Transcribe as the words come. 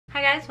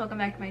guys, welcome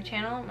back to my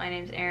channel. My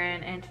name's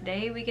Erin and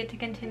today we get to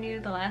continue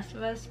The Last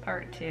of Us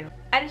Part 2.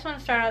 I just want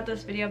to start out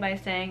this video by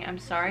saying I'm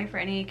sorry for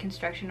any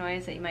construction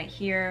noise that you might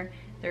hear.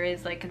 There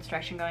is like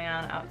construction going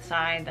on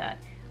outside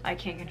that I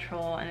can't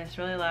control and it's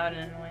really loud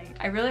and annoying.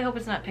 I really hope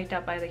it's not picked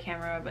up by the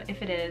camera, but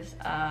if it is,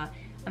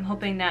 I'm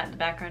hoping that the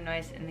background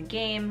noise in the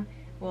game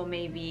will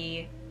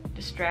maybe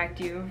distract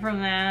you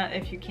from that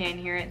if you can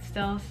hear it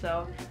still,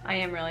 so I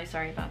am really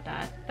sorry about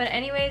that. But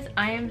anyways,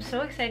 I am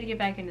so excited to get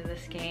back into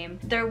this game.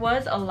 There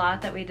was a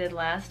lot that we did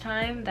last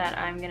time that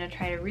I'm gonna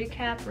try to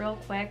recap real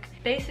quick.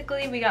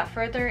 Basically, we got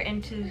further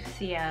into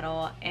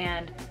Seattle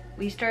and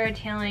we started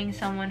tailing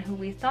someone who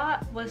we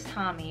thought was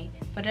Tommy,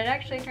 but it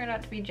actually turned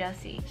out to be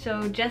Jesse.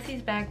 So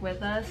Jesse's back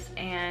with us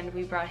and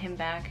we brought him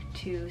back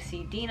to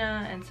see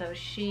Dina, and so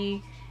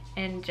she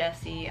and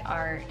Jesse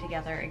are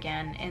together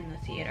again in the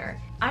theater.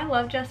 I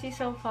love Jesse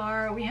so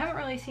far. We haven't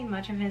really seen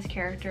much of his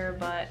character,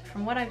 but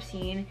from what I've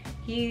seen,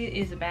 he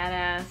is a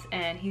badass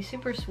and he's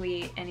super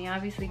sweet and he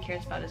obviously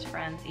cares about his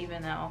friends.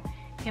 Even though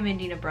him and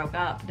Dina broke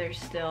up, there's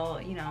still,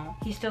 you know,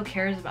 he still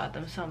cares about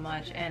them so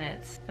much, and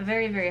it's a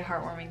very, very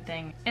heartwarming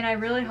thing. And I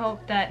really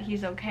hope that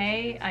he's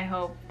okay. I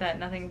hope that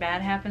nothing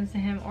bad happens to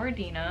him or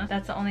Dina.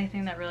 That's the only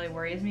thing that really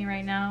worries me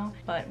right now.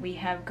 But we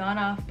have gone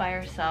off by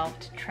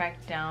ourselves to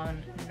track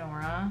down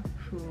Nora,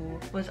 who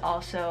was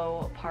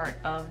also part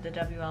of the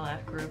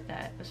WLF group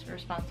that was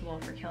responsible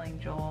for killing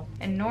Joel.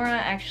 And Nora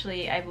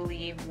actually, I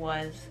believe,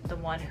 was the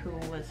one who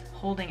was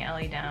holding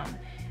Ellie down.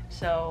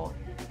 So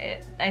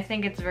I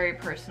think it's very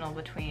personal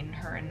between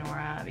her and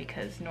Nora,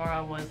 because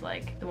Nora was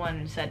like the one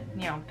who said,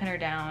 you know, pin her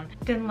down,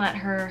 didn't let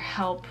her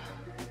help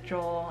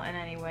Joel in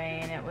any way,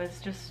 and it was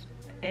just,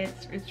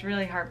 it's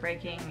really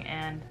heartbreaking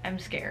and I'm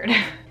scared.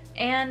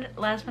 And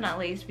last but not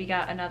least, we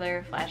got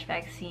another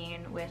flashback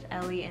scene with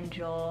Ellie and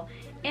Joel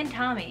and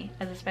Tommy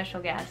as a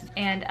special guest.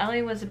 And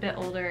Ellie was a bit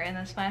older in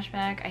this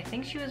flashback. I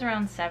think she was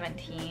around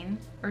 17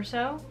 or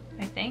so,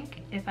 I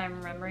think, if I'm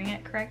remembering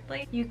it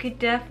correctly. You could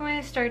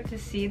definitely start to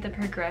see the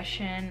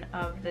progression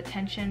of the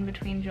tension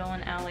between Joel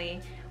and Ellie,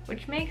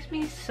 which makes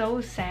me so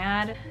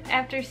sad.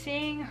 After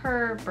seeing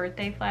her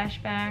birthday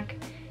flashback,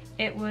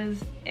 it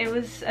was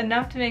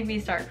enough to make me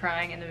start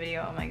crying in the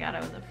video. Oh my god,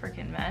 I was a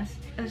freaking mess.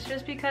 It's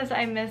just because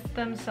I missed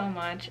them so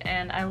much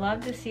and I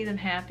love to see them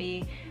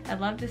happy. I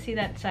love to see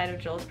that side of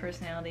Joel's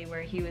personality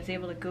where he was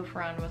able to goof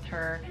around with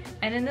her.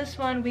 And in this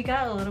one, we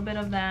got a little bit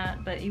of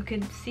that, but you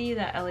could see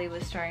that Ellie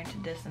was starting to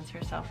distance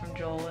herself from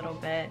Joel a little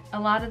bit. A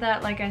lot of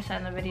that, like I said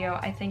in the video,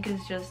 I think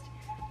is just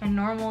a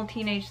normal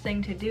teenage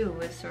thing to do,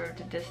 is sort of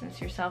to distance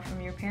yourself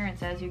from your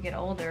parents as you get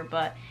older.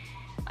 But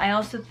I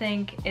also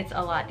think it's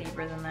a lot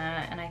deeper than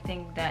that, and I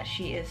think that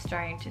she is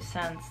starting to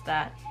sense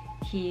that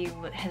he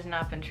has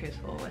not been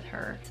truthful with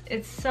her.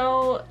 It's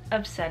so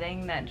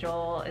upsetting that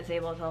Joel is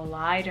able to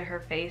lie to her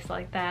face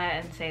like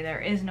that and say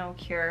there is no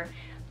cure.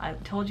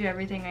 I've told you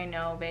everything I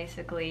know,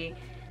 basically.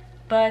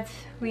 But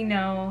we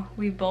know,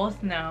 we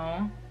both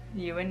know,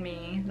 you and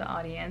me, the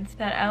audience,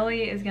 that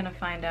Ellie is gonna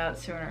find out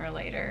sooner or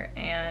later.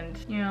 And,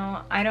 you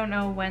know, I don't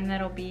know when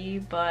that'll be,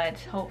 but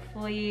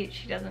hopefully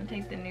she doesn't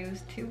take the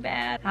news too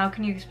bad. How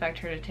can you expect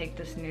her to take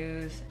this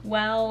news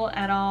well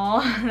at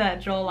all,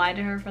 that Joel lied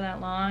to her for that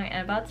long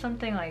and about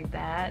something like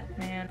that,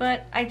 man.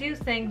 But I do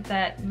think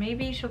that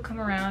maybe she'll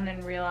come around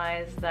and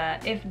realize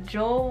that if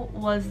Joel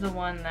was the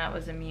one that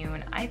was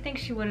immune, I think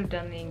she would have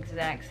done the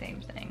exact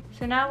same thing.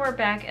 So now we're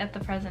back at the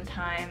present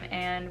time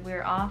and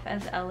we're off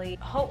as Ellie.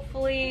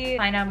 Hopefully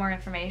find out more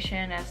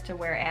information as to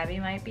where Abby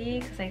might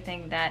be, because I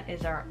think that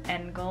is our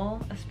end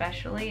goal,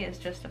 especially, is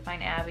just to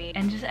find Abby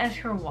and just ask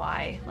her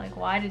why. Like,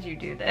 why did you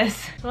do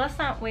this? So let's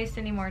not waste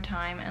any more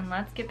time and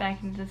let's get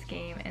back into this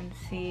game and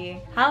see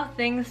how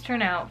things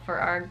turn out for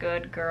our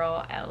good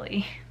girl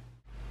Ellie.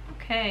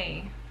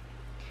 Okay,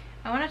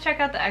 I want to check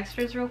out the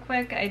extras real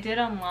quick. I did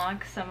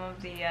unlock some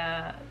of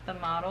the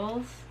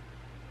models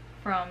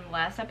from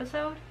last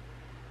episode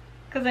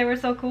because they were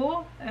so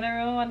cool and I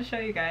really wanted to show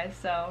you guys.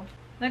 So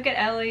look at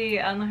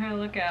Ellie on her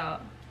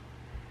lookout.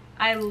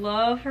 I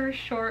love her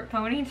short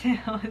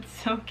ponytail. It's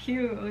so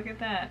cute. Look at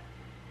that.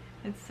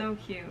 It's so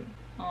cute.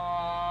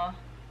 Aww.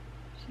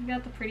 She's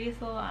got the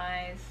prettiest little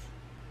eyes.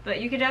 But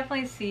you could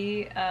definitely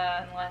see in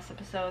the last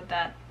episode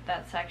that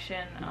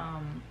section,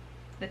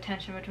 the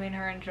tension between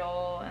her and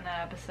Joel in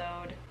that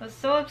episode was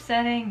so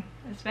upsetting,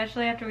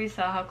 especially after we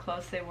saw how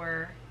close they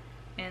were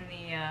in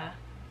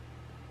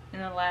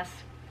the last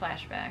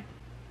flashback.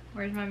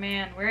 Where's my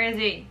man? Where is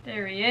he?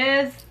 There he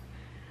is.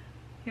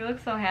 He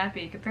looks so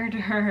happy compared to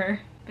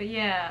her. But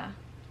yeah.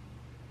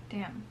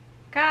 Damn.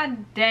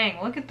 God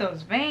dang, look at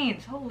those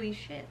veins. Holy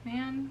shit,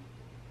 man.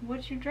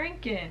 What you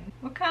drinking?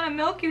 What kind of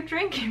milk you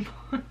drinking?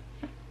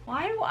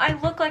 Why do I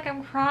look like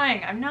I'm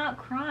crying? I'm not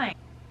crying.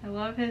 I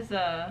love his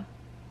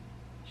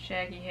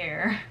shaggy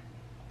hair.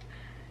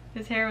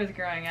 His hair was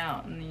growing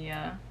out in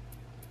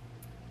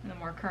the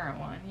more current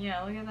one.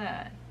 Yeah, look at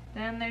that.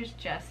 Then there's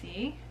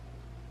Jesse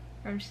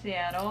from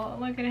Seattle.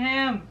 Look at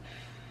him.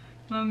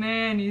 My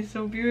man, he's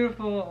so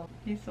beautiful.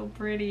 He's so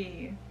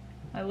pretty.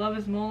 I love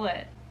his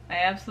mullet. I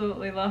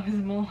absolutely love his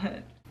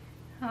mullet.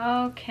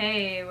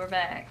 Okay, we're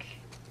back.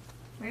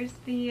 Where's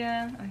the,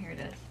 oh, here it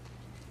is.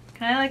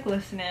 Can I, like,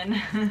 listen in?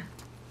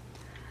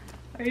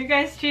 Are you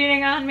guys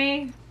cheating on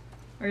me?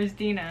 Where's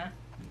Dina?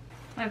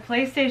 My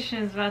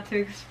PlayStation is about to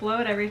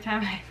explode every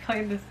time I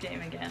play this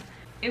game again.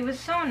 It was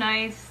so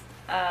nice,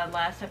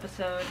 last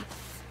episode,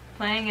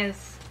 playing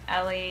as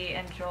Ellie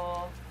and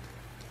Joel,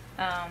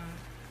 and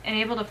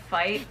able to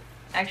fight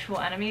actual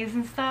enemies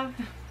and stuff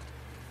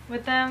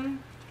with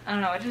them. I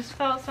don't know, it just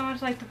felt so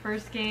much like the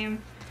first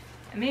game.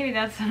 And maybe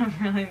that's what I'm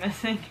really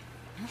missing,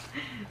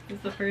 is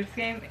the first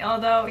game.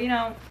 Although, you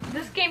know,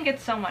 this game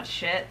gets so much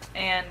shit,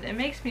 and it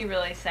makes me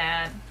really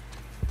sad.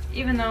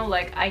 Even though,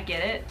 like, I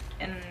get it,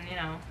 and, you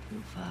know.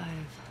 5,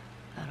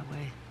 that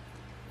away.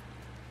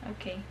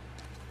 Okay.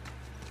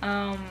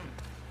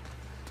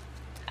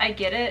 I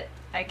get it.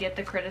 I get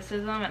the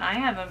criticism, and I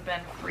haven't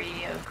been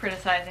free of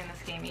criticizing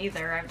this game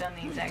either. I've done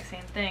the exact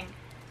same thing.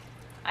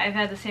 I've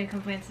had the same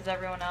complaints as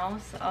everyone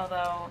else,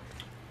 although,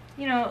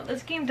 you know,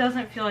 this game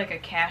doesn't feel like a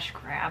cash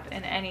grab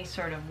in any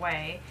sort of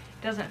way.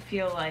 It doesn't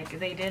feel like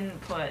they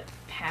didn't put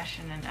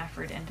passion and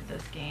effort into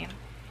this game.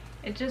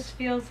 It just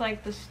feels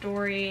like the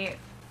story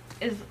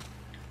is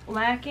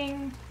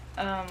lacking.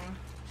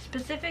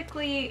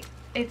 Specifically,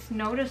 it's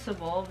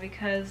noticeable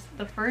because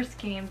the first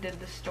game did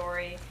the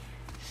story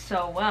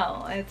so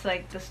well. It's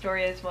like the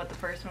story is what the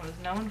first one was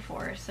known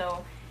for,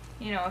 so,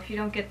 you know, if you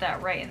don't get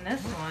that right in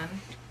this one,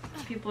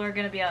 people are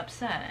gonna be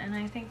upset, and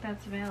I think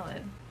that's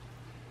valid.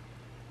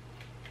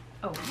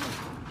 Oh.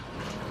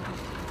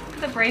 Look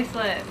at the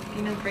bracelet.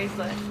 Dina's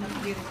bracelet.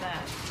 How cute is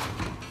that?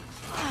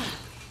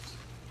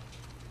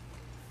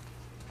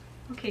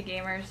 Okay,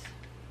 gamers.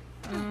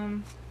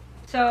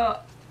 So,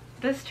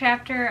 this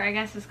chapter, I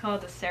guess, is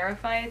called the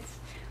Seraphites,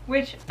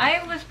 which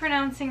I was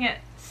pronouncing it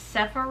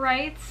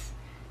Sephiroths.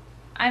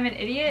 I'm an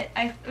idiot.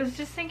 I was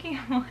just thinking,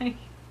 I'm like,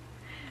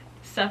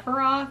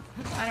 Sephiroth?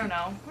 I don't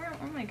know. Where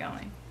am I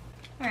going?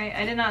 Alright,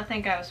 I did not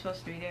think I was supposed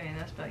to be doing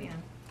this, but, you know.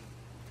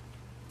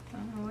 I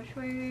don't know, which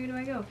way do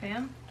I go,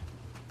 fam?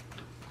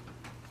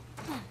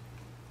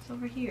 It's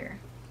over here.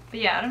 But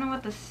yeah, I don't know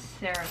what the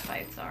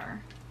seraphites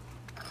are.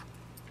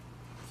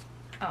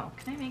 Oh,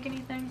 can I make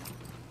anything?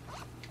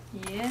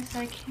 Yes,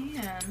 I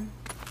can.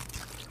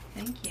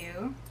 Thank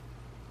you.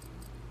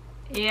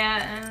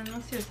 Yeah, and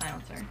let's do a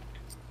silencer.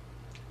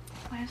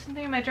 Oh, I have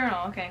something in my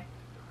journal, okay.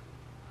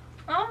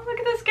 Oh, look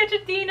at the sketch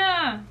of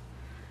Dina!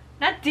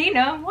 Not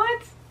Dina,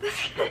 what?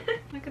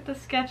 Look at the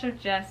sketch of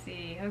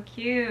Jesse, how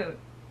cute.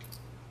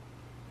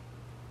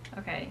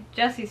 Okay,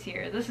 Jesse's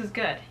here. This is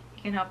good.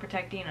 He can help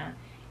protect Dina.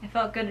 It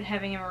felt good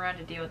having him around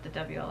to deal with the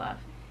WLF.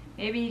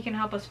 Maybe he can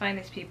help us find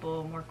these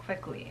people more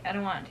quickly. I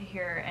don't want to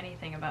hear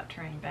anything about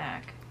turning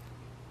back.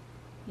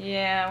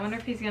 Yeah, I wonder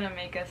if he's gonna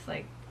make us,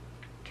 like,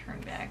 turn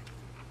back.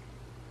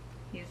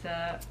 He's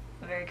a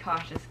very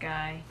cautious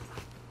guy.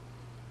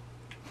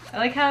 I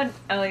like how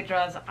Ellie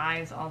draws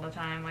eyes all the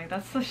time. Like,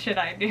 that's the shit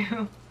I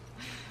do.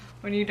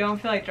 When you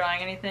don't feel like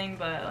drawing anything,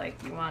 but, like,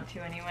 you want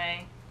to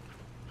anyway.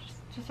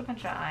 Just a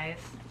bunch of eyes.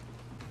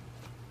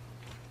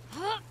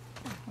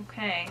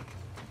 Okay.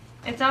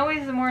 It's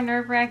always more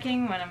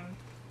nerve-wracking when I'm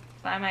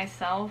by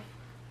myself.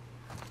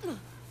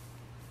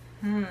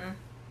 I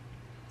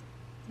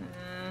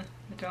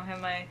don't have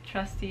my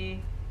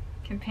trusty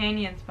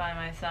companions by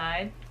my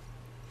side.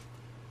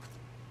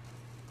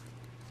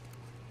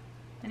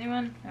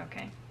 Anyone?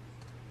 Okay.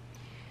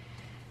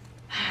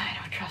 I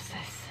don't trust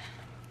this.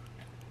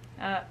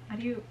 How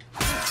do you...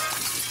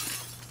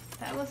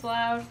 That was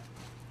loud.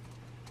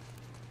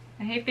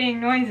 I hate being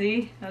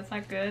noisy. That's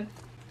not good.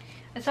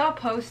 I saw a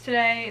post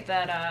today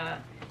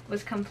that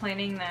was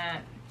complaining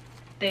that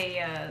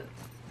they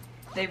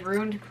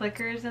ruined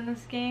clickers in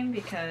this game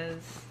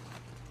because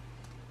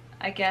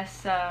I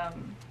guess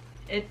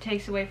it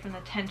takes away from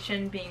the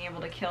tension being able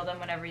to kill them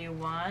whenever you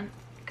want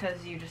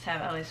because you just have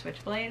Ellie's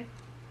switchblade.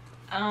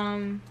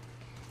 And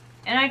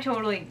I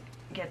totally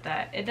get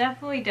that. It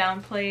definitely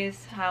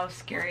downplays how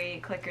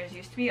scary clickers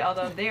used to be,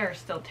 although they are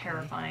still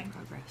terrifying.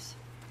 Progress.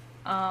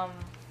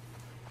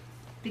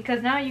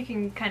 Because now you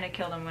can kind of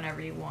kill them whenever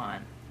you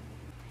want,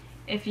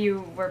 if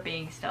you were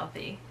being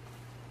stealthy.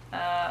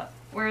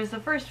 Whereas the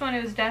first one,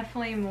 it was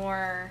definitely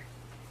more,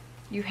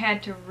 you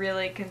had to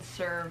really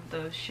conserve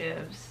those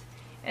shivs.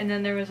 And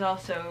then there was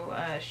also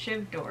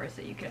shiv doors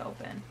that you could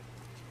open,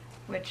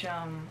 which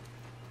I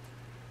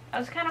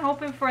was kind of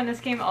hoping for in this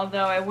game,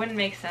 although it wouldn't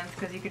make sense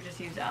because you could just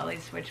use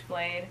Ellie's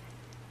switchblade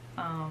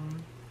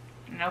and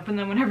open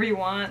them whenever you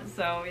want,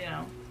 so, you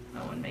know,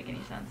 that wouldn't make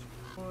any sense.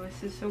 Oh,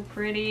 this is so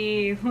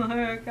pretty.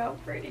 Look how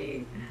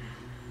pretty.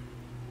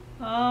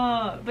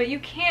 Oh, but you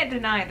can't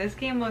deny this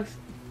game looks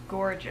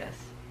gorgeous.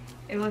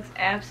 It looks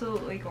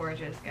absolutely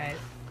gorgeous, guys.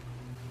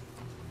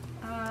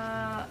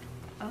 Oh.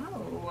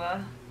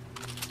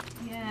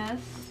 Yes.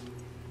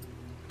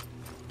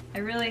 I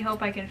really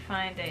hope I can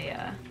find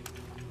a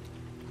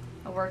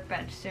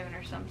workbench soon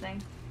or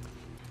something.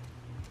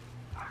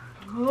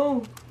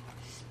 Oh,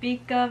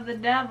 speak of the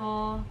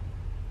devil.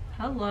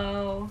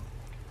 Hello.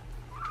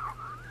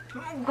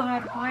 Oh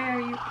God, why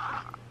are you...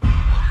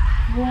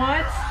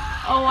 What?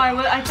 Oh,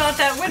 I thought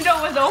that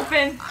window was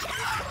open.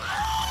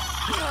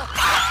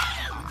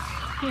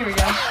 Here we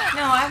go.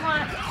 No, I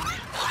want...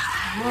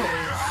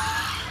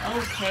 Whoa.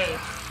 Okay.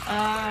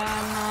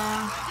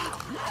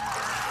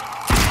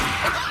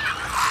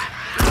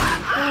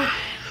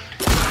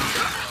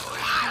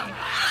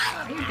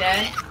 Are you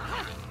dead?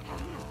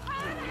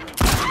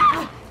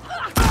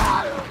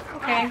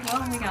 Okay,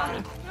 well, we got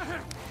him.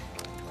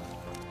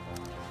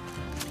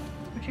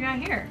 What you got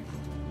here?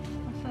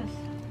 What's this?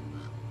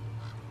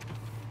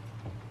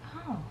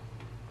 Oh.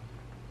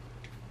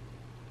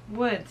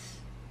 Woods.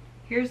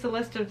 Here's the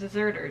list of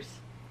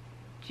deserters.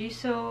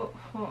 Jiso...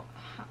 Oh,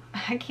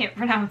 I can't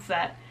pronounce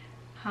that.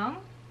 Hung?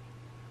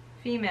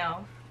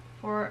 Female.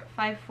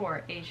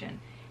 5'4", Asian.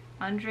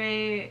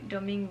 Andre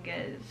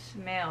Dominguez,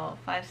 male,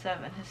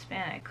 5'7",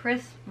 Hispanic.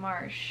 Chris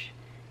Marsh,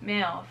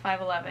 male,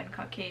 5'11",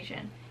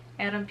 Caucasian.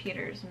 Adam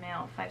Peters,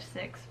 male,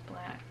 5'6",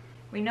 black.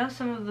 We know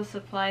some of the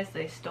supplies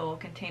they stole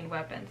contained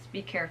weapons.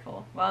 Be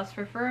careful. While it's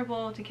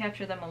preferable to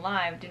capture them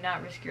alive, do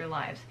not risk your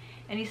lives.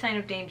 Any sign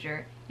of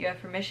danger, you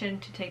have permission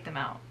to take them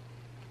out.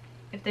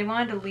 If they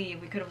wanted to leave,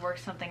 we could have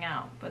worked something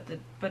out,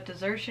 but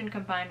desertion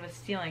combined with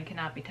stealing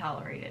cannot be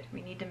tolerated.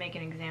 We need to make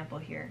an example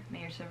here. May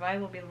your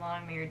survival be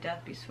long, may your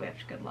death be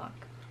swift. Good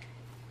luck.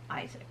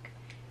 Isaac.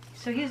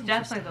 So he's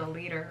definitely the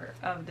leader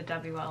of the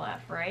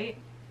WLF, right?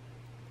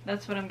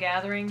 That's what I'm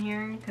gathering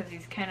here, because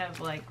he's kind of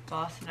like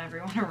bossing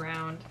everyone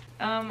around.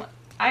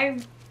 I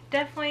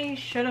definitely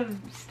should have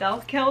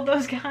stealth killed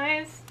those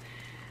guys,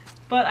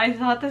 but I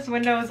thought this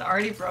window was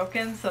already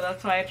broken, so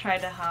that's why I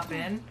tried to hop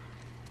in.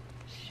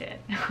 Shit.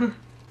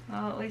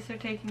 Well, at least they're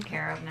taken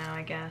care of now,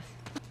 I guess.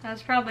 I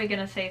was probably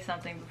gonna say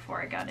something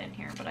before I got in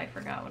here, but I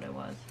forgot what it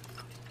was.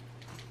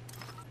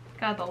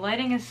 God, the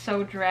lighting is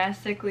so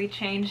drastically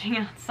changing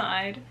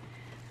outside.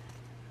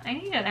 I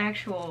need an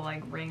actual,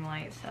 like, ring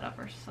light setup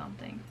or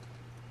something.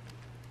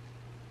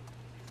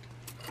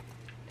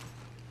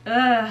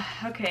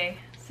 Okay.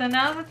 So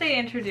now that they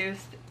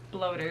introduced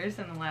bloaters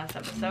in the last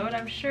episode,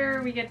 I'm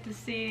sure we get to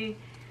see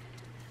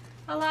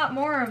a lot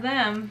more of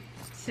them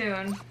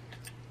soon.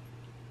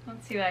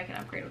 Let's see what I can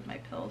upgrade with my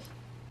pills.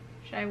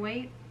 Should I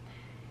wait?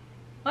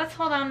 Let's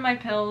hold on to my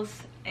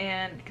pills,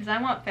 and because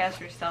I want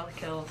faster stealth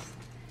kills.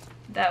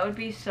 That would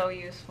be so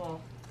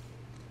useful.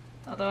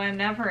 Although I'm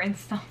never in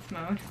stealth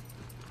mode.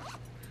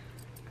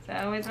 Because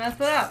I always mess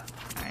it up.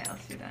 Alright,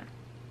 let's do that.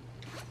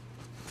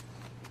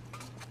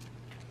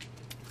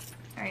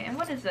 Alright, and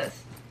what is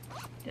this?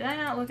 Did I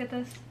not look at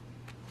this?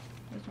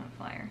 Where's my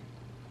flyer?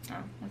 No,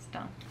 that's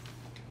dumb.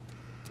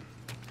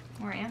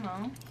 More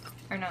ammo.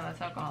 Or no,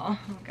 that's alcohol.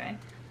 Okay.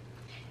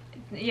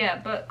 Yeah,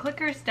 but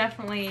clickers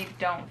definitely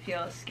don't feel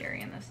as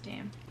scary in this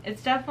game.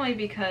 It's definitely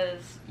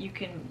because you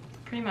can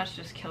pretty much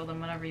just kill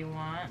them whenever you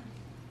want.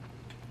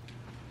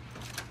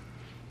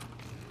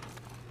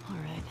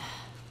 Alright.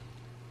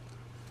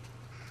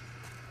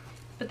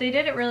 But they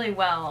did it really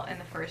well in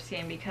the first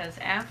game, because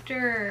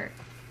after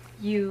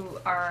you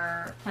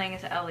are playing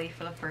as Ellie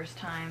for the first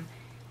time,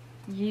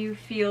 you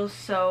feel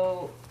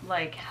so,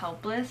 like,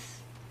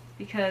 helpless,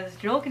 because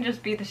Joel can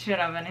just beat the shit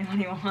out of anyone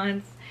he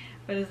wants,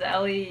 but as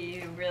Ellie,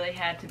 you really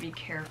had to be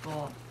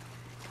careful.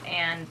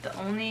 And the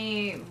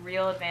only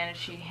real advantage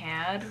she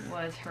had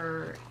was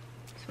her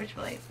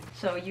switchblade.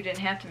 So you didn't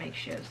have to make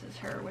shivs as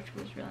her, which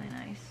was really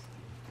nice.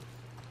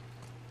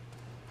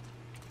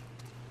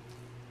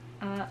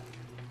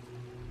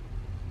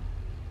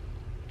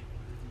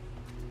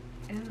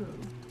 Ooh.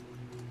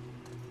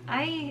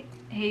 I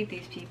hate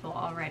these people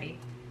already.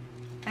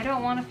 I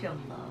don't want to feel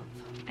love.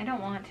 I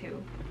don't want to.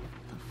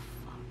 The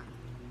fuck?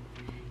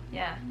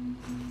 Yeah.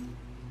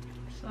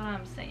 That's what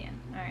I'm saying.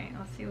 Alright,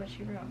 let's see what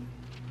she wrote.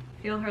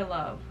 Feel her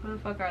love. Who the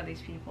fuck are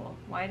these people?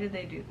 Why did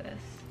they do this?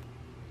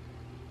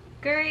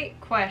 Great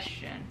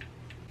question.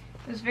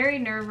 It was very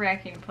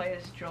nerve-wracking to play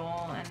as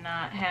Joel and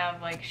not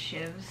have, like,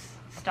 shivs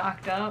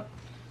stocked up.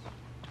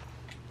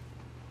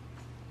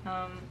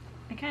 I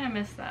kind of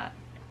miss that.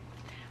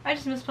 I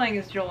just miss playing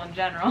as Joel in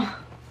general.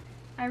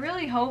 I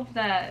really hope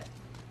that...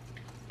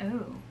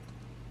 Oh.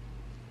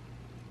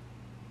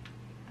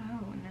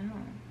 Oh, no.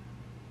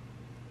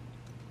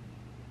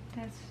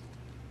 That's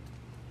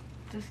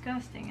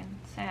disgusting and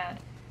sad.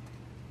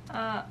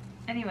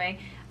 Anyway,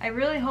 I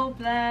really hope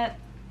that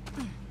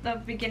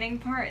the beginning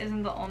part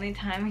isn't the only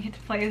time we get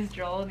to play as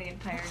Joel in the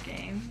entire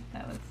game.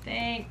 That would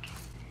stink.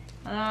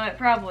 Although it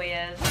probably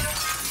is.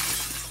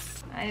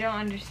 I don't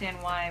understand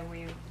why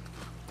we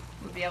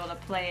would be able to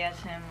play as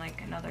him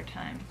like another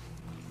time.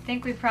 I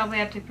think we probably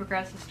have to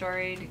progress the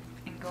story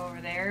and go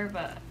over there,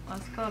 but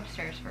let's go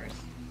upstairs first.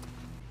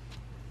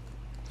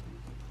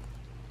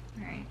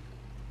 Alright.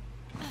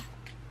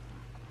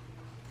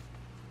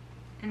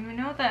 And we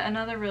know that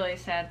another really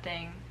sad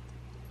thing...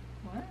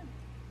 What?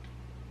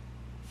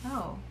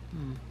 Oh.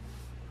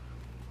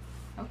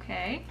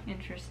 Okay,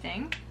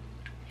 interesting.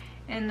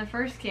 In the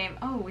first game...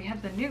 Oh, we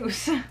have the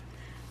noose.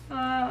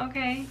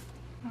 Okay.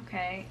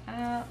 Okay,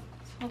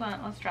 hold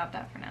on, let's drop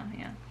that for now,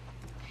 yeah.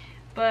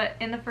 But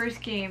in the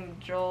first game,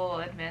 Joel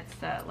admits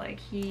that, like,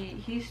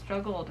 he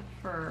struggled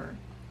for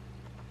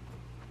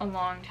a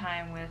long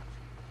time with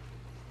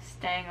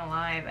staying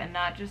alive and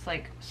not just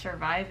like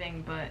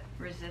surviving, but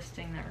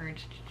resisting the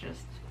urge to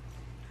just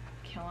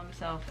kill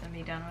himself and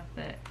be done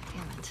with it.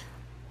 Damn it.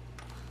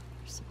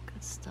 There's some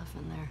good stuff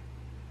in there.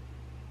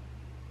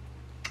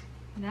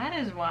 That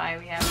is why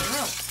we have the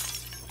rope,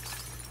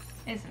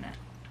 isn't it?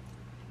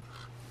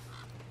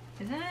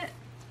 Isn't it?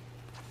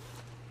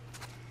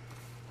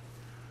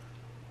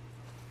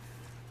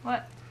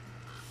 What?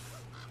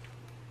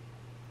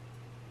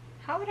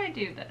 How would I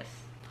do this?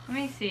 Let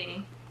me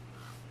see.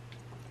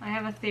 I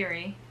have a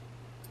theory.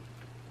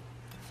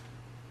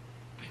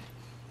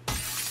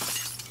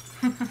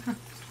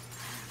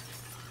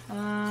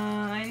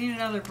 I need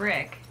another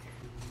brick.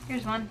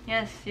 Here's one.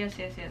 Yes, yes,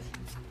 yes, yes.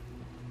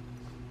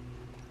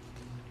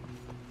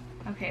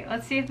 Okay,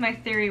 let's see if my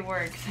theory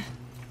works.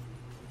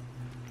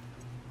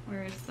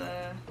 Where's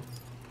the...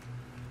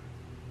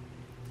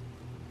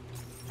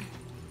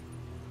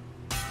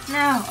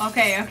 No!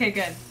 Okay, okay,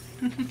 good.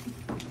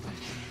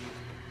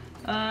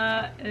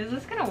 Is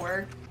this gonna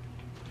work?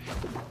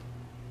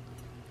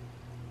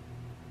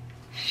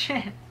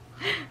 Shit.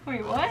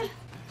 Wait, what?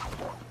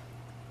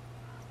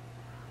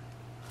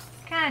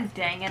 God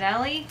dang it,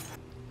 Ellie.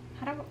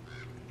 How do...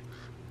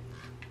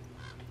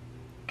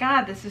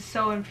 God, this is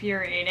so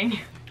infuriating.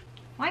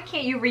 Why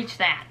can't you reach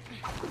that?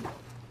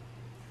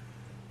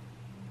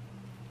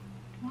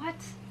 What?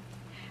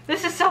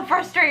 This is so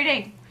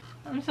frustrating!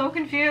 I'm so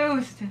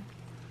confused.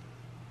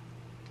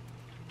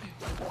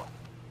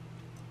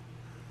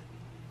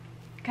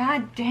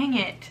 God dang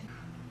it.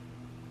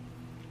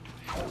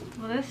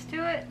 Will this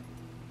do it?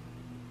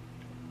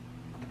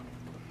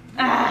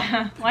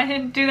 Ah, why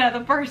didn't it do that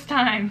the first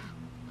time?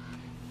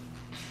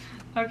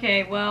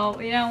 Okay,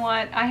 well, you know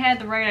what? I had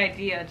the right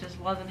idea, it just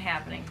wasn't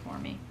happening for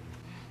me.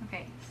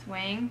 Okay,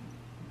 swing.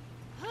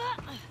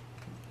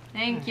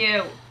 Thank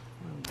you.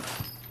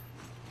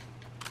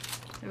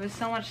 There was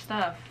so much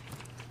stuff.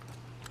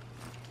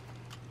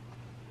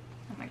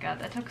 Oh my god,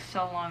 that took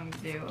so long to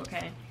do,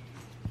 okay.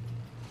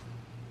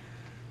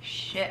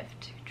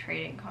 Shift,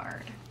 trading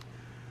card.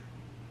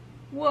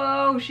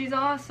 Whoa, she's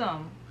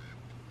awesome.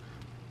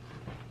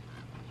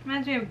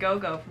 Reminds me of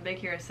Go-Go from Big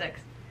Hero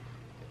 6.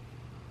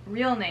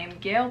 Real name,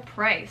 Gail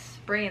Price.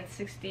 Brain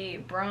 60,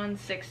 Brawn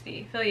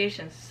 60.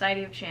 Affiliation,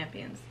 Society of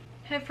Champions.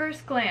 At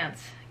first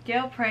glance,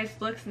 Gail Price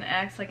looks and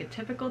acts like a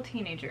typical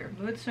teenager,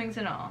 mood swings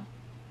and all.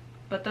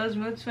 But those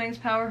mood swings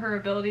power her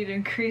ability to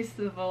increase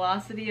the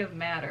velocity of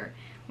matter.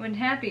 When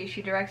happy,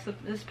 she directs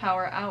this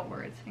power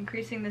outwards,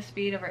 increasing the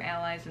speed of her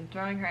allies and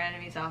throwing her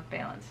enemies off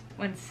balance.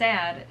 When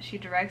sad, she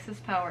directs this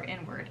power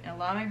inward,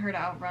 allowing her to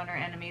outrun her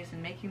enemies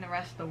and making the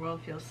rest of the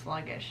world feel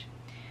sluggish.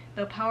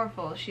 Though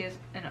powerful, she is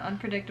an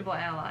unpredictable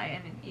ally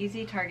and an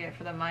easy target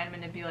for the mind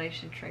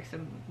manipulation tricks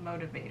of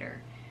Motivator.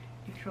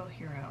 Neutral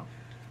hero.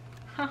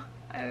 Huh,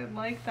 I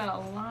like that a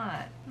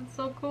lot. That's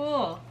so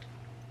cool.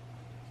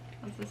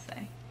 What's this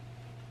say?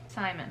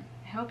 Simon,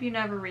 I hope you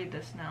never read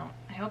this note.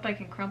 I hope I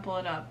can crumple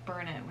it up,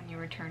 burn it when you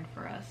return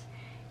for us.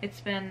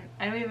 It's been,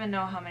 I don't even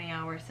know how many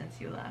hours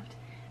since you left.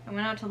 I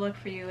went out to look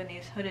for you and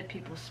these hooded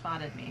people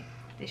spotted me.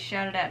 They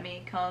shouted at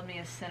me, called me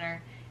a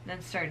sinner, and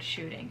then started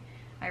shooting.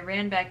 I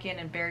ran back in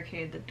and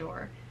barricaded the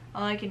door.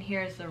 All I can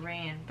hear is the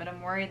rain, but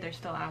I'm worried they're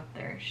still out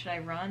there. Should I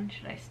run?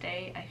 Should I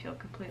stay? I feel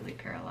completely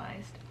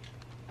paralyzed.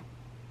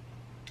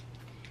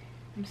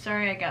 I'm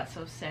sorry I got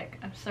so sick.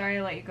 I'm sorry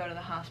I let you go to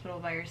the hospital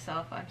by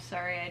yourself. I'm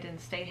sorry I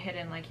didn't stay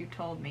hidden like you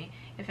told me.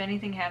 If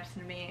anything happens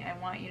to me, I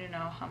want you to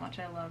know how much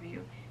I love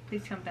you.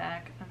 Please come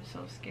back. I'm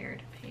so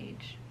scared.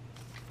 Paige.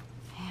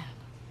 Man.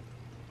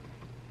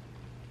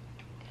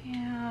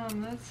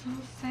 Damn, that's so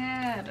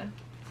sad.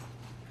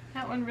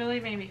 That one really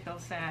made me feel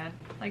sad.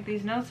 Like,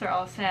 these notes are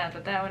all sad,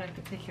 but that one in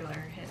particular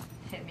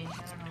hit me. I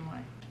don't know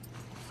why.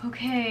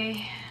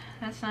 Okay,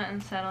 that's not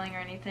unsettling or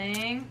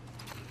anything.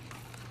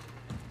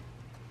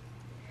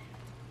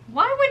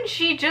 Why wouldn't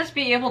she just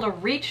be able to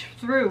reach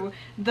through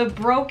the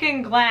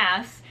broken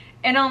glass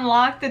and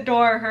unlock the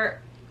door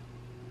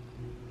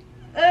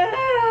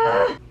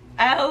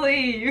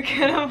Ellie, you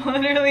could have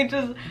literally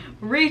just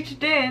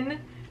reached in,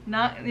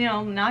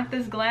 knocked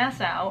this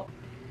glass out.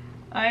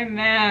 I'm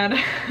mad.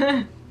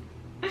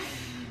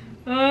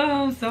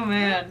 Oh, I'm so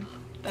mad.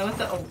 That was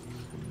oh.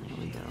 There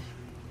we go.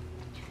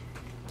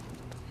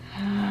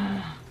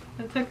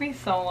 It took me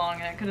so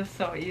long and it could have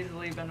so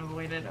easily been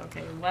avoided.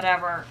 Okay,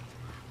 whatever.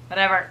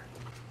 Whatever.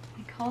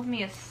 He called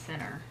me a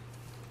sinner.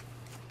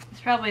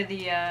 It's probably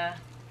the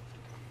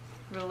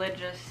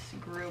religious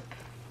group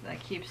that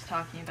keeps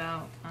talking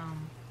about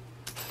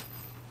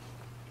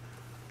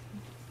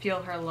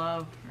feel her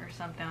love or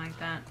something like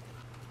that.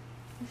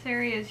 This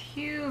area is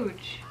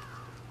huge.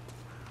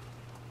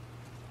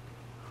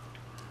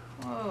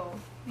 Whoa,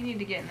 we need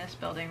to get in this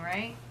building,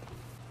 right?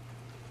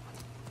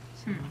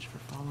 So much for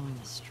following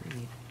the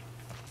street.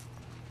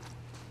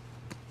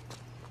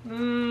 I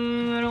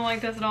don't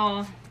like this at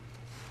all.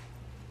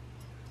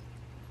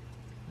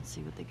 Let's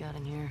see what they got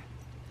in here.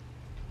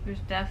 There's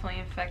definitely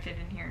infected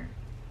in here.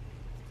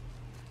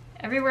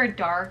 Everywhere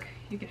dark,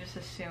 you can just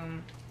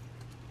assume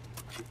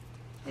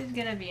is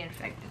gonna be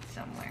infected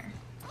somewhere.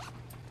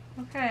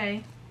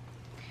 Okay.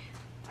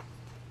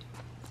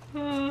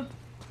 Oh!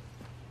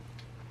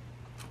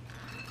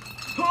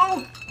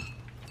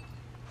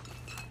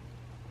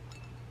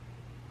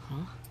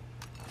 Huh?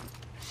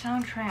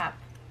 Sound trap.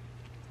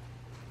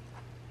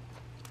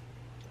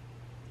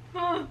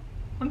 Oh,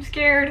 I'm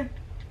scared.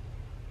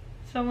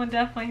 Someone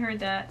definitely heard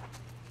that.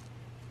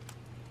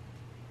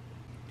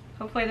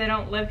 Hopefully they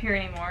don't live here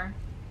anymore.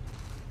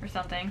 Or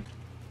something.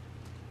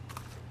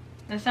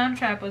 The sound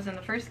trap was in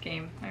the first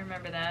game. I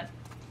remember that.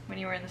 When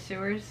you were in the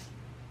sewers.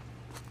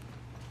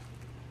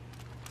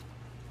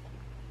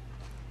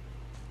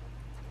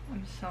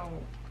 I'm so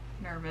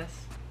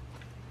nervous.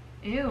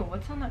 Ew,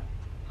 what's on the...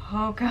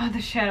 Oh god,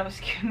 the shadow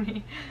scared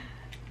me.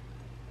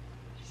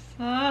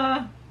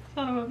 Son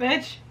of a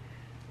bitch.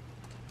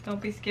 Don't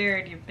be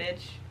scared, you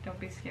bitch. Don't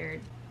be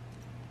scared.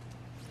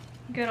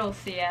 Good old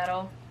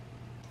Seattle.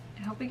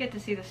 I hope we get to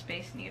see the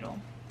Space Needle.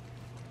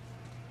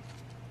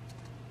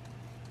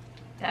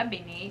 That'd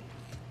be neat.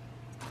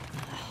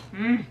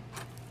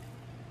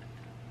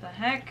 The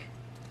heck?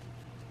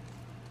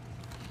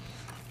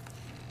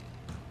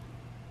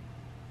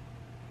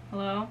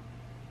 Hello?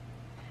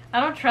 I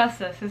don't trust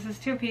this. This is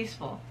too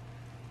peaceful.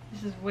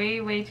 This is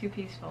way, way too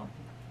peaceful.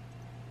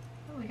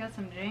 Oh, we got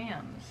some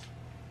jams.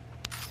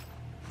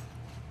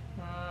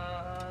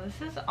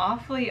 This is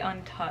awfully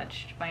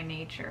untouched by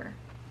nature.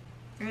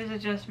 Or is it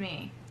just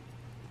me?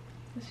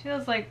 This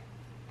feels like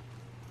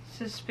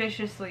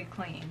suspiciously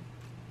clean.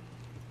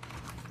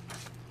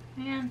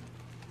 Man.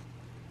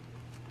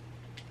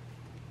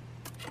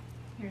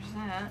 Here's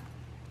that.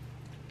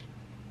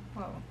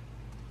 Whoa.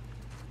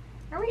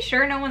 Are we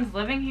sure no one's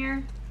living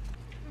here?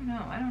 I don't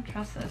know. I don't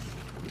trust this.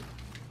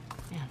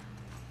 Man,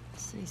 the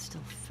city's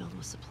still filled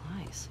with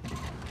supplies.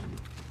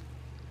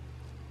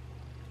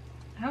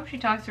 I hope she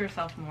talks to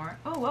herself more.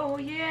 Oh,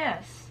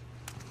 yes.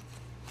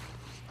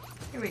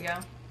 Here we go.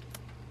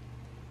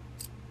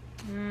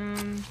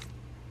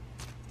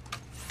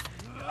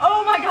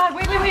 Oh my god,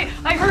 wait.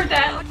 I heard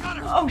that.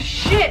 Oh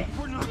shit.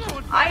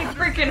 I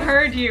freaking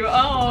heard you.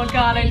 Oh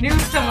god, I knew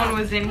someone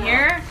was in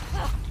here.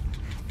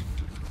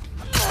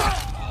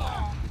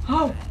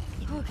 Oh.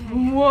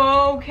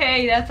 Whoa,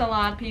 okay, that's a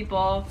lot of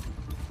people.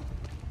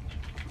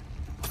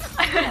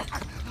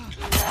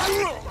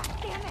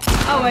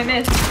 Oh, I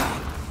missed.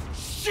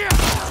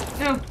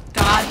 No,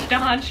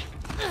 dodge.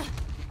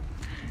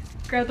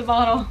 Grab the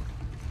bottle.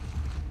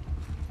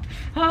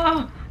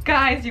 Oh,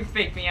 guys, you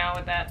faked me out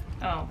with that.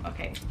 Oh,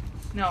 okay.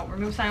 No,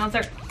 remove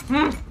silencer.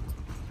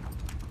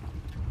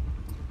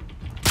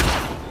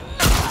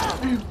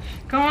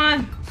 Come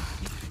on.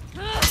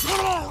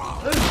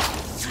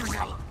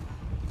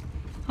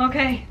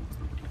 Okay.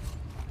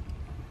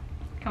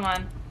 Come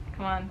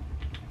on.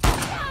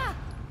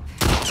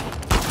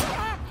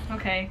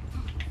 Okay.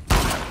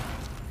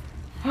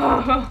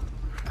 Oh,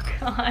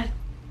 God.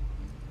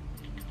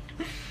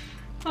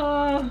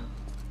 Oh.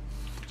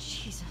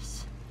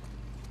 Jesus.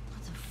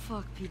 What the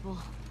fuck, people?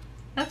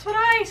 That's what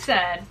I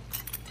said.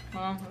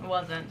 Well, it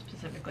wasn't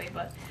specifically,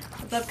 but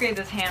let's upgrade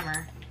this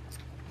hammer.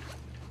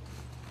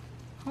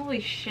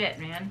 Holy shit,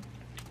 man.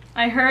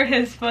 I heard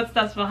his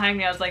footsteps behind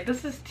me. I was like,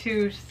 this is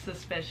too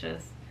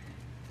suspicious.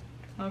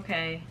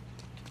 Okay.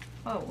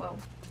 Whoa.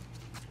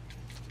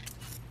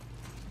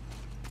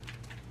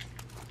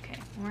 Okay,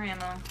 more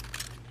ammo.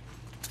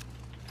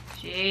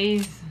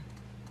 Jeez.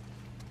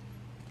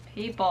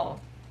 People.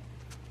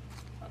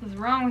 What is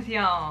wrong with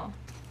y'all?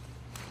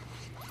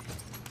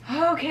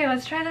 Okay,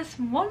 let's try this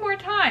one more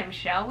time,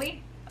 shall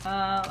we?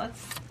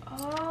 Let's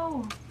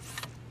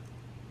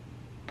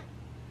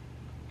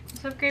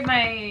upgrade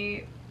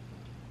my...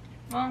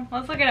 Well,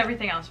 let's look at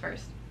everything else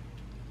first.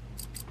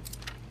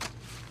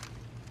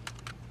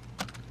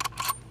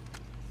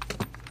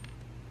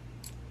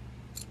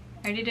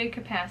 I already did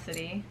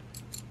capacity.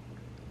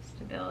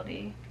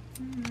 Stability.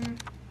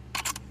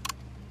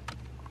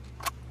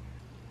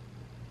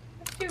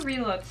 Let's do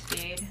reload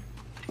speed.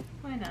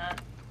 Why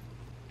not?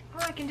 Oh,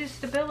 I can do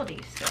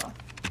stability still.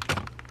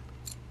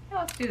 Yeah,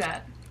 let's do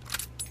that.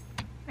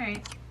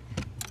 Alright.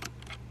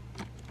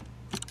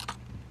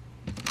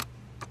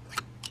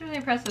 It's really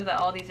impressive that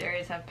all these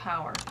areas have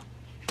power.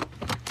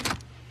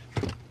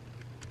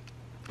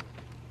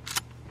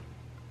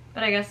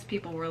 But I guess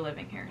people were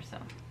living here, so.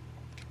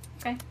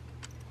 Okay.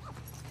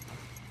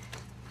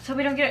 So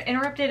we don't get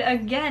interrupted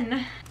again.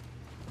 Gotta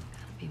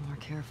be more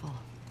careful.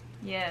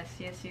 Yes,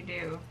 you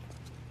do.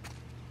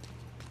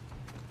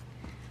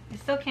 I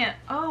still can't.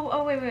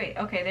 Oh, wait.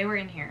 Okay, they were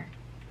in here.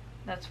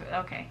 That's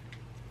okay.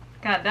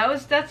 God,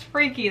 that's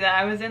freaky that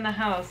I was in the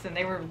house and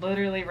they were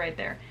literally right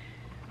there.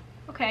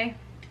 Okay.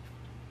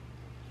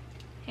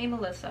 Hey,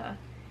 Melissa.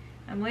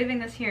 I'm leaving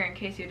this here in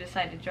case you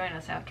decide to join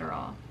us after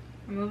all.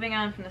 We're moving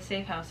on from the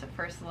safe house at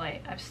first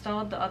light. I've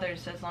stalled the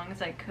others as long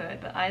as I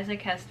could, but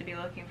Isaac has to be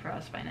looking for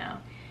us by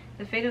now.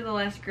 The fate of the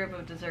last group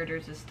of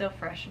deserters is still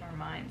fresh in our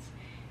minds.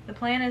 The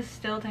plan is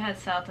still to head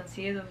south and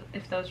see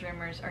if those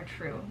rumors are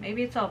true.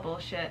 Maybe it's all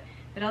bullshit,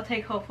 but I'll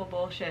take hopeful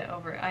bullshit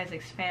over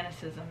Isaac's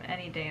fanaticism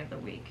any day of the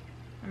week.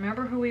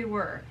 Remember who we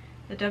were.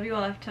 The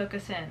WLF took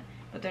us in,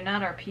 but they're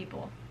not our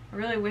people. I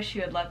really wish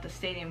you had left the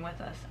stadium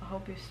with us. I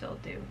hope you still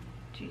do.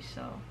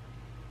 Jiso.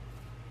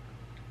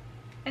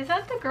 Is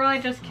that the girl I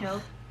just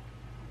killed?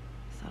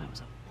 I thought I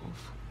was a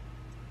wolf.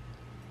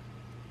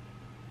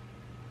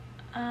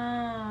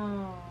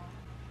 Oh.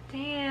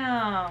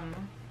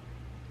 Damn.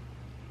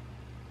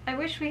 I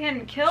wish we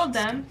hadn't killed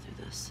them.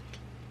 Through this.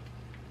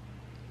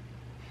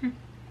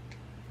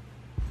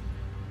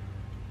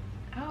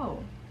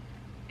 Oh.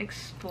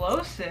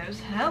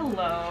 Explosives?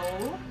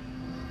 Hello.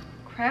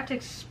 Craft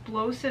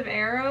explosive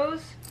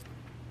arrows?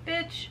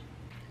 Bitch.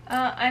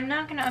 I'm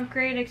not gonna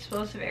upgrade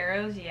explosive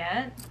arrows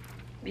yet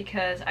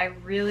because I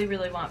really,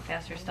 really want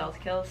faster stealth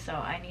kills, so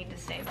I need to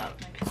save up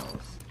my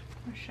pills.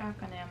 More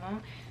shotgun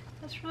ammo.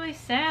 That's really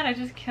sad. I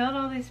just killed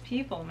all these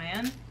people,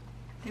 man.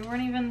 They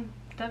weren't even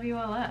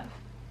WLF.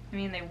 I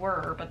mean, they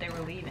were, but they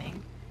were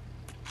leaving.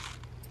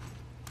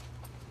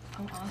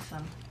 Oh,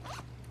 awesome.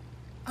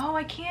 Oh,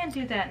 I can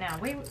do that now.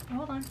 Wait,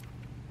 hold on.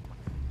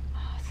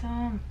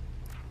 Awesome.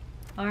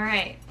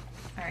 Alright.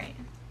 Alright.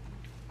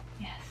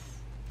 Yes.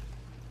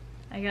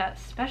 I got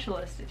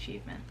specialist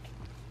achievement.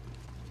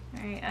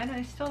 Alright,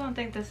 I still don't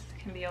think this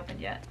can be opened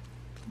yet.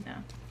 No.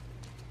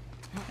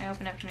 Can I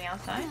open it from the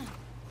outside?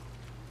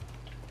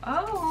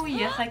 Oh,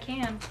 yes I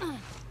can.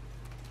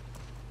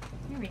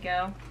 Here we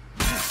go.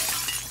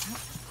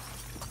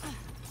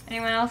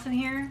 Anyone else in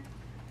here?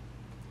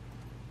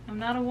 I'm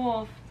not a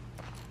wolf.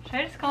 Should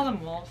I just call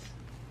them wolves?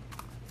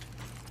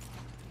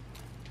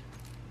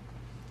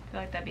 I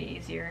feel like that'd be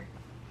easier.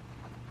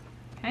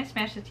 Can I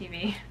smash the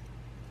TV?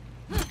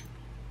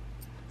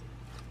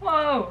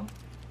 Whoa!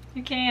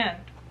 You can.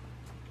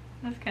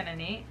 That's kind of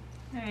neat.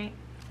 Alright.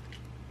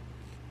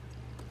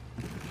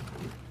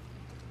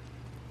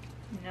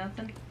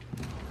 Nothing.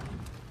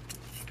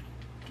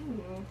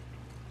 Ooh.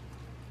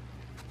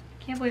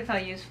 Can't believe how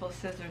useful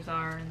scissors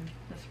are in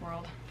this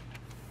world.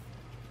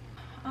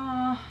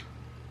 Oh,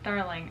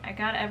 darling, I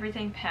got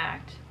everything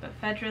packed, but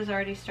Fedra's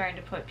already starting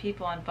to put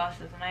people on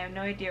buses and I have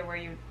no idea where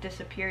you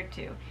disappeared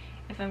to.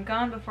 If I'm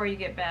gone before you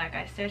get back,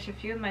 I stashed a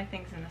few of my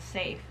things in the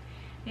safe.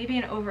 Maybe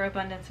an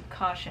overabundance of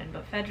caution,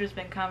 but Fedra's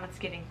been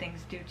confiscating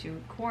things due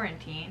to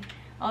quarantine.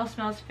 All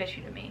smells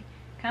fishy to me.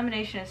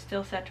 Combination is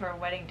still set to our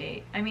wedding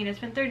date. I mean, it's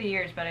been 30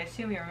 years, but I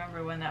assume you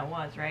remember when that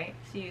was, right?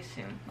 See you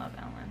soon. Love,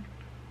 Ellen.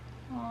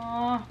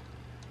 Aww.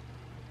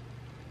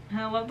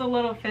 I love the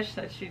little fish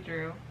that she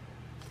drew.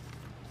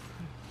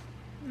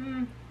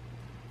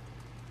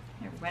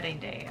 Your wedding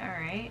day,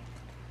 alright.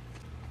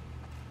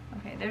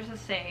 Okay, there's a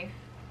safe.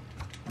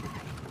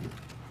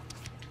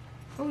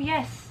 Oh,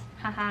 yes!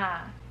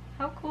 Haha.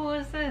 How cool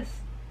is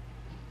this?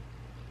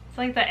 It's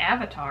like the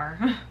Avatar.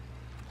 What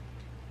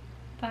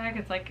the heck?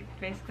 It's like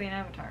basically an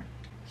avatar.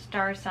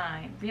 Star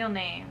sign. Real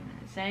name.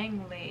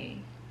 Zhang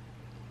Li.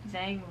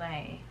 Zhang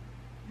Lei.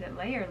 Is it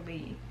Lei or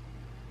Li?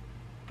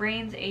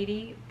 Brains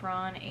 80,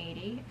 Brawn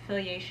 80,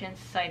 Affiliation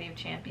Society of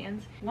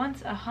Champions.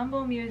 Once a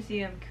humble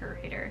museum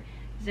curator,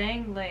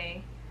 Zhang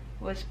Lei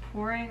was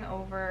poring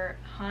over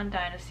Han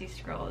Dynasty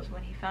scrolls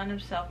when he found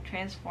himself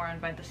transformed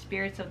by the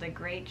spirits of the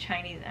great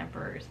Chinese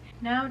emperors.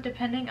 Now,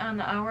 depending on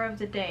the hour of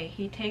the day,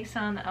 he takes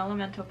on the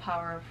elemental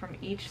power from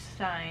each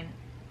sign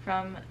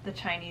from the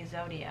Chinese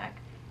zodiac.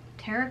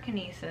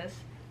 Terrakinesis,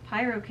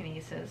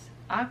 Pyrokinesis,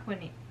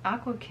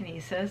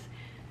 Aquakinesis,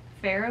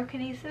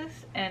 Ferrokinesis,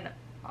 and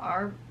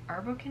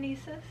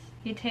Arbokinesis.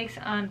 He takes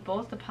on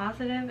both the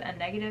positive and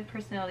negative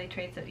personality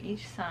traits of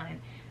each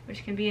sign,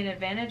 which can be an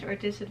advantage or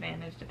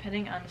disadvantage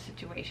depending on the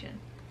situation.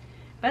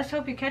 Best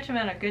hope you catch him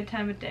at a good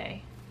time of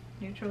day.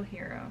 Neutral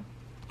hero.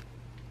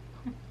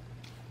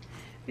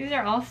 These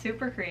are all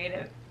super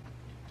creative.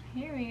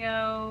 Here we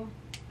go.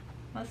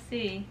 Let's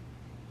see.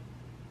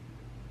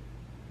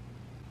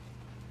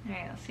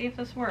 Alright, let's see if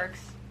this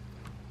works.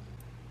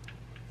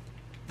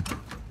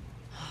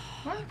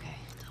 What? Okay,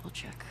 double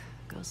check.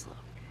 Go slow.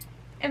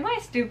 Am I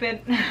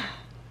stupid?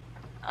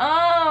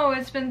 Oh,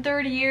 it's been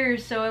 30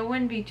 years, so it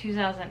wouldn't be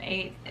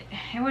 2008.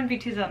 It wouldn't be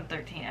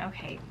 2013.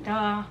 Okay,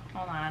 duh.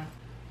 Hold on.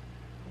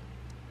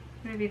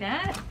 Would it be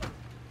that?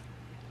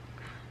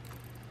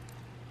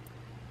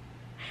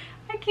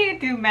 I can't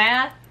do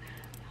math.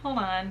 Hold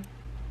on.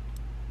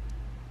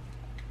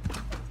 I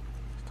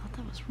thought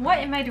that was right. What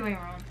am I doing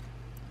wrong?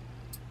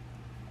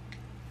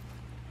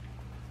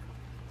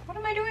 What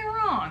am I doing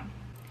wrong?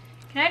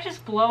 Can I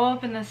just blow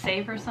open the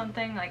safe or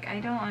something? Like, I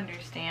don't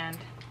understand.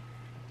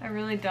 I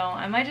really don't.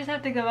 I might just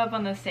have to give up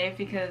on the safe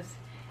because,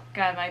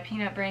 God, my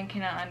peanut brain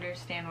cannot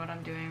understand what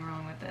I'm doing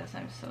wrong with this.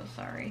 I'm so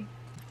sorry.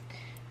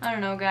 I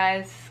don't know,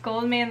 guys.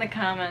 Scold me in the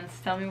comments.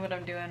 Tell me what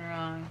I'm doing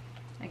wrong.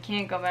 I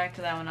can't go back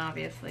to that one,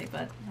 obviously,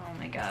 but oh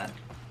my God.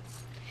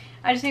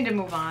 I just need to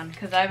move on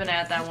because I've been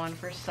at that one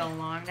for so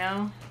long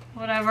now.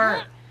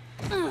 Whatever.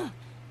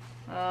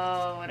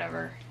 Oh,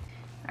 whatever.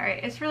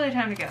 Alright, it's really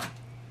time to go.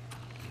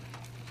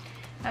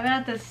 I've been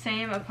at this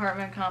same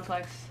apartment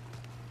complex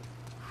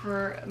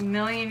for a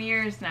million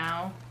years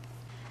now.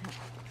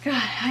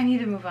 God, I need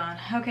to move on.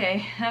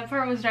 Okay, that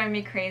part was driving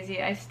me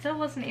crazy. I still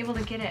wasn't able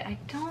to get it. I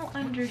don't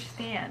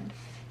understand.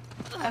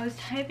 I was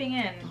typing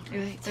in, it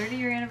was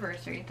 30-year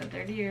anniversary, so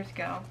 30 years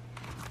ago,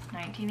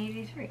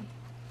 1983,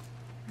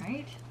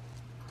 right?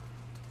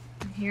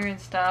 I'm hearing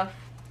stuff.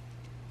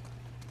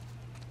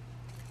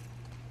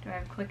 Do I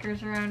have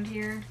clickers around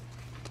here?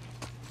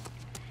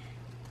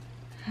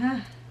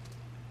 Huh.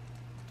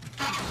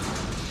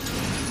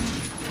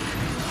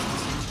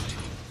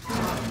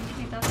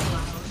 Okay, that's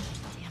loud.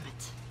 Damn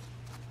it.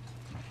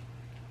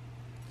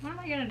 What am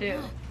I gonna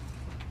do?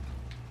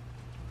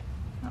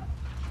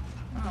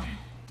 Oh.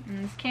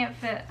 And this can't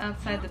fit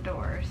outside the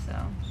door, so.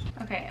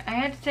 Okay, I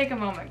had to take a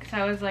moment because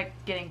I was like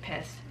getting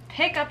pissed.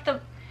 Pick up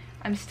the.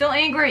 I'm still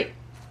angry!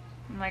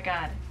 Oh my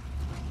god.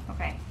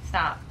 Okay,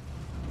 stop.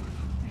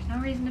 There's no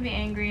reason to be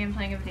angry. I'm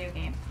playing a video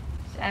game.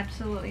 There's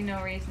absolutely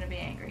no reason to be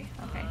angry.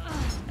 Okay.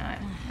 Now I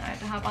have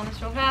to hop on this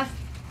real fast.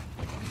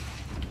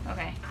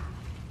 Okay.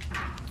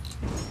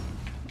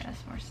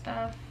 Yes, more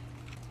stuff.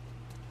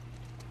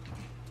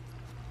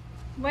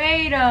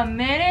 Wait a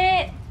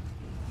minute!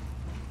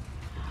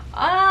 Oh,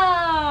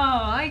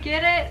 I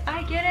get it.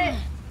 I get it.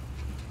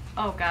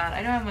 Oh god,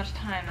 I don't have much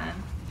time then.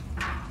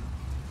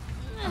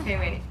 Okay,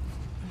 wait.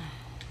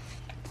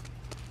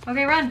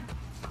 Okay, run.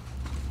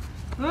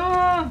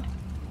 Oh,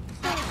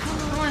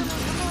 come on.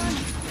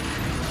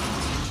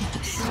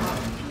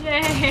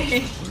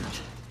 Yay.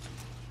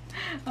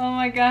 Oh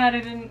my god, I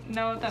didn't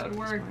know if that would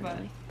work, but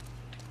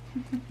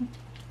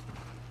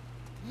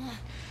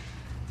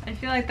I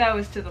feel like that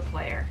was to the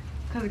player.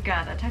 Cause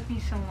god, that took me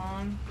so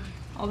long.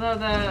 Although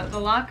the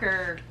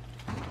locker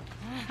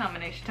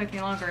combination took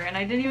me longer, and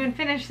I didn't even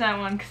finish that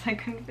one because I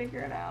couldn't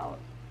figure it out.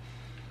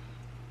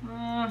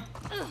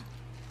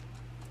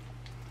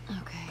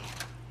 Okay.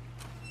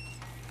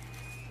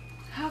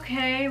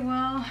 Okay,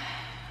 well,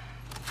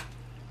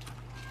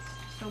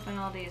 let's open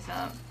all these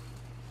up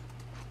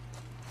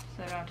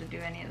so I don't have to do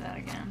any of that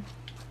again.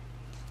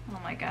 Oh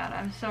my god,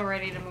 I'm so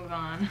ready to move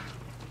on.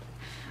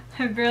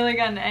 I've barely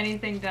gotten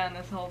anything done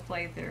this whole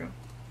playthrough.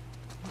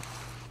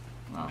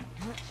 Well,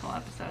 this whole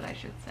episode, I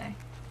should say.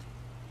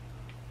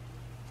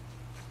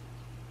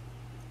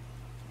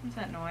 What's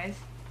that noise?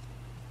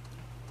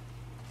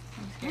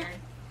 I'm scared.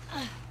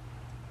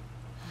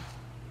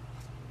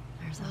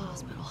 There's the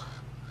hospital.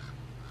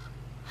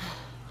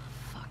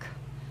 Fuck.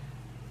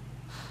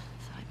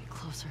 Thought I'd be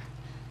closer.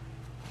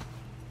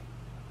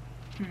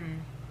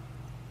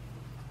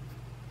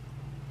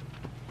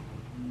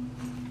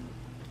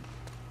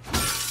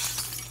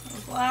 That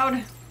was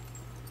loud.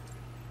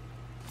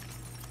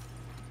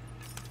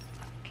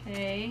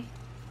 Okay.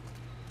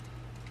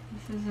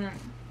 This isn't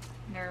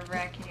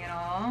nerve-wracking at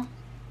all.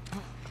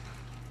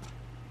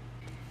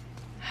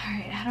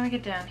 Alright, how do I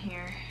get down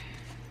here?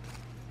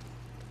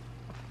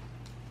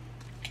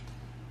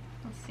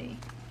 Let's see.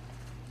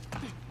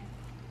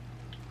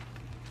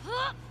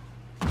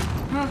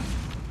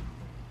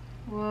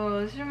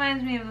 Whoa, this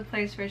reminds me of the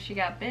place where she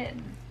got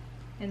bitten.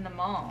 In the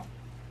mall.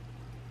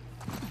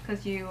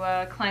 Because you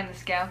climb the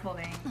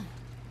scaffolding.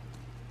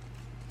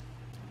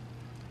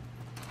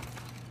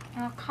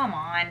 Oh, come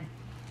on. I'm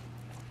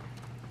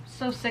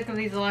so sick of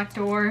these locked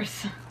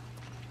doors.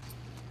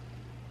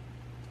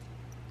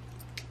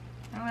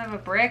 I don't have a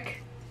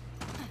brick.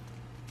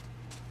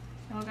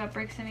 I don't got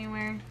bricks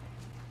anywhere.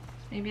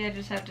 Maybe I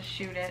just have to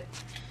shoot it.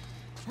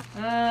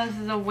 This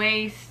is a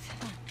waste.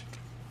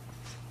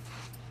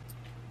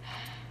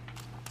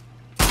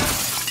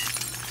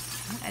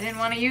 I didn't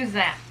want to use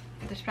that.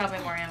 There's probably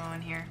more ammo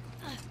in here.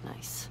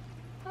 Nice.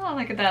 Oh,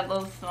 look at that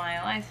little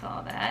smile. I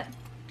saw that.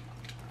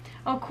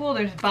 Oh, cool.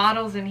 There's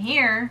bottles in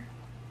here.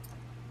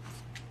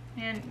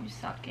 Man, you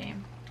suck,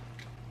 game.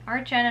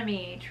 Arch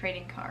enemy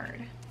trading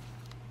card.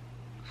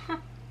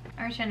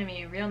 Arch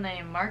enemy, real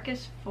name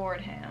Marcus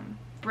Fordham.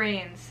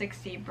 Brains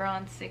 60,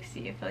 bronze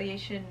 60,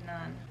 affiliation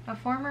none. A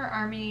former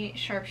army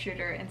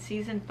sharpshooter and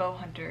seasoned bow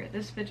hunter,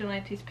 this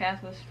vigilante's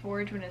path was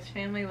forged when his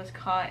family was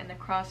caught in the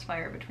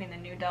crossfire between the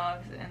New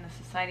Dogs and the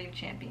Society of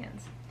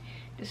Champions.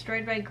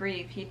 Destroyed by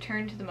grief, he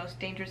turned to the most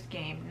dangerous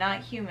game,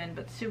 not human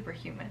but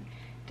superhuman.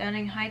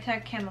 Donning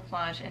high-tech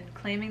camouflage and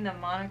claiming the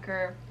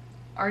moniker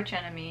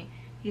archenemy,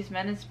 he's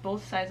menaced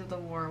both sides of the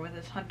war with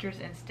his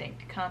hunter's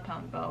instinct,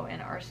 compound bow, and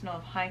arsenal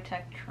of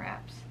high-tech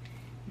traps.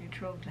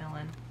 Neutral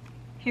villain.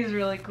 He's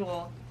really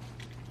cool.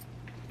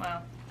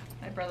 Wow,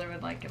 my brother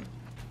would like him.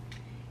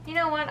 You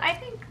know what? I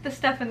think the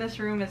stuff in this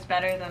room is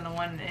better than the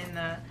one in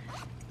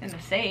the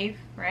safe,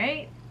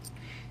 right?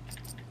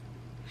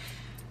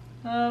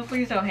 Oh,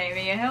 please don't hate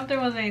me. I hope there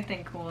wasn't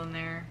anything cool in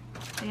there.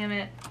 Damn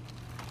it.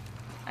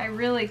 I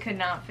really could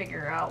not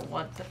figure out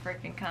what the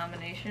freaking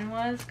combination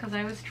was because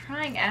I was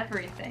trying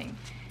everything.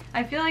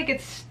 I feel like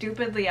it's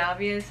stupidly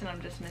obvious and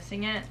I'm just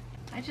missing it.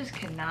 I just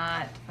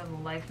cannot, for the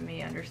life of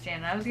me,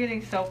 understand. I was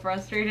getting so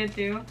frustrated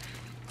too.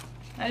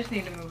 I just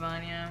need to move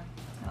on, yeah.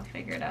 I'll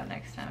figure it out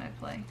next time I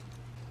play.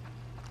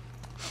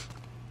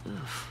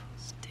 Oof,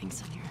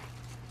 stinks in here.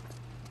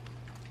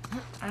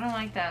 I don't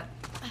like that.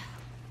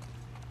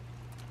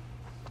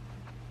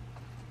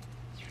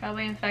 It's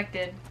probably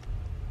infected.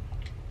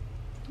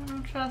 I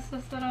don't trust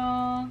this at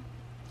all.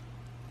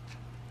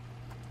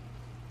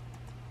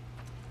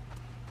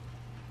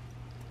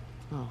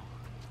 Oh.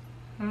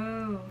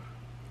 Oh.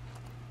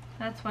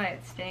 That's why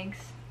it stinks.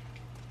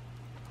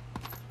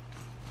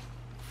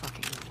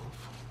 Fucking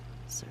wolf.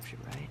 serves you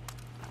right.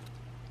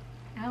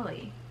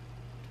 Ellie.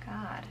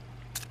 God.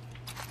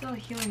 Still a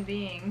human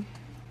being.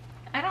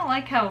 I don't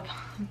like how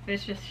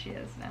vicious she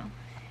is now.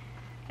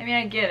 I mean,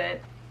 I get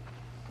it.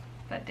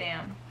 But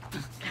damn.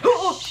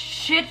 Oh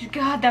shit!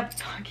 God, that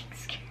fucking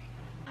scared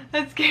me.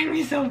 That scared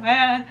me so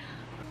bad.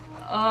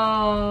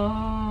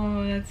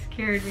 Oh, that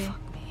scared me.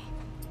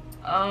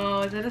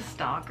 Oh, is it a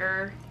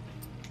stalker?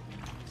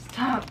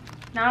 Stop.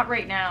 Not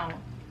right now.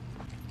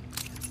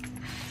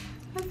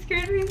 That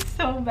scared me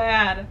so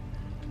bad.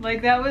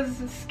 Like, that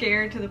was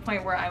scared to the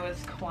point where I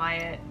was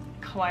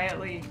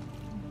quietly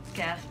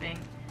gasping.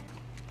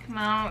 Come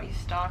out, you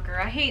stalker.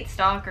 I hate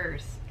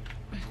stalkers.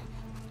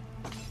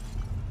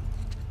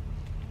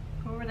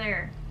 Go over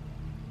there.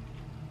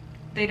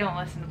 They don't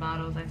listen to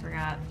bottles, I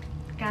forgot.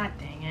 God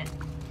dang it.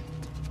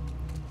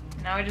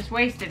 Now I just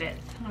wasted it.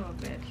 Son of a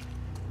bitch.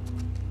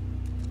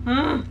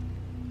 Huh?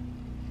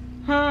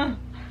 Huh?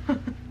 It's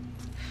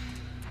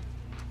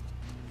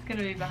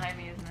gonna be behind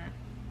me, isn't it?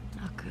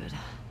 Not good.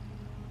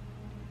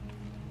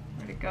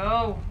 Where'd it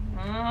go?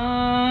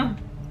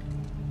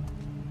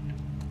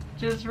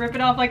 Just rip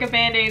it off like a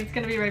band-aid. It's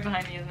gonna be right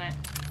behind me, isn't it?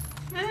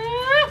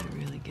 I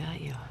really got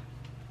you.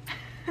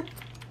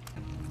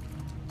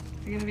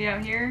 Is it gonna be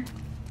out here?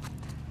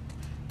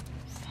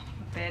 Son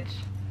of a bitch.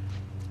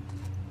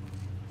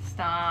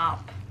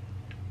 Stop.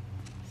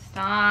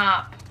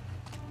 Stop.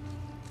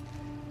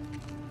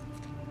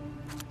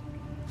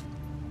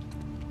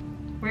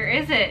 Where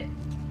is it?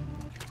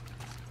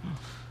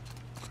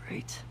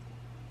 Great.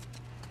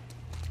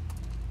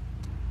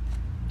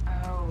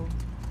 Oh.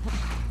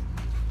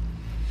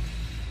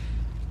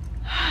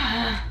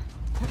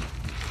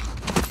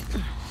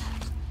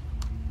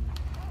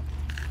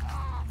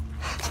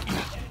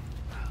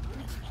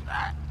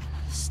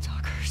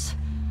 Stalkers.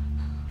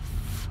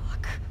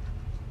 Fuck.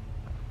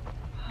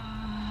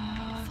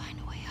 Find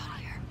a way out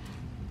of here.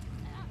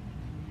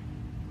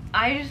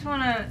 I just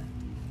want to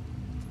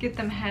get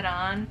them head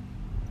on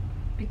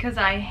because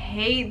I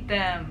hate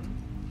them.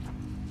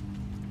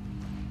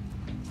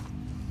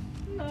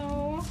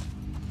 No.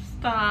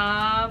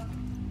 Stop.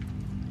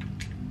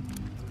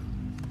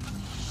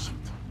 Shit.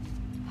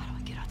 How do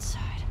I get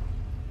outside?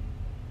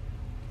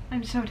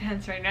 I'm so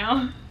tense right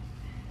now.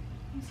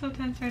 I'm so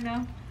tense right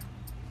now.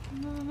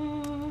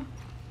 No.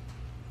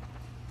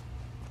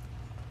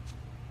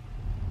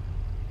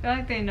 I feel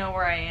like they know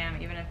where I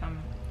am, even if I'm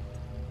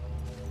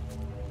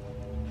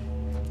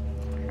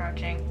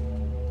crouching.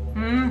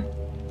 Hmm.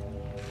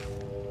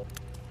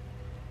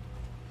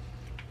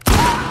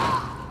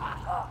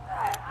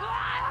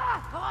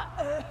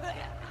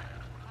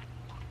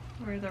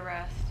 Where are the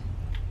rest?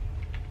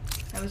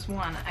 That was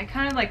one. I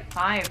counted like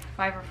five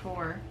or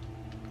four.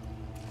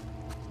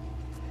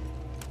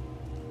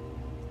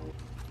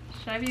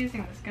 Should I be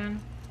using this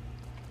gun?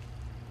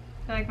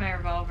 I feel like my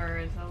revolver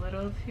is a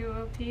little too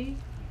OP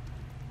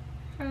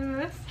for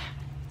this.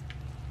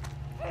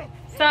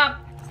 Stop!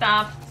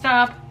 Stop!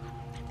 Stop!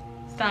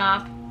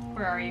 Stop!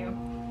 Where are you?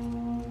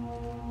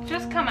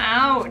 Just come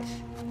out!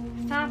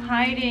 Stop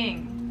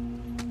hiding!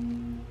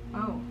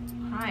 Oh,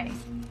 hi.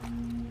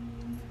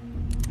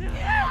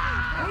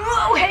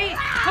 Whoa, hey!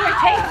 Oh,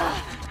 hey!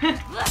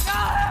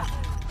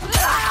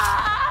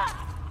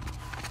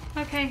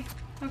 Okay,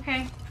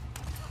 okay.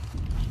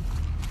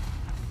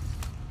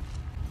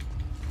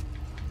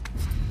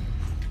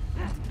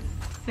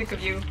 Sick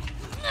of you.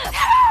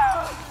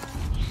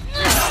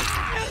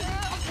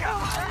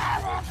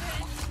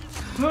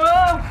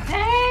 Whoa!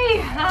 Hey!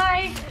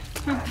 Hi!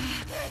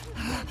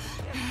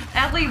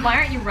 Adley, why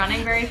aren't you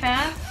running very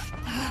fast?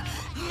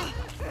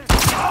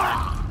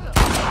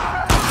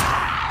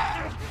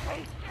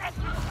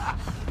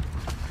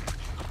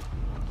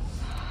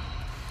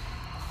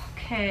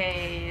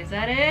 Okay, is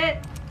that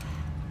it?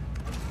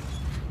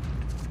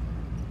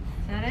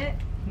 Is that it?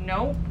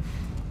 Nope.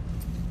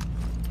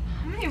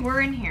 How many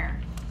were in here?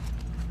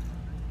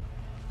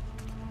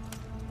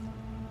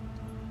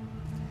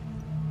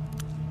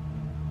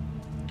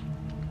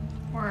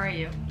 Where are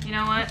you? You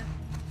know what?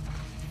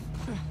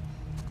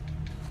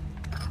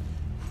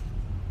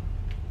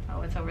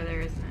 Oh, it's over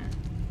there, isn't it?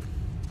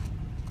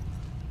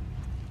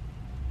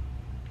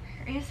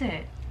 Where is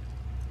it?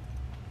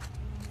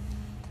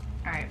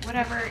 Alright,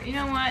 whatever. You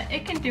know what?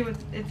 It can do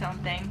its own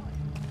thing.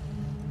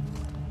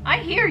 I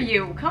hear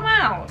you! Come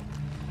out!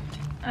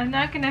 I'm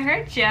not gonna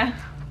hurt ya.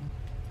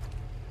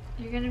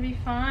 You're gonna be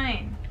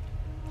fine.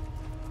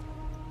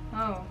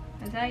 Oh,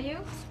 is that you?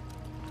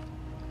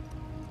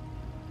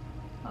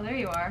 Oh, there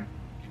you are.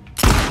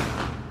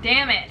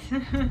 Damn it!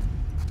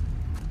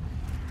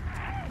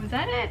 Was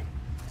that it?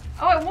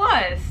 Oh, it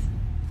was!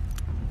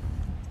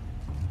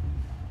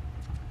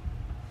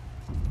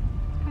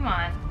 Come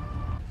on.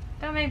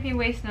 Don't make me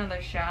waste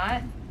another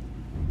shot.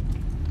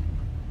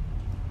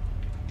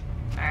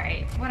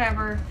 Alright,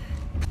 whatever.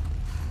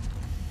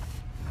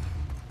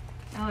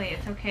 Ellie,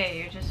 it's okay.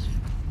 You're just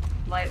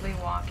lightly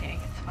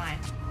walking. It's fine.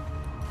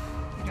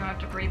 You don't have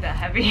to breathe that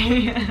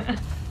heavy.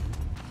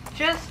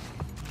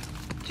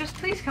 Just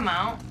please come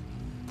out.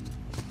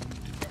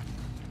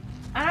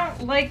 I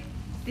don't like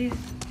these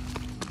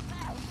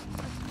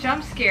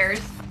jump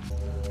scares.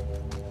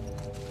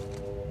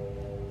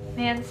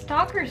 Man,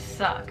 stalkers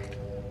suck.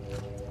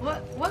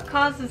 What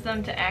causes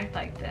them to act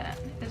like that?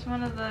 Is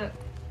one of the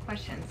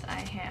questions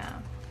I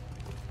have.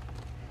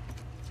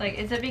 It's like,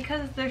 is it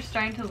because they're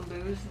starting to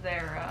lose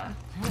their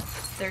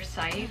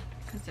sight?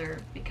 Because they're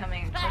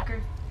becoming a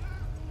clicker?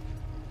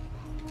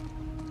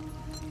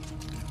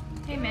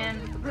 Hey man.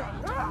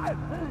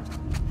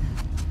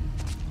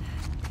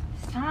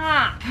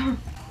 Stop!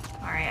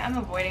 Alright, I'm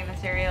avoiding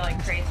this area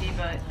like crazy,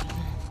 but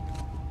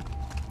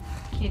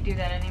can't do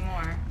that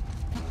anymore.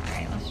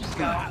 Alright, let's just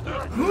go.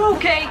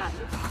 Okay!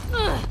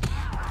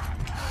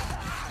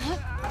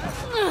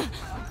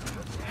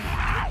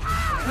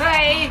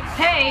 Hey!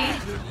 Hey!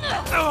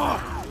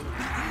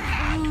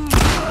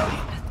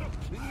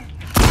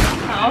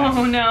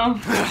 Oh no.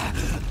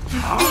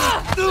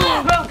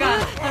 Oh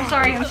god, I'm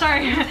sorry,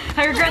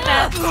 I regret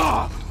that.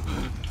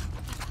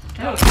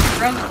 Oh, it's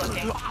gross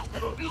looking.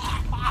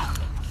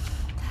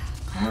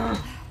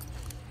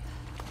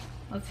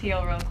 Let's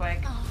heal real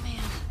quick. Oh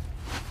man.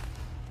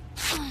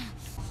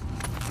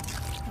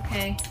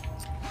 Okay.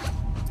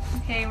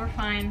 Okay, we're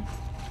fine.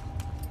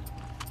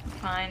 We're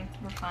fine.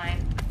 We're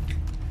fine.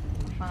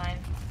 We're fine.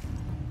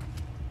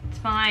 It's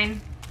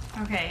fine.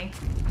 Okay.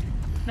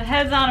 The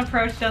heads-on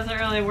approach doesn't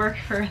really work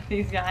for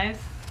these guys.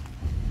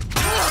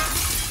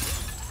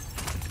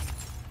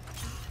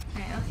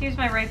 Alright, let's use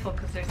my rifle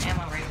because there's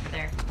ammo right over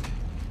there.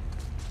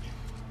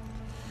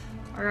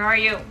 Where are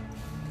you?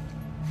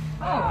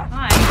 Oh,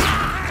 hi.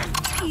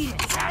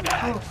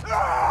 Oh.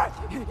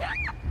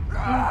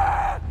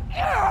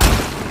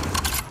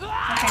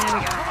 Okay, there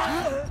we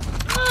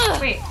go.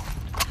 Wait.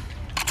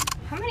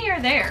 How many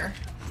are there?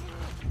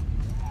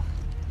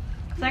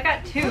 Because I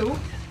got 2.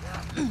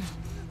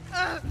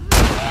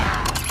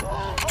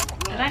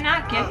 Did I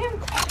not get him?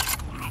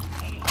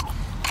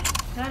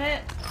 Is that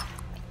it?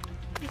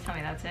 Please tell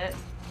me that's it.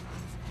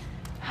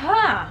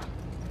 Huh.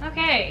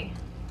 Okay.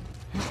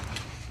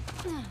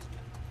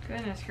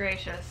 Goodness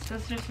gracious.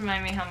 This just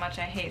reminded me how much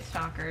I hate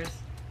stalkers.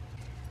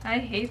 I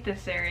hate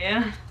this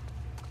area.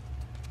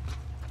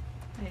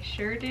 I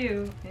sure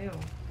do. Ew.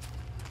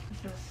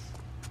 This is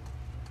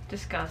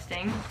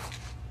disgusting.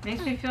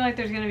 Makes me feel like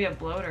there's gonna be a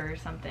bloater or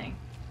something.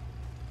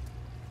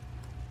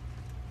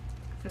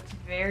 It's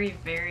very,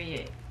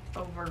 very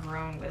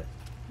overgrown with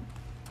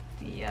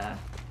the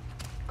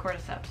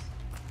cordyceps.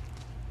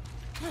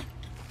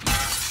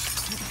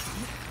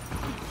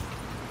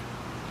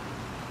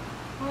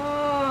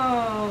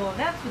 Oh,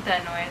 that's what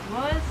that noise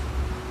was.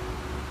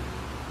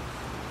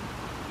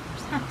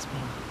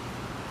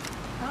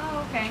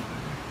 Oh, okay.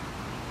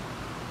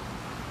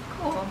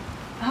 Cool.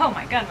 Oh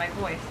my god, my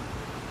voice.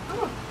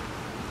 Ooh.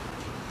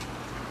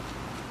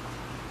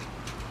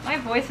 My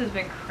voice has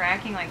been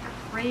cracking like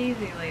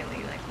crazy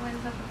lately. Like, what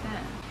is up with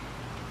that?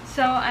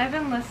 So, I've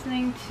been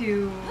listening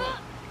to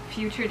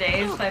Future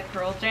Days by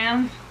Pearl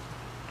Jam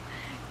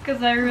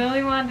because I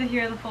really wanted to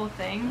hear the full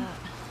thing.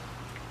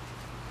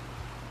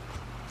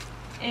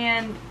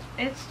 And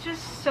it's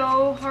just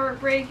so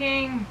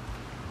heartbreaking.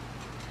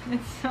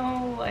 It's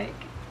so, like,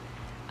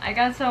 I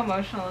got so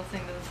emotional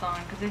listening to the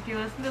song because if you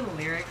listen to the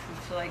lyrics,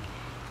 it's like,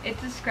 it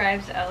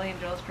describes Ellie and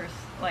Joel's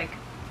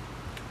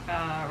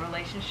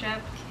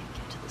relationship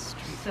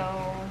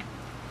so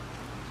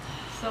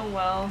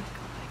well.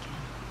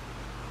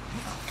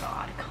 Oh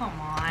god,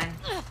 come on.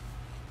 Okay.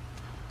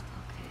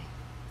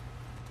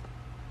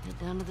 Head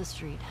down to the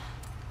street.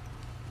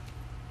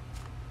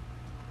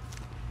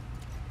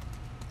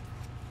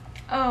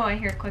 Oh, I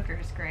hear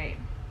clickers, great.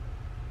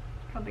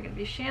 Probably gonna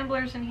be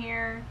shamblers in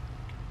here.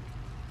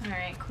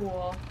 Alright,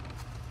 cool.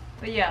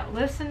 But yeah,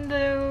 listen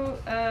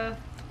to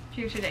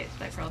Future Days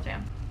by Pearl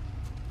Jam.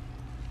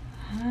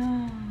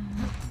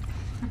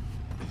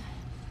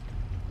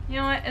 You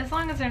know what? As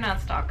long as they're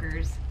not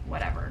stalkers,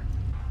 whatever.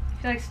 I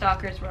feel like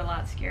stalkers were a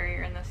lot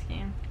scarier in this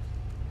game.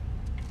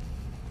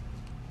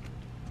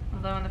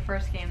 Although in the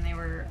first game they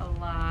were a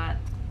lot...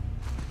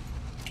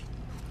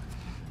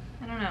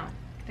 I don't know.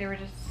 They were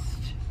just...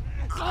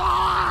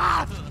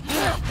 Hi!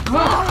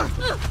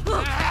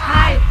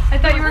 I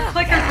thought you were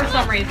clicker for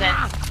some reason.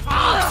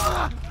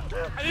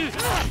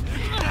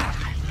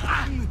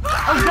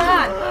 Oh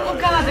god! Oh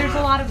god, there's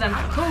a lot of them.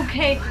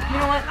 Okay, you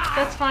know what?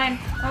 That's fine.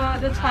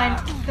 That's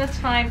fine. That's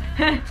fine.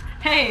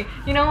 Hey,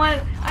 you know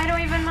what? I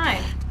don't even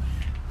mind.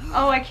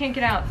 Oh, I can't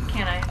get out,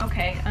 can I?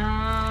 Okay,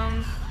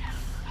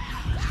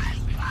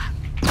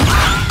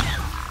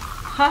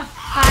 Huh,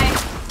 hi.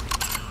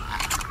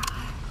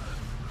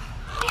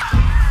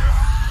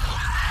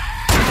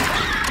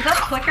 Is that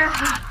a clicker?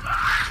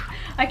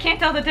 I can't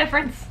tell the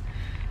difference.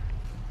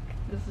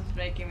 This is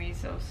making me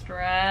so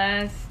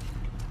stressed.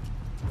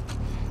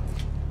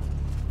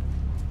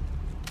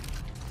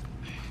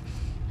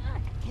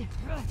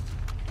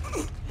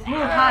 Oh,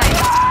 hi.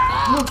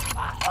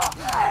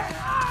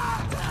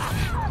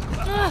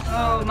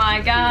 Oh my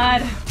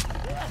god.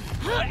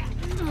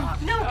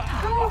 No,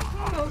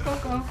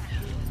 go.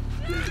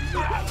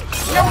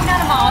 No, not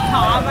a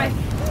Molotov. I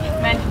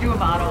meant to do a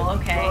bottle,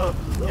 okay.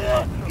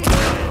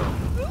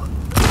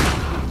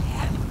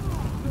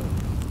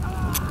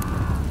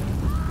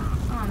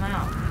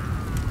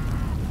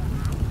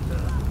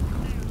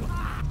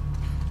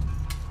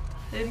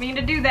 mean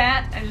to do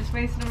that. I just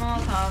wasted a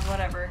Molotov,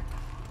 whatever.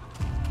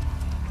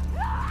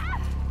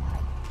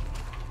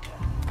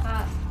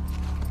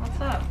 What's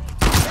up?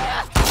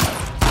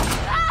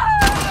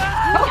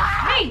 Oh,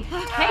 hey!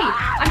 Hey!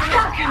 I'm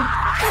stuck!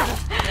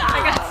 I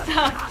got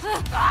stuck.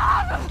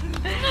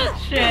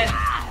 Shit.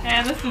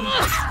 Man, this is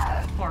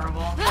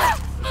horrible.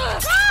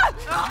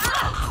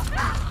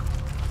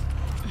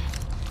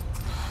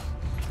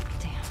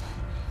 Damn.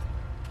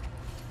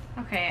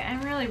 Okay,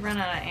 I'm really run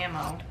out of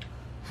ammo.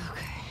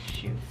 Okay.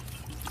 Shoot.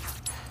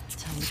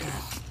 Tell me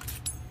that.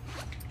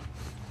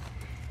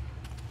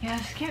 Yeah,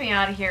 just get me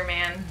out of here,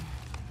 man.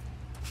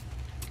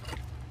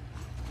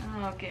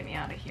 Oh, get me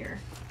out of here.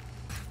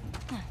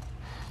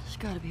 There's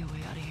gotta be a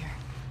way out of here.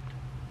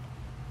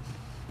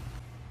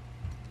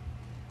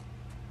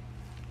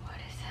 What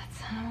is that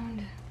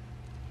sound?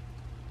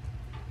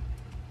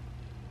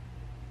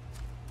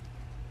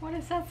 What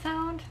is that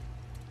sound?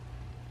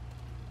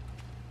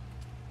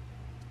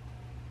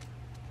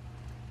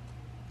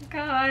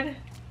 God.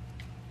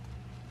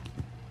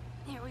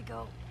 Here we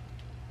go.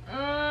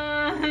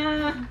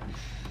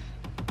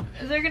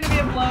 Is there gonna be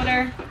a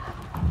bloater?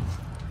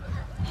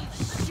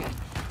 Shit.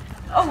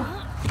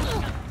 Oh!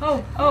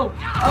 Oh, oh,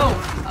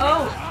 oh,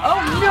 oh, oh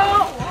no!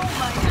 Oh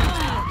my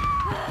god!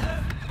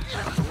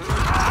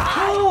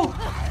 Oh!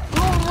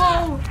 Oh,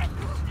 whoa!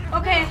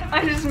 Okay,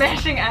 I'm just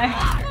smashing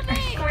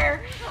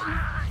square.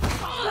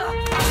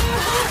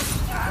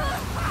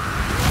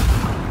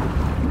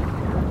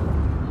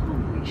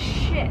 Holy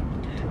shit.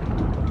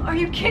 Are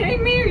you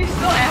kidding me? Are you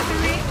still after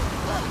me?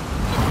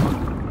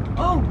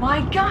 Oh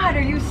my god,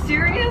 are you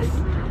serious?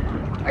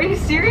 Are you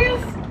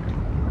serious?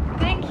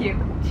 Thank you.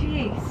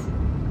 Jeez.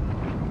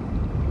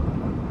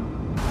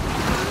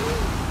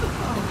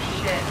 Oh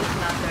shit, this is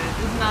not good.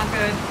 This is not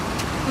good.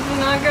 This is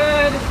not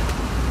good.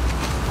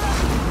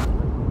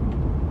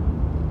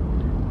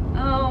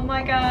 Oh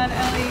my god,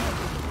 Ellie.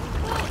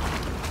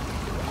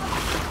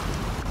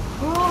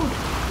 Oh.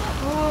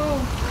 Oh.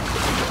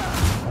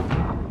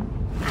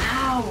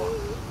 Ow.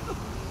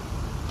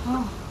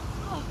 Oh.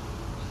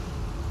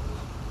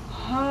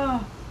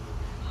 Oh.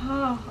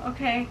 Oh,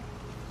 okay.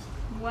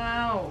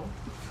 Wow.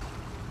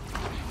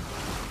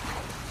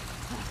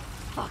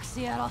 Fuck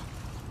Seattle.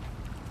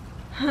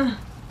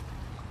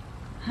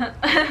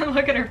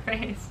 Look at her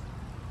face.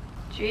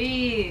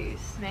 Jeez,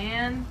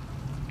 man.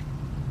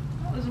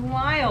 That was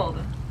wild.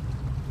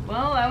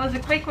 Well, that was a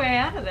quick way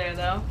out of there,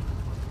 though.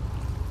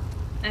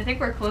 I think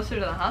we're closer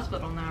to the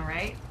hospital now,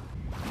 right?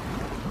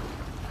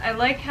 I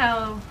like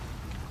how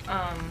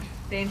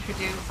they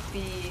introduced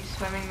the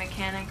swimming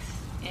mechanics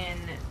in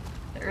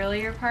the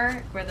earlier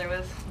part where there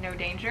was no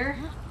danger.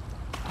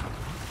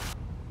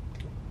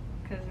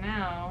 Because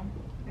now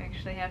we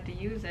actually have to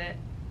use it.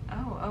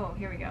 Oh,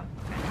 here we go.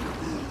 Okay.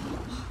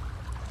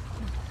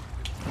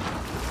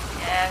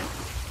 Yes.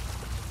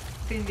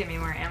 Please give me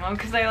more ammo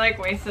because I like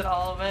wasted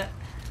all of it.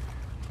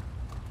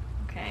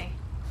 Okay.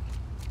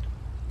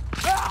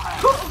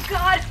 Oh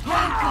god!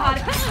 Oh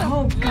god!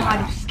 Oh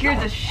god! You scared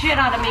the shit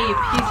out of me, you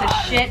piece of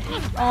shit!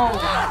 Oh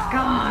my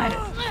god!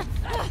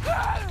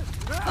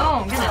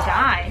 Oh, I'm gonna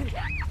die.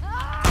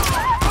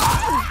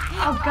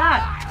 Oh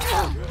god!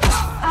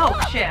 Oh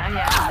shit! I'm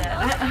dead.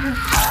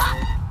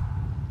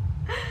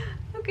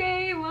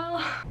 Okay,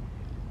 well.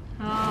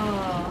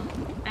 Oh,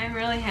 I'm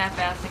really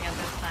half-assing it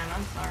this time.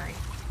 I'm sorry.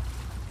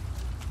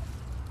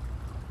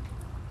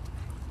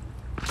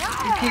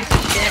 You piece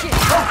of shit.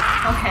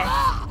 Oh, okay.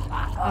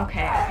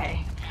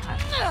 Okay.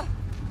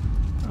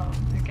 Oh,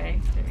 okay.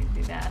 Didn't mean to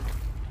do that.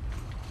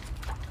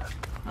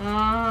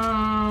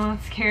 Oh,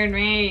 it scared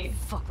me.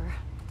 Fucker.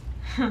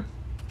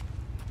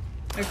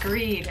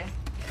 Agreed.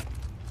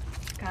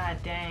 God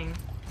dang.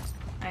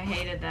 I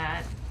hated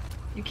that.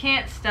 You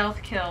can't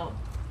stealth kill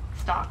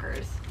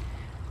stalkers.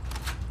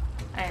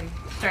 I'm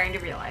starting to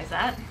realize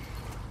that.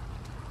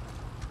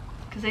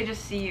 Because they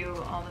just see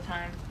you all the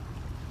time.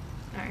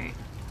 Alright.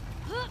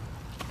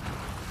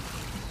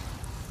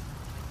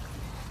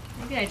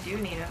 Maybe I do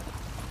need a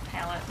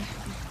pallet.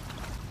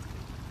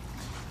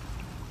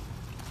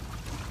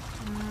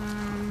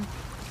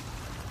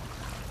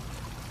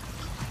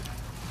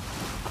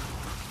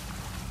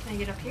 Can I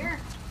get up here?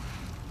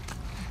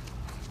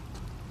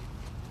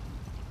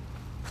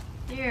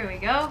 Here we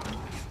go.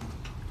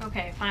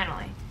 Okay,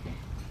 finally.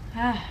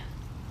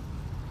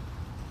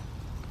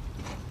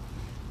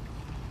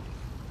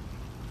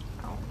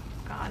 Oh,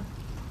 God.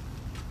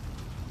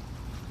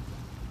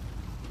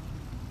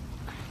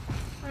 I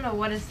don't know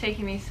what is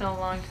taking me so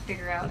long to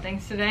figure out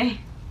things today.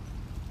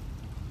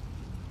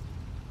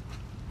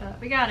 But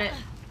we got it.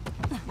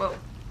 Whoa.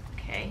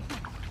 Okay.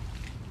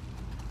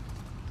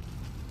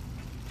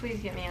 Please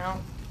get me out.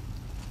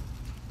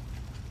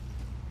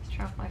 Let's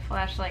turn off my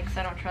flashlight because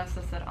I don't trust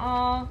this at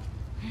all.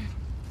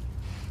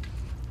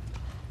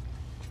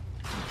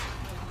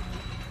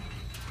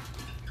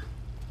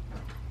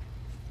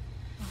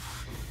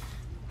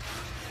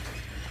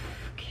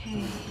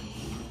 Okay.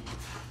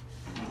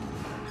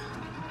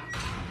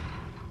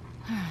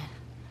 Alright.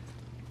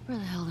 Where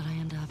the hell did I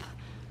end up?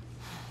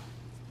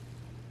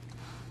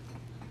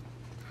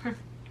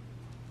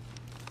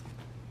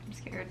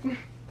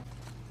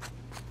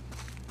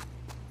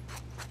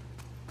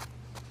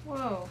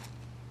 Whoa.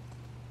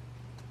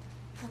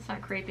 That's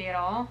not creepy at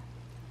all.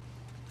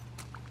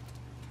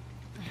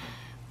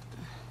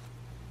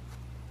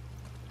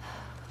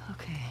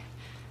 Okay.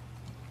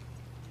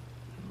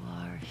 You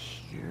are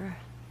here.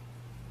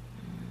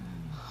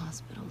 The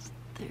hospital's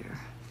there.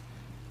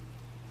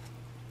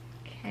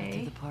 Okay.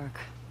 To the park.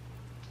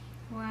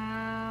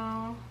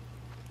 Wow.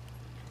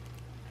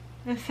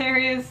 This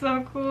area is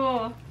so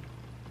cool.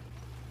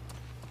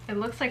 It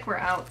looks like we're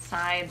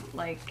outside,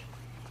 like,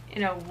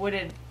 in a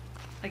wooded,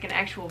 like an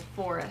actual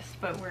forest,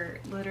 but we're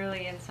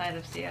literally inside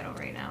of Seattle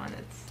right now, and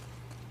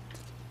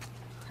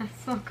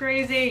it's so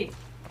crazy.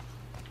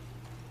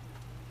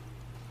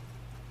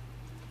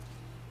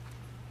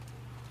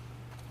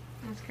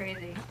 That's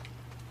crazy.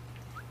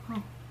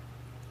 Oh.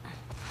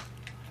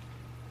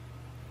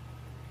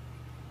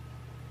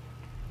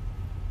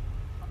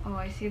 Oh,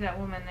 I see that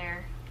woman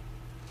there.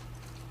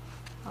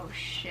 Oh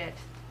shit.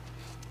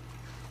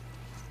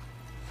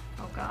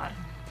 Oh god.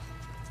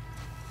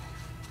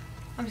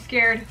 I'm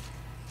scared.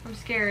 I'm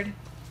scared.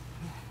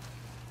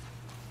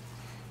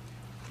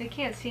 They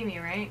can't see me,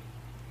 right?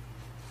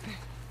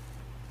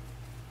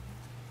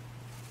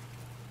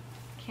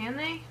 Can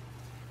they? Is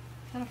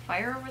that a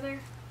fire over there?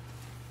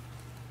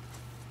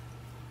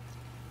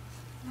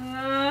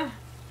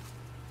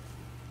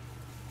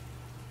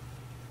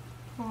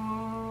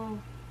 Oh.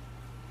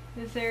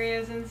 This area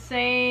is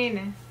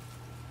insane.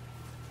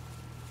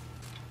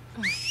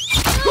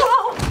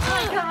 Oh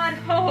my god!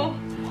 Oh!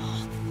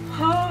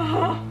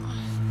 Oh!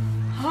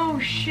 Oh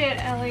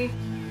shit, Ellie.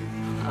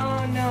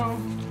 Oh no.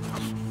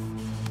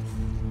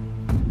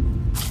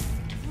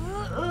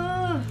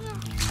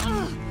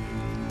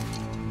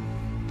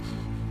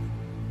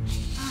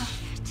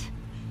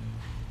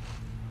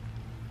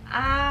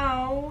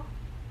 Ow.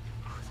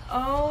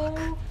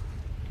 Oh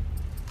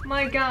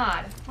my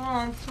god. Hold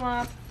on,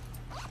 swap.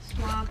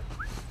 Swap.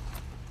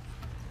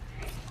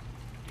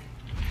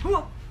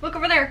 Whoa, look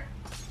over there.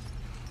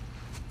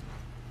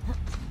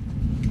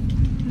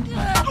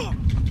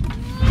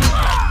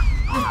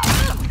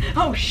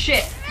 Oh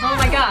shit! Oh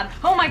my god!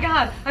 Oh my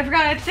god! I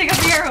forgot I had to take out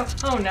the arrow!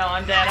 Oh no,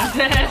 I'm dead, I'm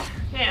dead.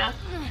 Yeah.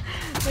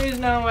 There's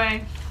no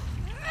way.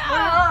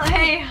 Oh,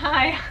 hey,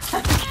 hi.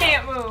 I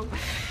can't move.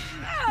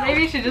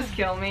 Maybe you should just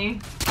kill me.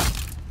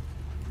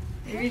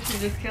 Maybe you should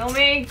just kill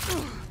me.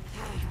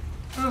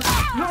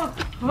 Oh,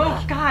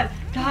 oh god!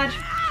 Dodge!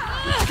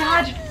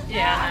 Dodge!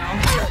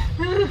 Yeah,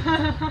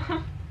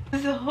 no.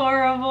 This is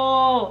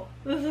horrible!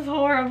 This is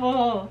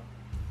horrible!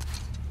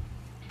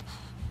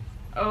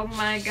 Oh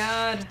my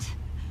god.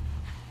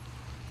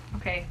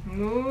 Okay,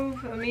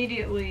 move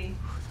immediately.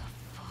 Who the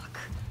fuck?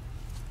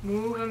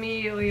 Move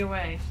immediately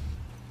away.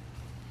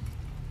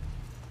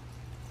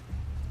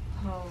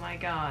 Oh my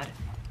god.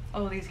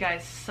 Oh, these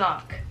guys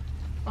suck.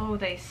 Oh,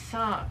 they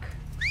suck.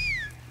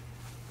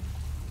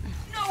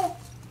 No!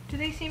 Do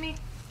they see me?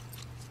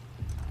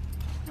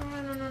 No,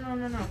 no, no, no, no,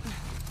 no, no.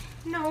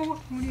 No!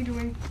 What are you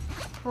doing?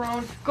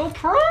 Prone. Go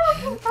prone!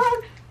 Go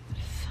prone!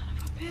 Son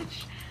of a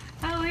bitch.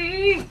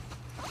 Ellie!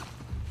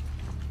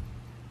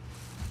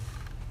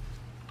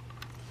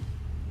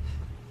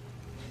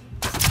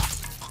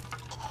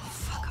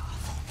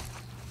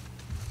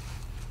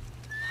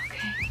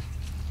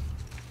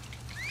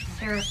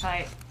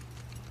 Seraphite.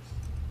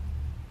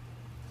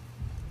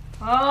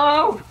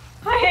 Oh!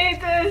 I hate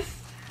this!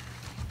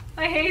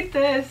 I hate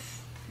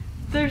this!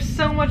 They're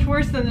so much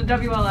worse than the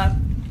WLF.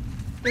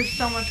 They're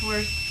so much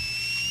worse.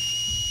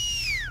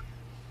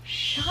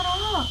 Shut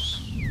up!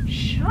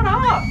 Shut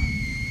up!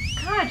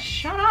 God,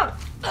 shut up!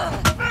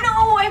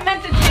 No! I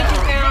meant to take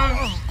you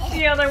down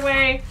the other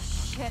way.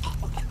 Shit.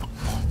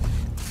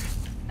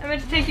 I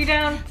meant to take you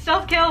down.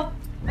 Stealth kill!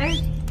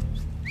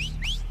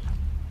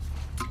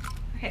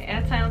 Okay,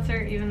 add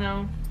silencer, even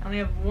though I only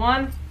have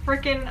one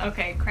frickin'.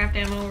 Okay, craft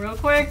ammo real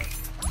quick.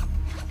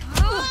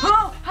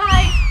 Oh,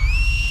 hi!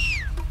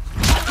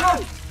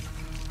 Oh.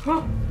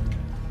 Oh.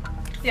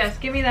 Yes,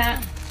 give me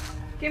that.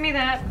 Give me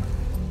that.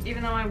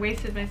 Even though I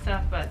wasted my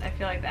stuff, but I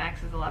feel like the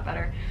axe is a lot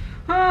better.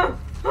 Oh.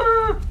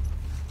 Oh.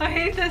 I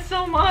hate this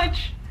so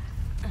much.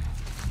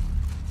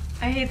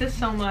 I hate this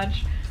so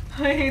much.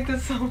 I hate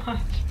this so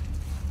much.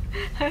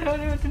 I don't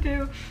know what to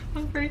do.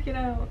 I'm freaking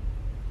out.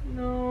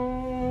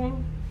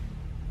 No.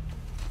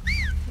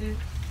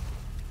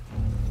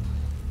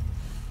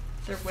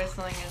 Their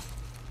whistling is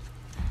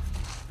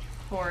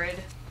horrid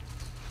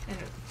and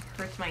it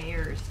hurts my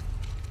ears.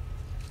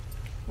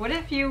 What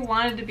if you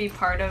wanted to be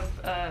part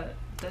of the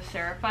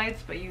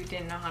seraphites but you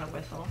didn't know how to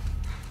whistle?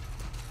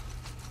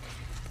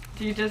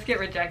 Do you just get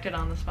rejected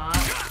on the spot?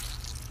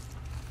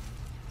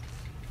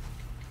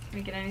 Can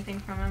we get anything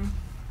from him?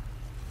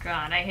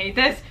 God, I hate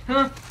this!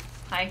 Huh.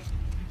 Hi.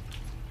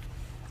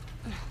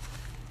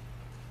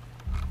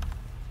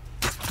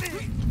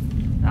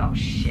 Oh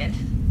shit.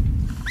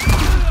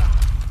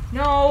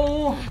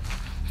 No!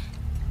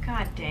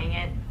 God dang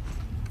it.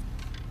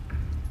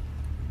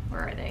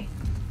 Where are they?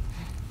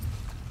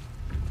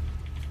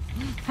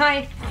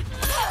 Hi!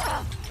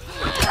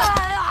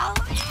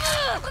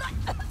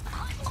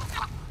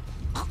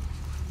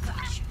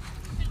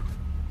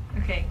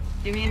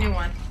 Give me a new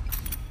one.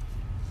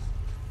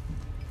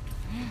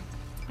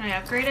 Can I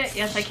upgrade it?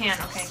 Yes, I can.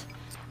 Okay.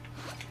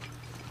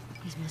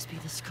 These must be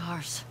the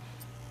scars.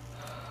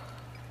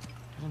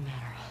 Doesn't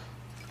matter.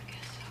 I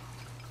guess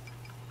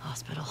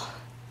Hospital.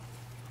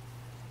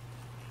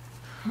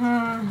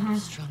 so.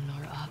 Strung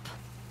Nora up.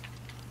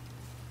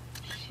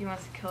 She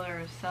wants to kill her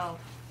herself.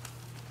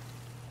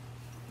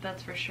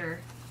 That's for sure.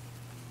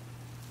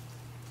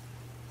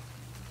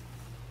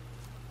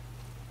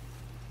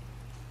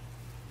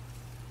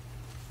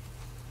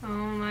 Oh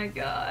my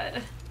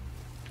god.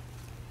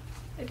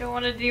 I don't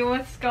want to deal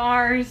with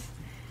scars.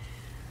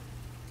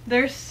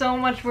 They're so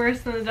much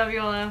worse than the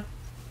WLF.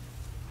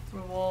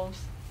 Or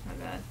wolves. My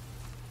bad.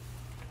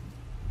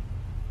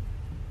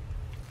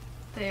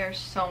 They are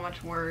so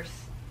much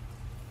worse.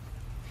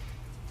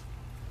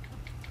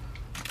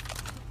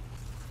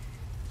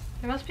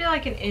 There must be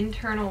like an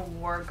internal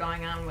war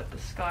going on with the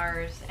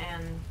scars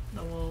and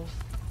the wolves.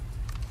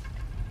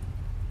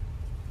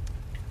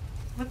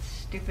 What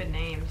stupid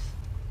names.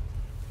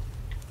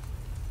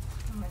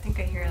 Oh, I think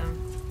I hear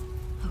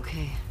them.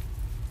 Okay.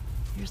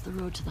 Here's the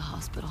road to the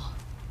hospital.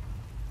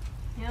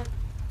 Yep.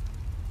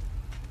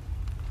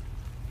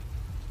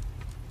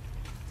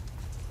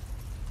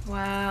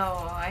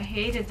 Wow, I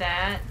hated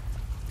that.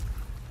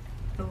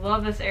 I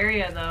love this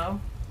area though.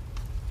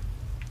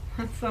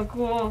 That's so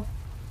cool.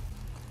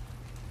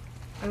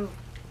 Oh.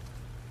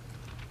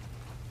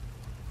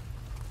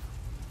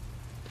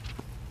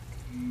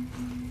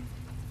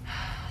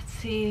 Let's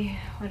see,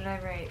 what did I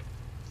write?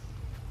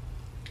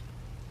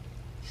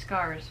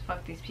 Scars,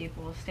 fuck these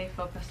people. Stay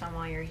focused on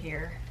while you're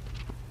here.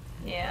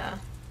 Yeah.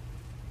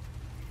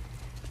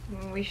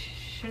 We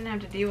shouldn't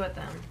have to deal with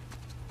them.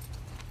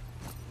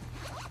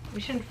 We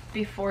shouldn't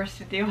be forced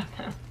to deal with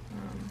them.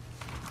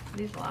 Are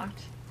these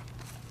locked?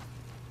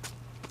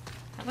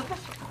 How about this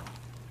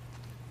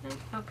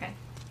one? Okay.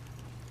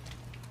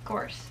 Of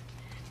course.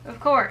 Of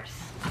course.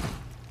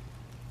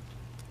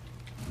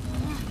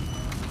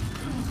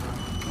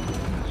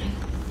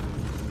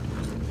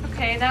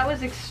 Okay, that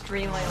was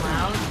extremely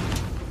loud.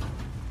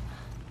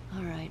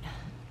 All right.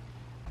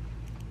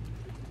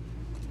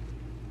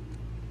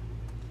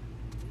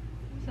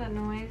 What's that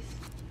noise?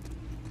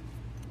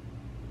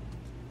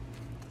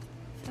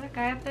 Is that a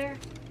guy up there?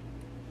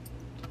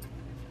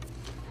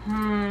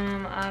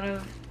 Out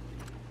of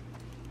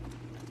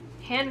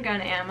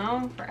handgun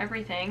ammo for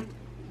everything.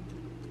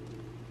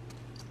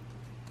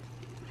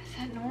 What is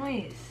that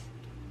noise?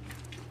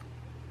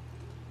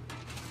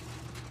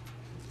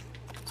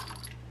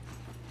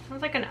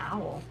 Sounds like an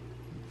owl.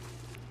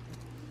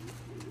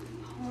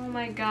 Oh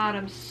my god,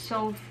 I'm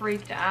so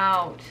freaked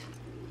out.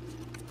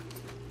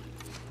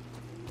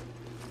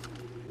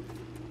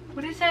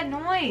 What is that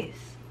noise?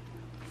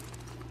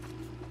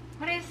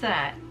 What is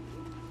that?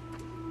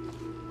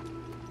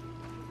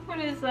 What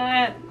is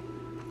that?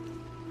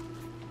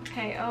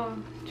 Okay, oh,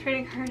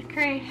 trading card,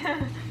 great.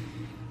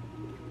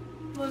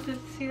 Love to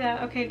see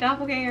that. Okay,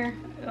 doppelganger.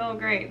 Oh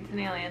great, it's an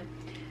alien.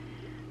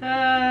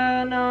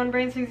 Known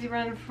brain 60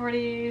 run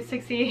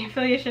 4060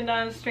 affiliation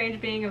done strange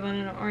being of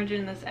unknown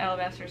origin. This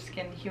alabaster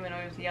skinned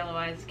humanoid with yellow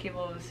eyes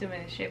capable of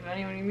assuming the shape of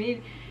anyone you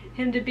meet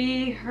him to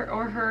be,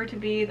 her to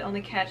be. The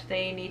only catch,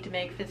 they need to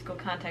make physical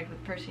contact with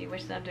the person you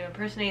wish them to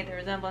impersonate. The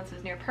resemblance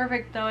is near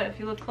perfect, though if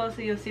you look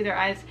closely you'll see their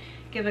eyes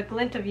give a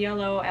glint of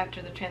yellow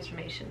after the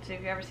transformation. So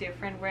if you ever see a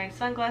friend wearing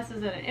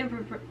sunglasses at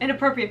an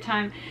inappropriate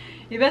time,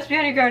 you best be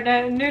on your guard.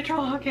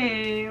 Neutral.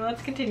 Okay,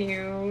 let's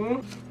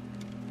continue.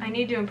 I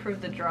need to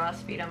improve the draw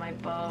speed on my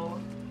bow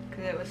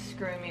because it was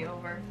screwing me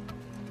over.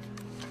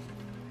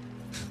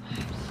 I'm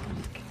so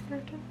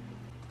scared.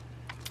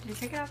 Did you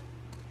pick it up?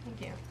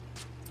 Thank you.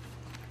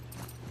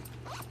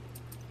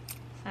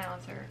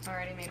 Silencer.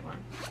 Already made one.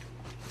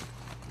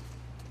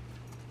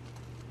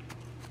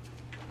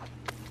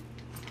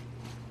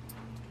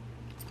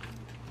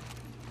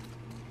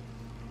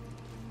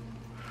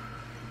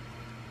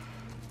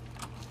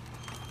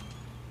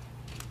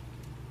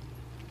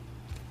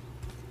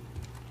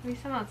 At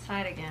least I'm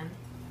outside again.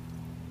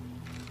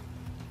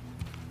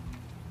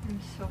 I'm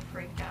so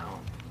freaked out.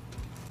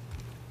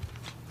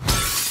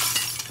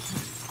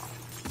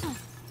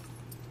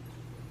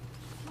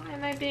 Why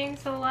am I being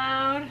so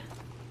loud?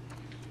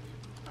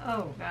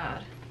 Oh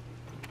god.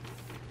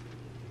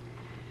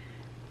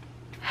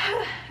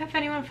 If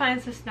anyone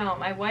finds this note,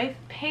 my wife,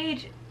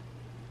 Paige.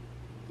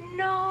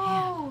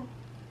 No!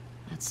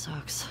 Yeah. That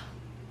sucks.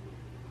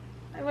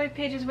 My wife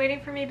Paige is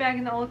waiting for me back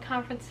in the old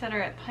conference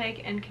center at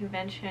Pike and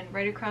Convention,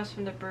 right across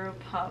from the Brew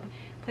Pub.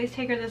 Please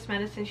take her this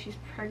medicine. She's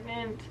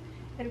pregnant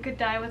and could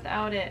die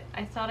without it.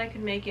 I thought I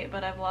could make it,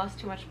 but I've lost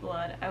too much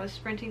blood. I was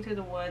sprinting through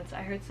the woods.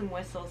 I heard some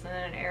whistles and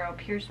then an arrow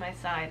pierced my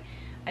side.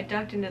 I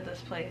ducked into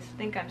this place.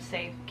 Think I'm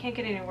safe. Can't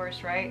get any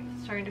worse, right?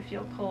 Starting to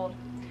feel cold.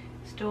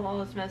 Stole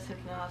all his medicine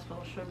from the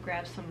hospital. Should have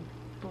grabbed some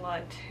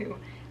blood too.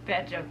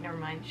 Bad joke, never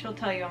mind. She'll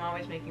tell you I'm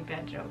always making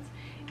bad jokes.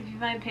 If you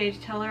find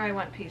Paige, tell her I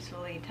went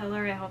peacefully. Tell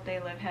her I hope they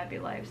live happy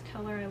lives.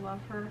 Tell her I love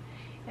her.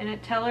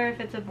 And tell her if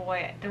it's a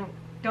boy,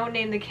 don't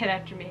name the kid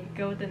after me.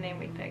 Go with the name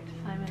we picked.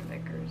 Simon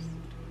Vickers.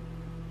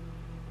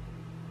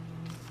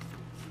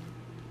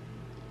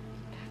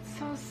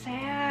 so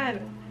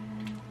sad.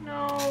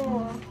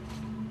 No.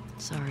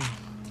 Sorry.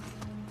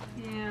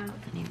 Yeah.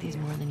 I need these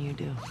more than you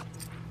do.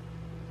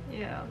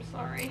 Yeah, I'm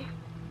sorry.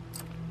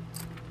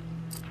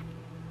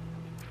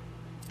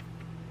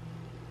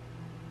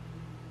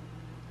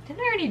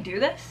 Didn't I already do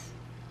this?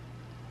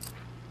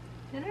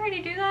 Didn't I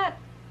already do that?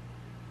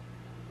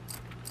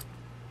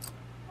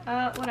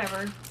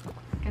 Whatever.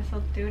 Guess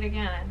I'll do it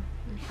again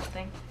or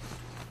something.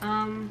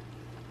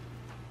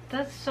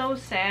 That's so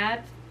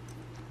sad.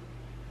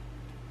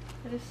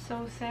 That is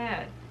so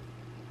sad.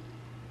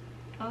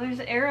 Oh, there's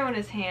an arrow in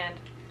his hand.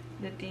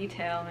 The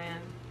detail,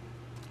 man.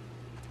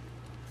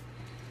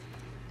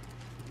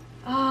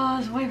 Oh,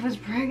 his wife was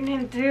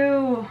pregnant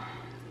too.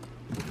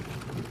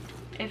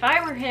 If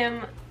I were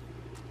him,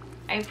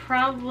 I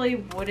probably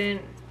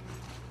wouldn't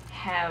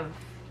have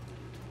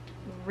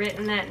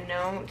written that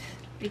note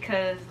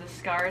because the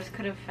scars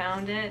could have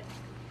found it.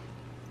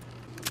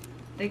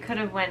 They could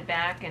have went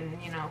back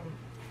and, you know,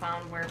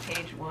 found where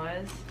Paige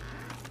was.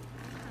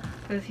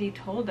 Because he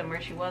told them where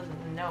she was in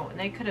the note. And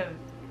they could have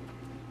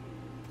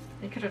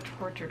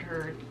tortured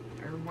her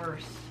or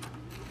worse.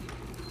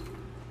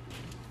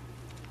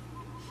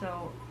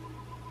 So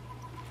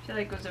I feel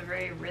like it was a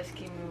very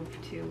risky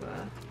move to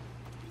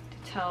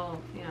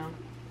tell, you know,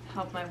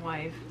 help my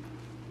wife.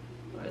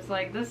 It was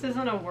like, this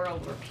isn't a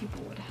world where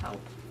people would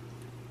help.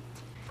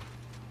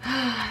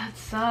 That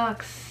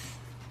sucks.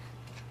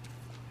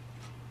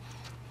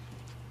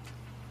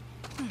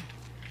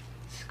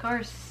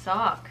 Scars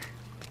suck.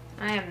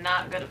 I am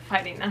not good at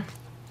fighting them.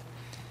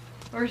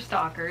 Or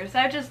stalkers.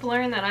 I've just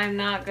learned that I'm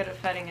not good at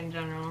fighting in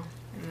general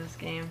in this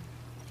game.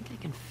 I think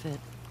I can fit.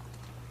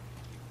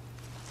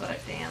 But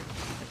damn,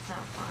 it's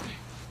not fun.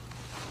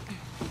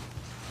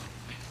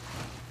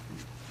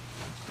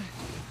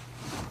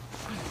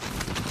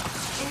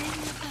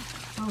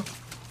 Oh.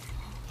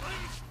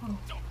 Oh.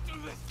 Don't do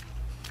this.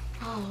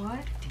 Oh,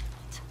 what?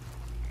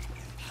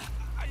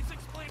 I was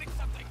explaining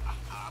something.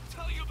 I'll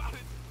tell you about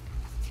it.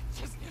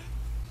 Just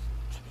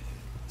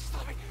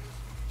stop it.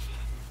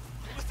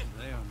 Listen.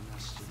 They are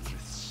nested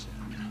with sin.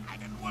 I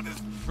didn't want to.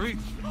 Free.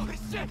 Holy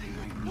shit!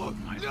 Oh,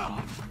 my no!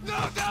 God. No!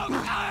 No!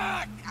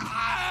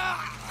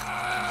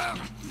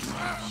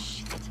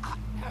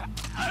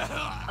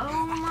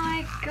 Oh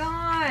my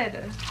god!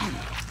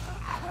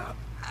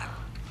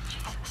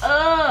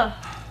 Ugh!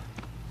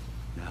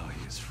 Now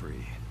he is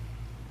free.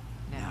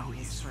 Now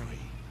he's free.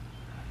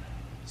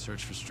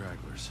 Search for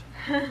stragglers.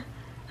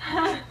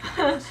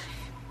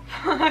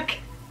 Fuck.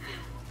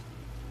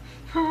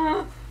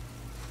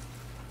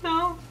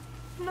 No.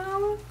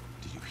 No.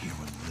 Did you hear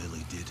what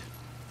Lily did?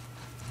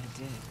 I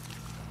did.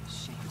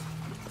 Shame.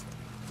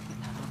 But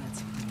now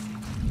that's crazy.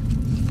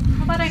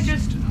 How about I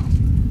just... I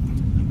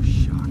was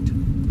shocked.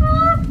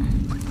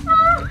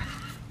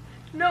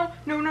 No.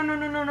 No, no, no,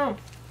 no, no, no.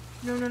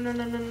 No, no, no,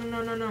 no, no, no,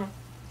 no, no, no.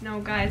 No,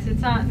 guys,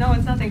 it's not... No,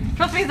 it's nothing.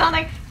 Trust me, it's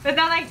nothing. It's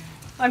nothing.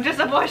 I'm just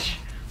a bush.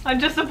 I'm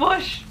just a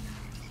bush.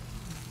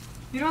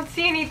 You don't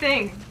see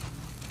anything.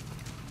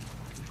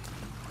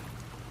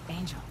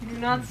 Angel. You do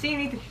not see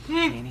anything. See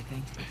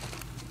anything?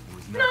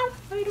 No,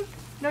 I don't.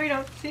 No, you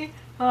don't. See?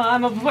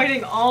 I'm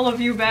avoiding all of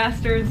you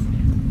bastards.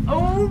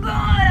 Oh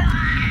god!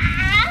 Ah!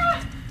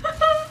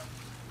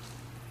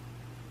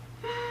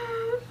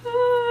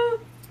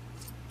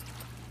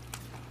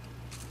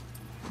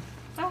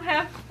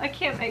 I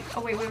can't make.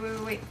 Oh, wait. I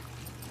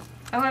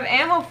don't have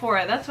ammo for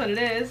it. That's what it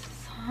is.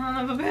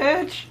 Son of a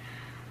bitch.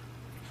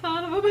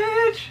 Son of a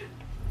bitch.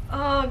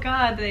 Oh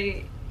god,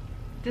 they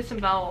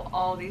disembowel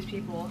all these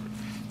people.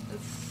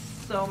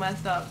 It's so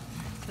messed up.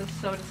 That's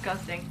so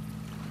disgusting.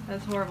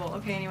 That's horrible.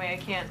 Okay, anyway,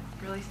 I can't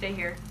really stay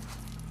here.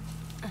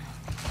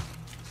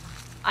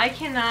 I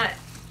cannot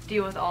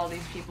deal with all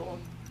these people.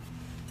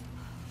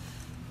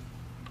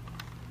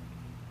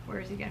 Where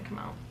is he gonna come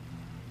out?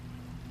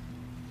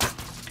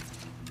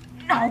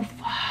 No,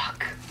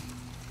 fuck!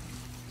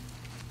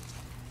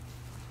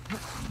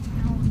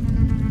 No.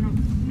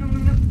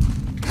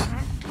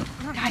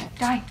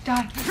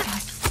 Die.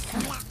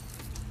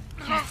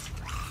 Yes.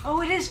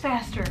 Oh, it is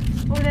faster.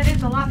 Oh, that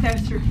is a lot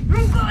faster.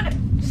 Oh, God.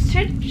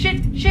 Shit.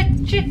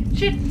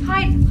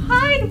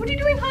 Hide. What are you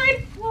doing?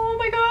 Hide. Oh,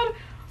 my God.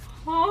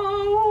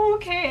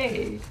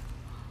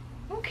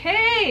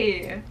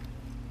 Okay.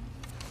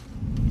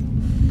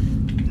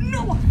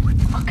 No.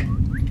 Fuck.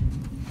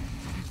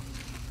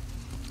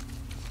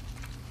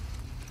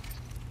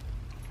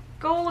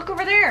 Go look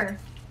over there.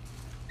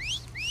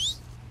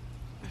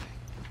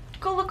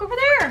 Go look over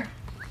there.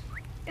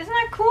 Isn't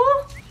that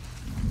cool?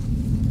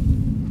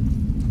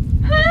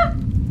 Huh?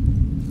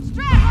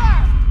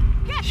 Straggler!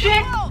 Get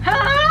Shit!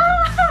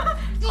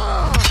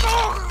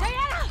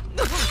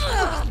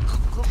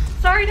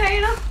 Sorry,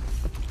 Diana.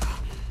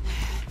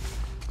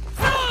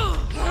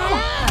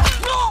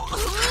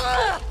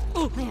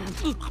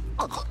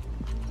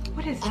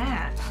 What is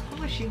that? What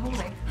was she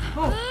holding?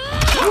 Oh.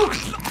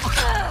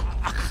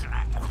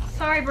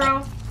 Sorry,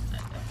 bro.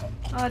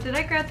 Did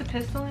I grab the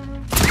pistol ammo?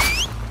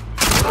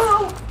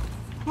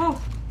 Whoa!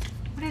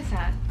 What is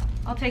that?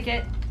 I'll take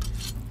it.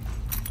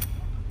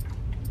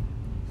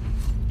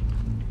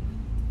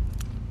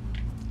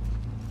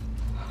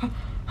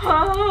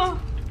 Oh!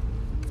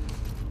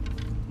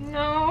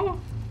 No!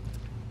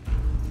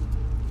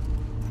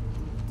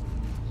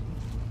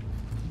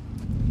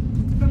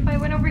 What if I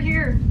went over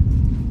here?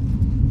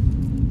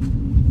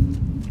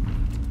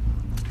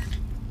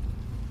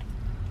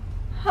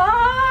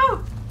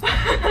 Oh!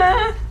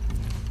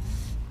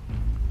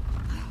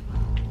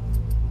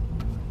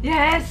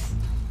 Yes!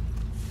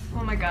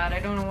 Oh my god, I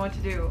don't know what to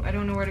do. I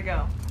don't know where to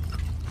go.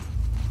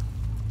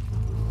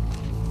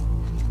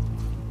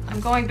 I'm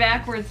going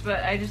backwards,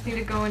 but I just need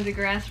to go into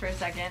grass for a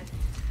second.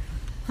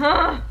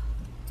 Huh?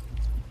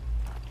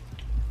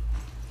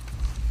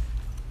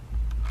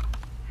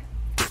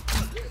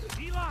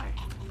 Eli!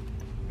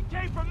 It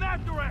came from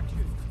that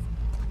direction!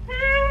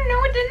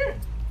 No, it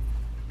didn't.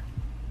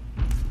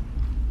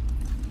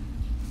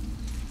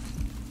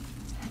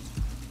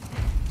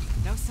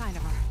 No sign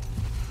of her.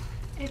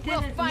 It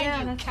We'll didn't. find Yeah,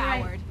 you, that's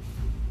coward.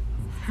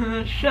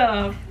 Right. Shut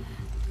up.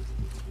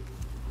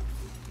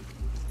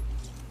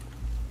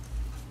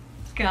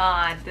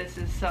 God, this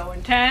is so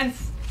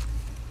intense.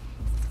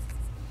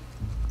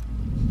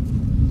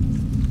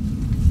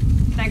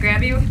 Can I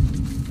grab you?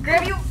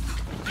 Grab you!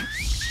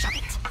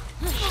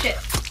 Shit.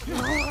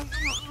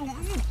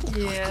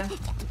 Yeah.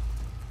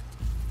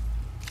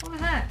 What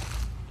was that?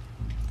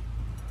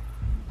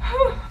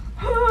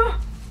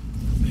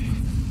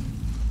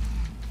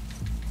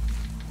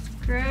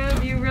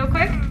 Grab you real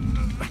quick.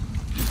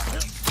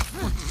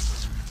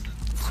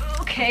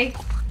 Okay.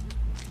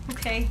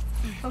 Okay.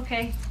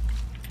 Okay.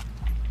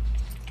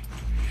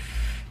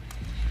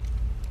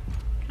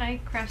 Can I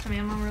grab some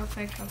ammo real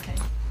quick? Okay.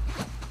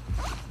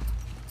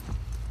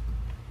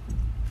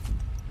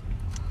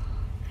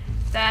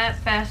 That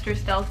faster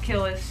stealth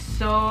kill is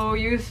so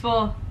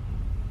useful.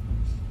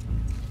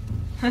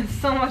 It's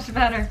so much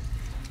better.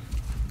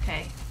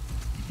 Okay.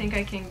 I think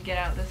I can get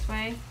out this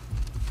way.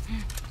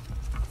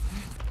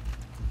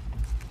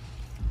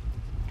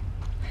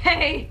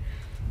 Hey!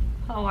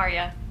 How are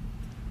ya?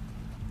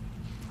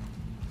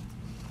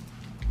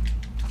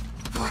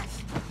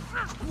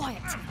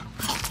 Quiet.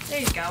 There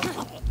you go.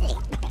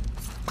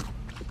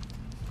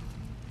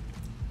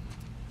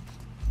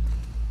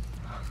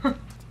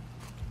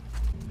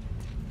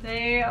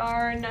 They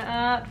are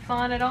not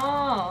fun at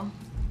all.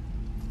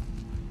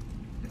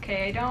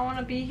 Okay, I don't want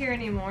to be here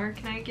anymore.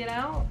 Can I get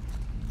out?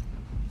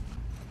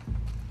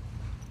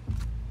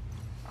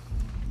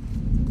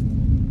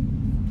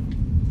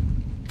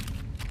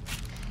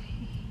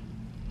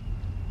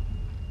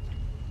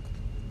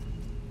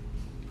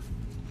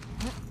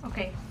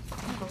 Okay,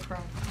 I'll go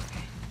prone.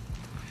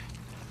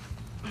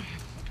 Okay.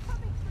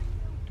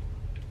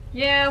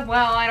 Yeah,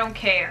 well, I don't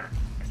care.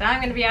 Because I'm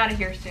going to be out of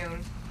here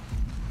soon.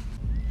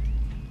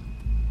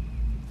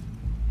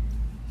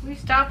 Will you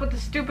stop with the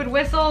stupid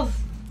whistles?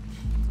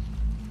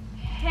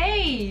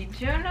 Hey,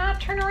 do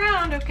not turn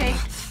around. Okay,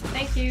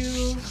 thank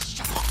you.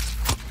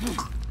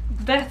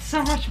 That's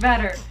so much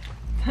better.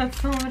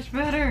 That's so much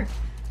better.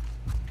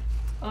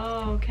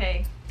 Oh,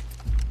 okay.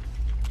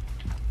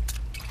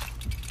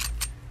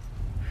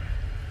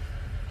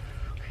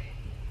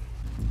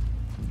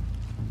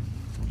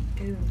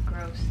 Ooh,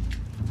 gross.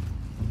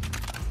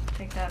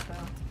 Take that though.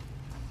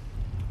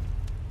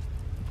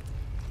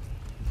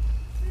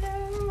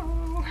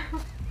 No.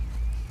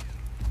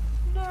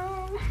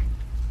 No.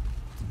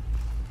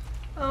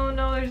 Oh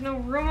no, there's no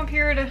room up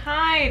here to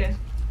hide.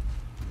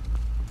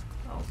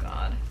 Oh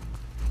god.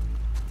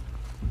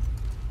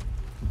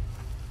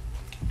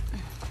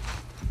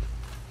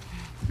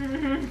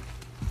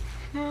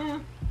 I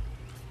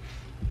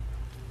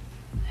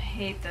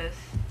hate this.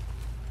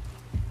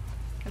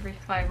 Every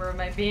fiber of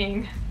my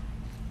being.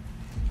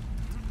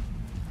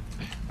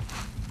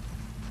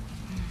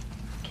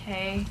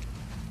 Okay.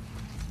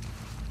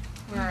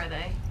 Where are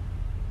they?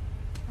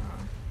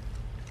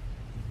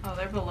 Oh,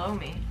 they're below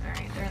me.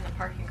 Alright, they're in the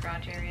parking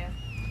garage area.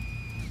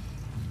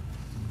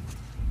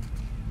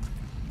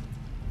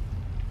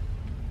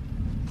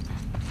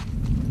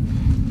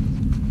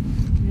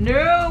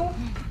 No!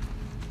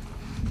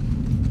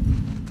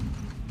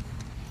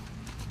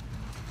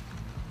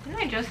 Didn't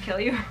I just kill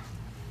you?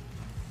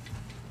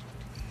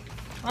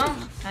 Well,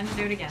 time to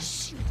do it again.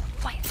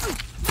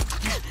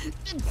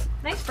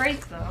 Nice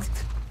braids, though.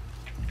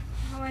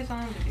 I always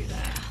wanted to do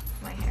that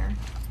with my hair.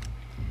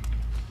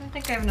 I don't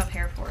think I have enough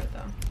hair for it,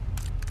 though.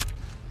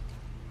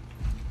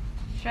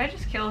 Should I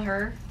just kill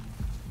her?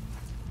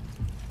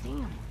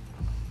 Damn.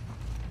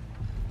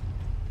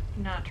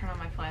 Not turn on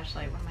my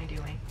flashlight. What am I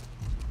doing?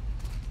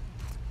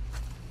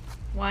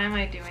 Why am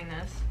I doing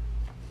this?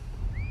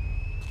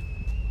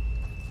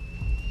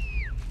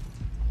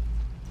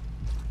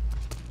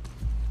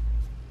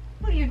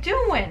 What are you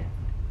doing?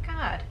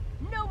 God.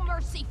 No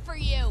mercy for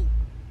you.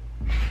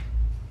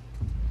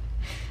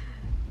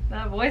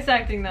 That voice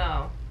acting,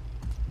 though.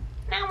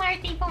 No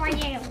mercy for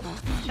you.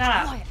 Shut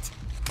up. Quiet.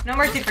 No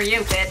mercy for you,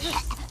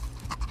 bitch.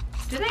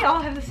 Do they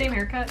all have the same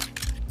haircut?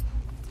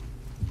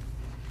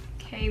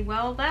 Okay,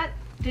 well, that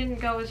didn't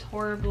go as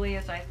horribly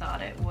as I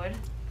thought it would.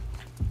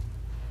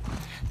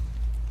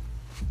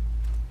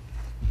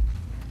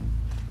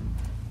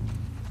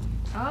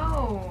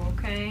 Oh,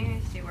 Okay, I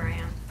see where I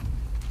am.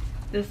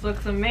 This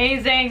looks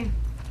amazing!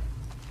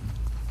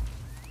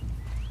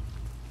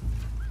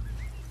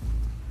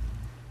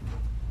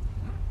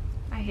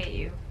 I hate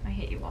you. I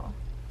hate you all.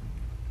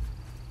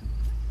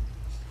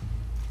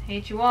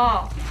 Hate you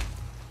all.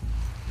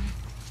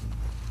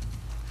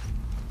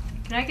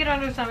 Can I get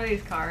under some of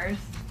these cars?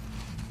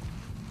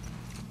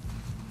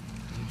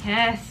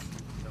 Yes.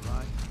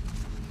 Alive?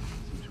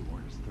 Seems we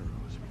weren't as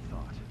thorough as we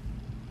thought.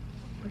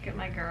 Look at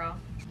my girl.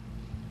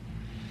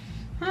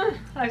 Huh,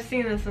 I've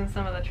seen this in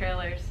some of the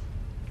trailers.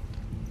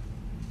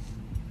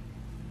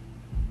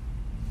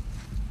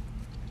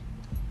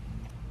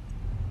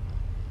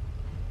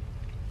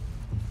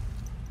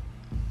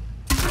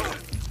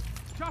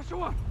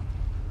 Joshua!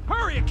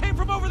 Hurry! It came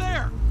from over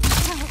there!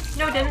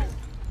 No, it didn't.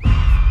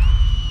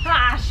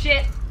 Ah,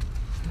 shit.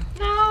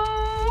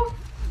 No!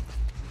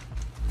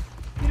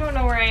 You don't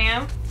know where I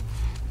am.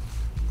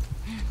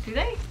 Do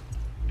they?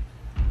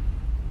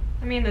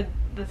 I mean,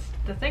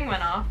 the thing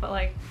went off, but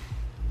like...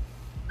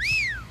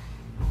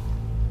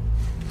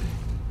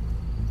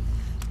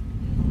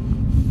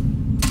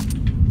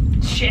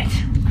 Shit!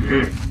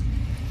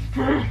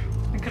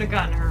 I could have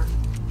gotten her.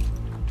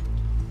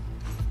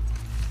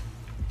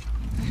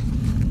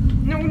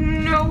 No,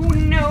 no,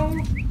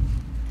 no!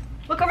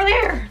 Look over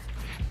there!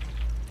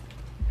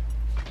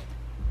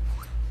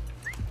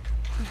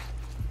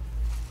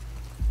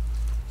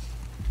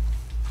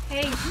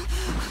 Hey.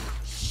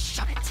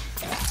 Shut it.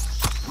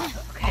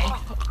 Okay.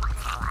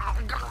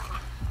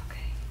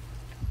 Okay.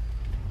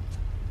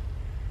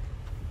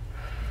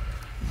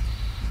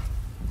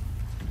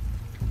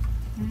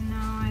 No,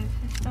 I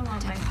still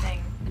want my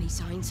thing. Any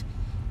signs?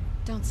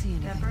 Don't see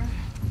anything. Deborah?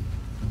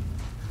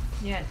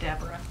 Yeah,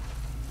 Deborah.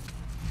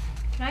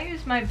 Can I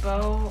use my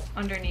bow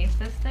underneath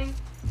this thing?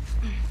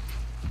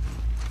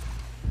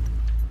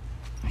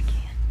 I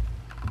can.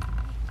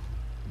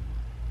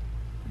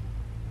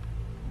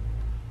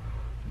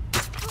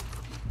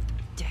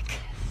 Dick.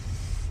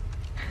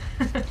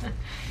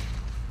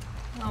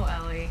 Oh,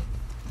 Ellie.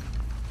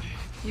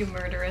 You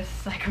murderous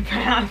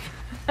psychopath.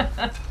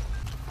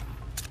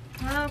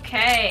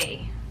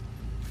 Okay.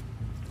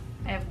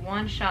 I have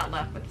one shot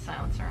left with the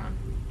silencer on.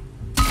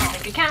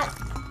 Make it count.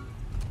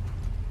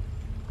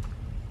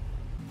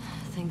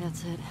 I think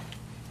that's it.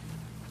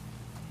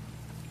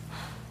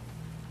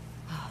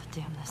 Oh,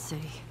 damn this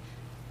city.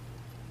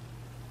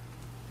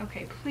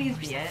 Okay, please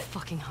Where's be that it.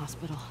 fucking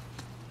hospital?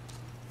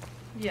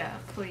 Yeah,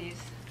 please.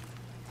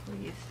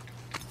 Please.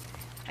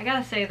 I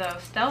gotta say though,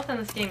 stealth in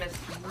this game is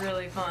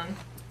really fun.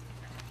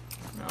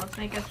 Now let's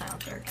make a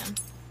silencer again.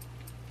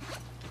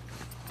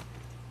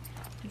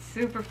 It's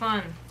super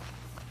fun.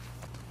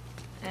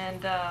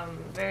 And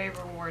very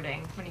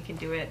rewarding when you can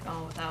do it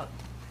all without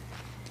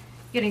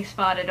getting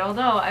spotted.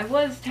 Although I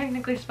was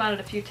technically spotted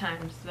a few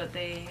times, but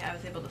I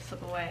was able to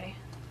slip away.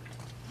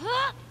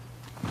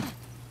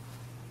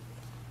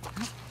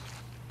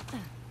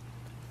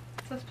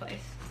 What's this place?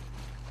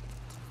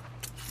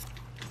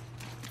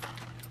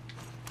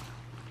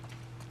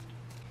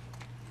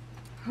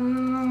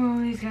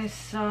 Oh, these guys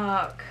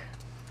suck.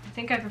 I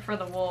think I prefer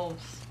the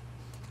wolves.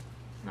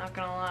 Not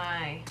gonna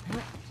lie.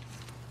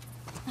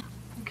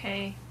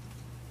 Okay.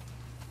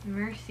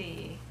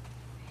 Mercy.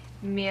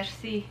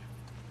 Merci.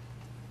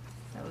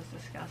 That was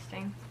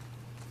disgusting.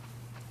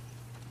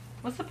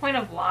 What's the point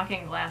of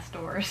locking glass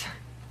doors?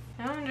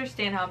 I don't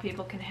understand how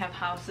people can have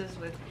houses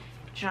with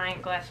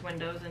giant glass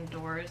windows and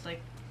doors,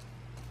 like...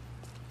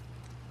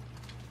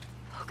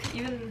 Okay,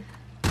 even...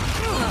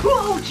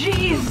 Oh,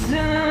 Jesus!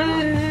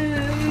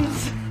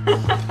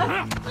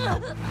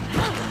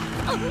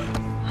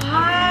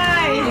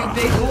 Hi, you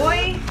big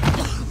boy!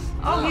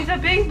 Oh, he's a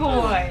big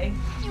boy!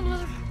 You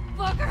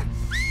motherfucker!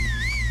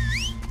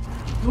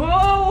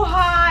 Whoa,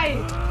 hi!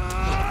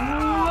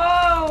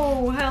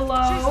 Whoa,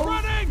 hello! She's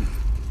running!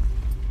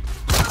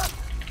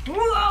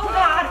 Whoa,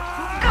 God!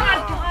 God,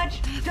 dodge!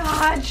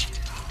 Dodge!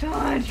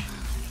 Dodge!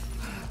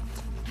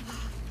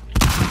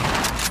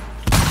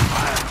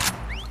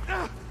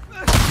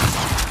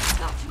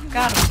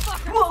 Got him.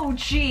 Whoa,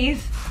 jeez!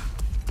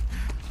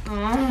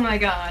 Oh my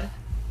God.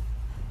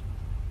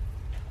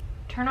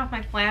 Turn off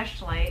my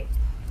flashlight.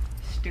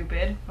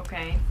 Stupid.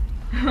 Okay.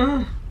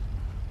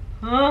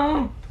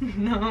 Oh,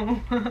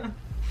 no. God.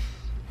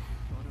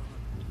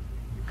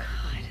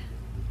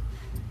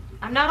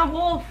 I'm not a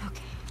wolf.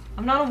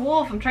 I'm not a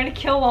wolf. I'm trying to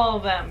kill all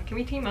of them. Can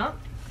we team up?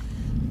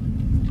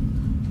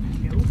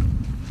 Nope.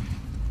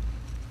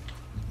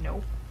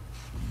 Nope.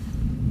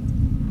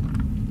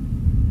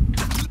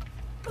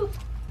 Boop.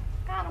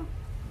 Got him.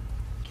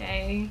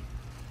 Okay.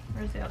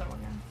 Where's the other one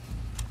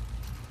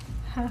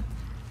now?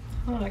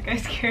 Oh, that guy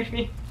scared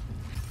me.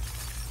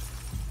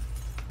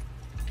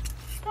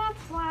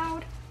 That's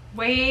loud.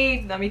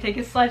 Wait, let me take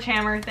his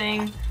sledgehammer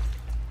thing.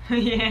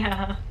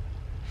 Yeah.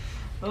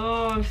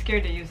 Oh, I'm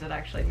scared to use it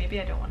actually. Maybe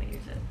I don't want to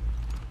use it.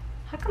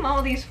 How come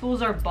all these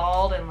fools are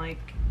bald and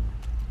like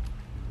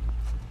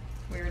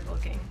weird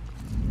looking?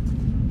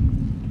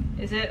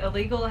 Is it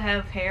illegal to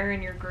have hair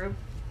in your group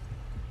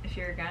if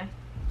you're a guy?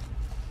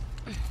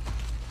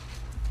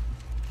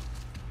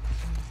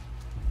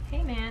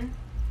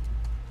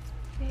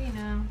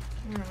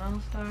 Everyone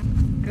else start.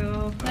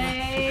 Go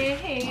play.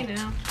 Hey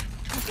now.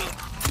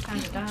 Time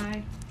to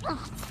die.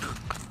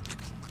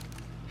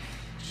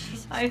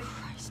 Jesus I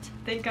Christ.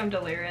 think I'm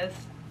delirious.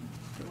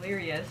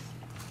 Delirious.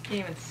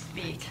 Can't even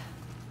speak.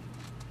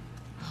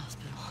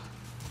 Hospital.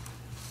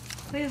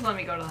 Please let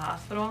me go to the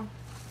hospital.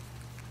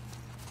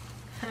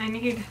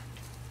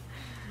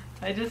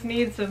 I just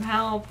need some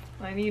help.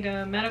 I need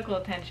medical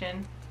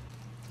attention.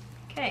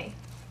 Okay,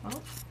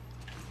 well,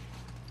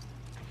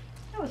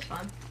 that was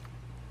fun.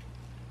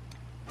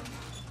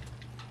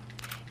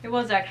 It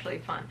was actually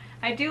fun.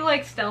 I do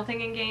like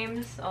stealthing in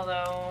games,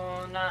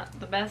 although not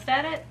the best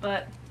at it,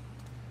 but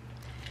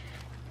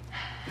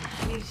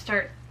I need to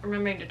start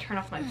remembering to turn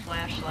off my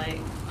flashlight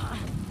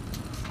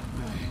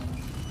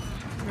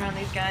around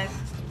these guys.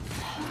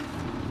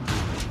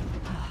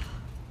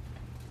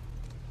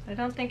 I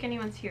don't think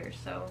anyone's here,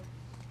 so...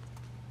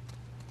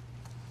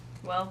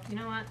 Well, you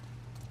know what?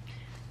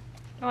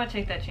 I don't want to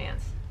take that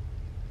chance.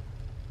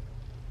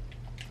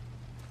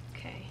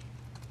 Okay.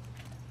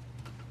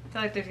 I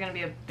feel like there's gonna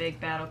be a big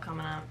battle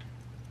coming up.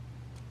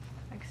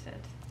 Exit.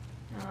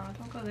 No,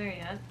 don't go there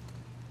yet.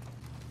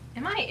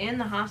 Am I in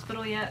the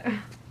hospital yet?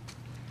 Am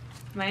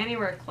I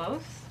anywhere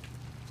close?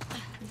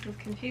 This is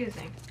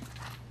confusing.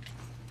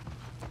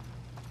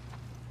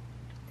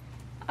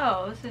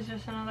 Oh, this is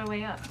just another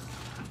way up.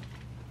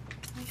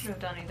 I could have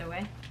done either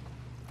way.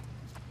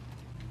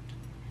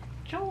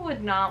 Joel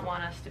would not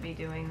want us to be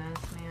doing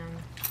this, man.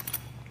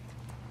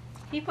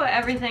 He put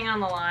everything on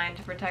the line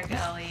to protect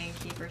Ellie and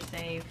keep her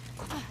safe.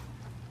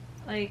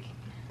 Like,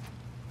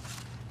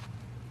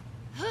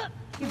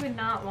 he would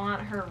not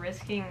want her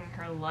risking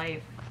her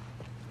life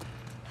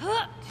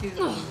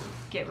to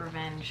get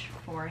revenge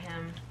for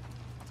him.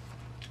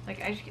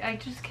 Like, I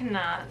just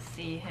cannot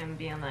see him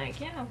being like,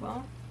 yeah,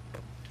 well,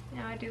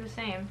 yeah, I'd do the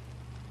same.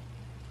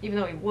 Even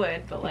though he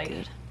would, but like,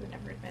 he would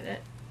never admit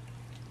it.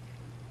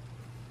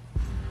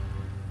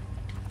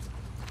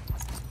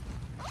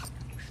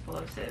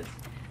 Explosives.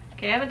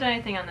 Okay, I haven't done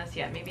anything on this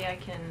yet. Maybe I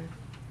can...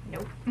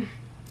 Nope.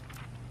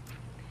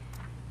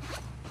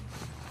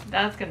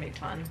 That's gonna be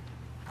fun.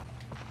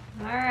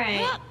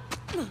 Alright.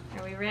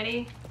 Are we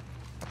ready?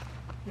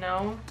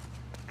 No?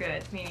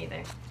 Good. Me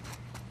neither.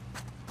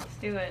 Let's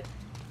do it.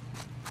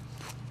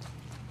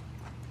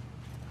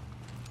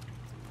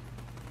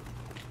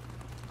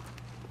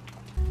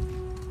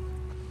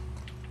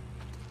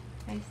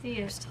 I see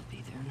You'll it. still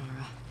be there,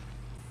 Nora.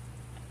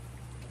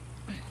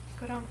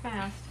 Go down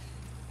fast.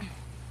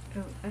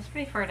 Ooh, that's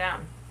pretty far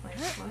down. Like,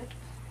 what?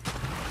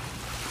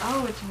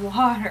 Oh, it's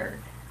water.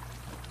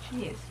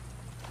 Jeez.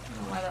 I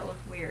don't know why that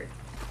looked weird.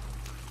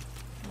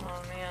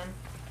 Oh, man.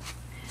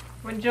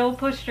 When Joel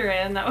pushed her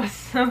in, that was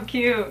so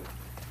cute.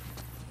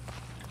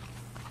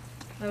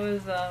 That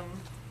was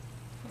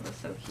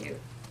so cute.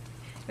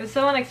 It was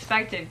so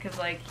unexpected, because,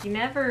 like, he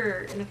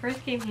never, in the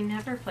first game, he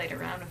never played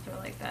around with her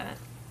like that.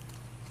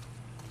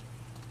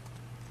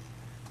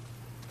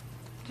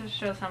 Just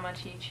shows how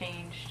much he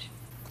changed.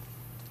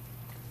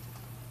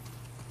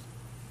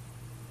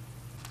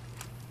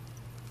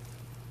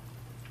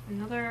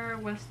 Another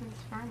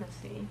Weston's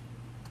Pharmacy.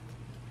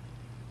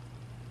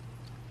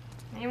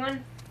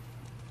 Anyone?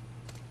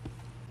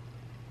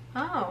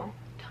 Oh,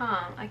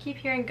 Tom. I keep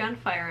hearing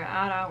gunfire at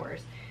odd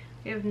hours.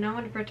 We have no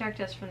one to protect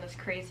us from this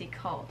crazy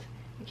cult.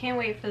 We can't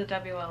wait for the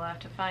WLF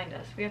to find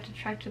us. We have to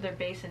trek to their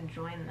base and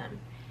join them.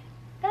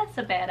 That's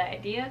a bad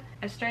idea.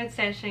 I started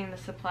stashing the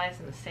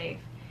supplies in the safe.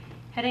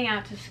 Heading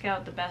out to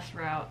scout the best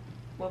route.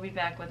 We'll be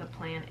back with a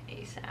plan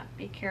ASAP.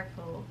 Be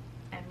careful,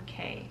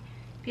 MK.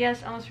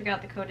 P.S. Almost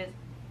forgot the code is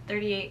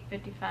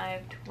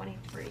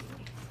 385523.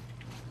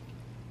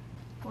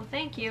 Well,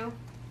 thank you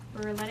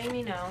for letting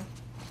me know.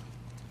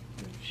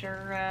 I'm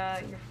sure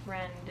your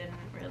friend didn't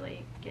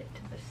really get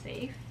to the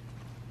safe.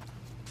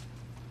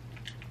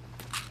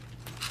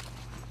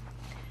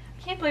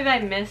 I can't believe I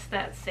missed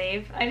that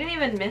save. I didn't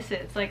even miss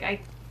it. It's like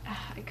I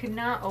could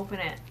not open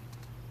it.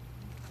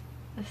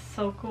 It's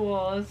so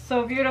cool. It's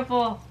so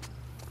beautiful.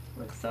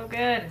 Looks so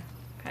good.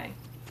 Okay,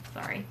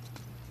 sorry.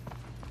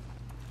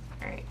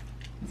 Alright,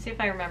 let's see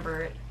if I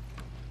remember it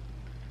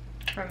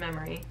from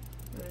memory.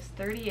 It was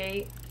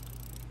 38,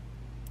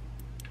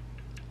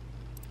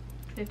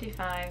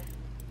 55.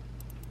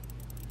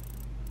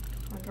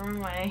 Went the wrong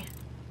way.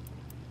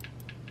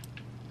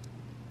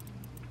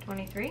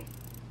 23.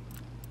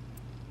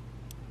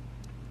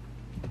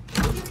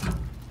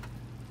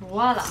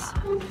 Voila.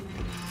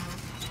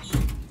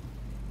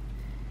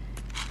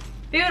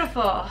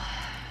 Beautiful.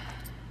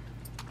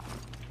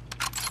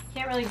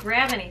 Can't really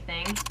grab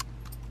anything.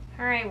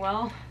 Alright,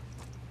 well.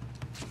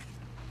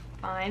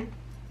 Fine.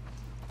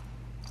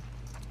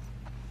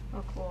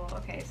 Oh, cool.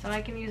 Okay, so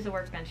I can use the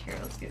workbench here.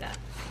 Let's do that.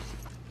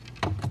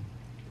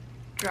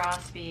 Draw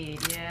speed.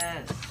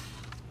 Yes.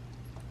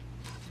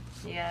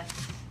 Yes.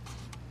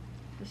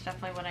 That's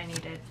definitely what I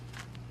needed.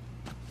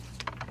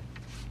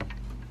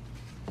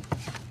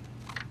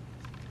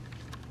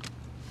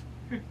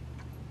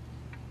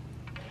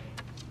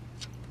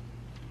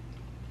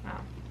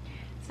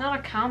 not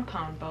a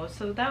compound bow,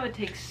 so that would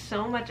take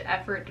so much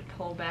effort to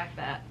pull back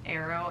that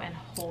arrow and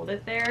hold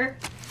it there.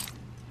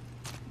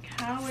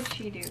 How would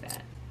she do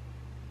that?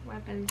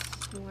 Weapon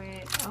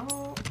switch.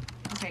 Oh,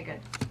 okay, good.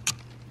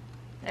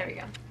 There we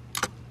go.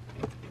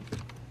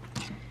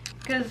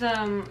 Because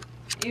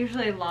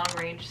usually long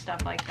range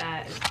stuff like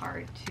that is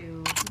hard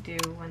to do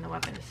when the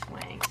weapon is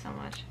swaying so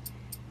much.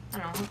 I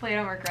don't know, hopefully I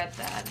don't regret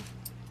that.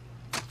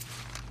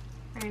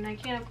 Alright, I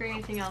can't upgrade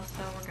anything else,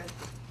 so we're good.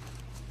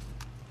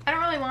 I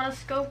don't really want a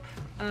scope.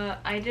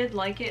 I did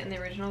like it in the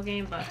original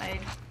game, but I'm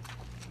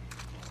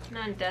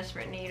not in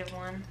desperate need of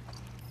one.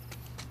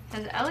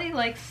 Has Ellie,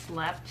 like,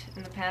 slept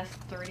in the past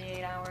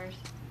 38 hours?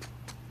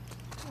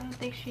 I don't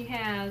think she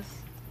has.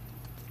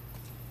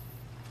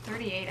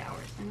 38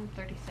 hours, I'm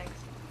 36.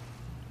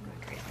 I'm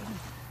going crazy.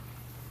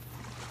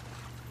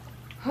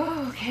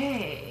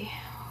 Okay.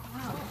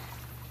 Wow.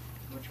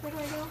 Which way do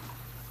I go?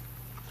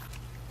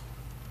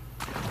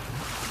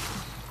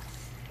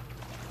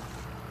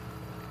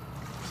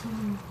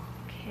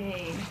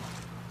 Okay.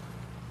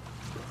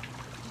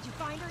 Did you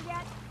find her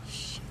yet?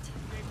 Shit.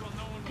 April,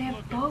 no one They was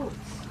have looking.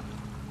 boats.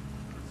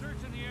 We're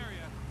searching the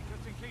area,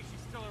 just in case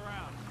she's still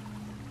around.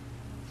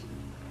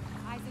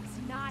 Isaac's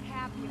not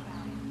happy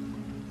about it.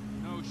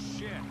 No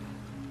shit.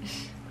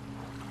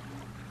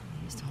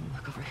 Please don't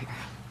look over here.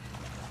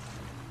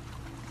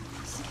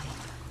 See?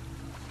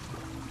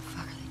 What the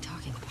fuck are they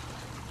talking about?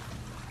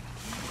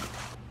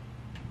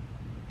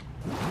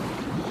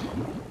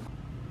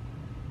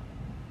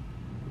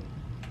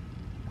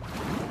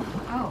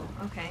 Oh,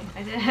 okay.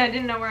 I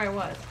didn't know where I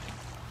was.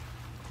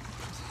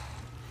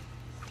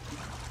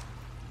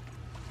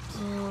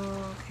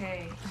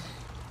 Okay.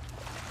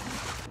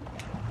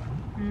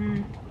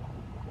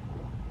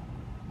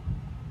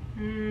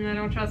 I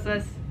don't trust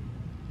this.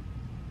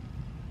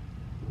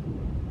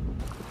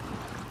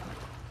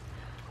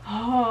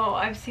 Oh,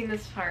 I've seen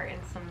this part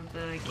in some of the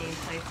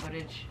gameplay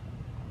footage.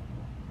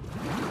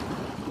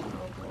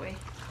 Oh boy.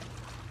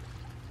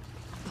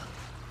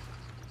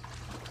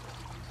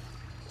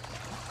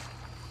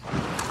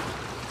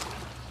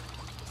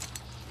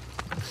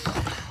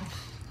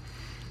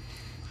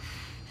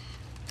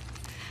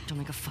 Don't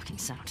make a fucking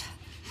sound.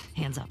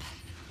 Hands up.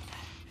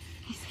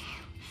 Easy.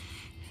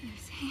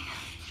 Easy.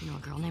 Do you know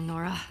a girl named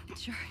Nora?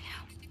 Sure,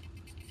 yeah.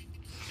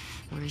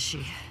 Where is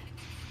she?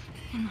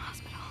 In the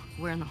hospital.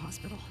 Where in the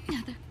hospital?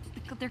 Yeah,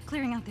 they're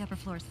clearing out the upper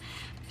floors.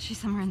 She's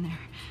somewhere in there.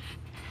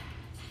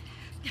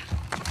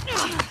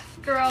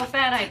 Girl,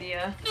 bad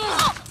idea.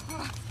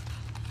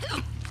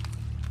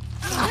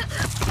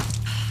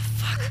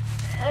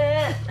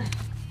 That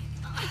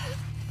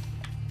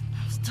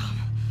was dumb.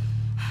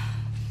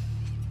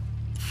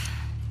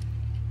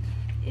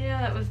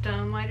 Yeah, that was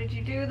dumb. Why did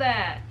you do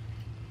that?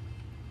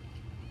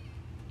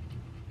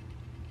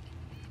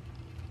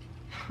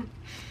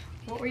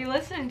 What were you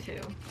listening to?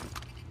 It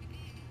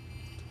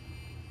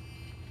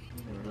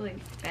was a really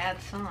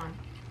bad song.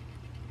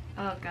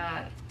 Oh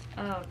god.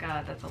 Oh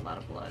god, that's a lot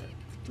of blood.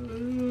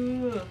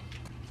 Ooh.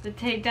 The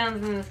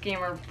takedowns in this game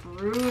are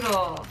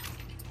brutal.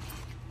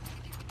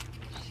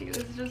 She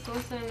was just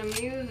listening to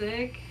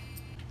music.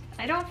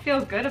 I don't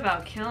feel good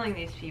about killing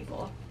these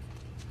people.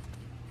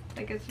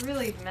 Like, it's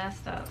really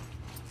messed up.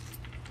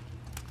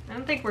 I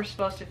don't think we're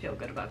supposed to feel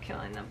good about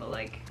killing them, but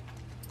like,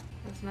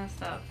 it's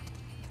messed up.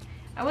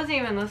 I wasn't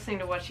even listening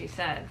to what she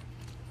said.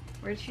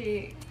 Where'd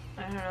she...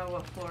 I don't know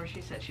what floor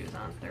she said she was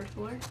on. 3rd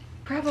floor?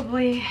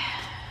 Probably.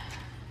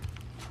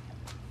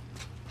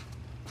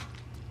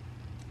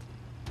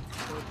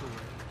 The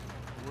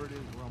word is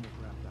we're almost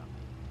wrapped up.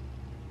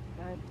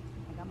 Good.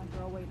 I got my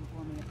girl waiting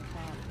for me at the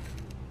pad.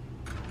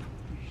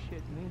 You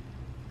shitting me?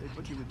 They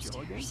put you with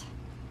Joe again? Upstairs.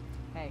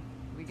 Hey,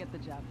 we get the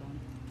job done.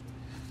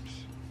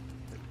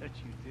 I bet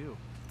you do.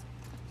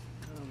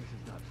 Oh, this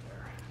is not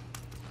fair.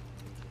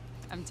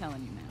 I'm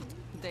telling you, man.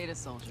 Data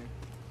soldier.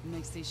 It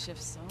makes these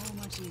shifts so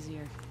much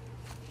easier.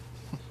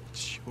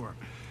 Sure.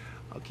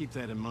 I'll keep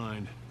that in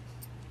mind.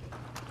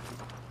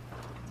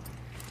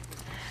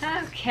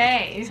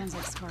 Okay. Sounds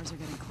like scars are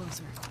getting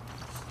closer.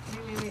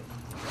 Wait.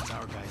 That's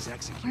our guys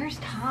executing. Where's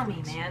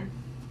Tommy, man?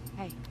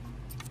 Hey,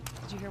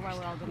 did you hear why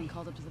we're all getting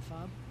called up to the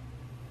fob?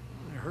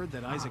 I heard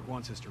that Isaac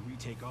wants us to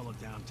retake all of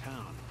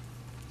downtown.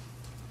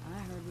 I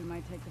heard we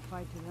might take the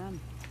fight to them.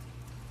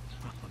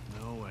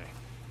 No way.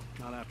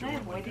 Not after Can I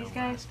what went avoid these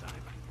down guys? last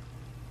time.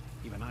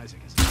 Even Isaac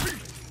is crazy.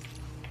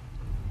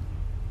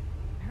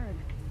 I heard.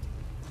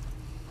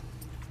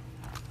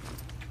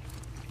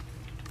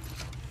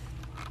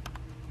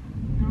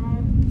 No.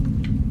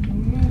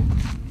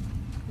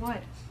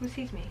 What? Who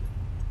sees me?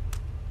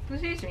 Who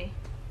sees me?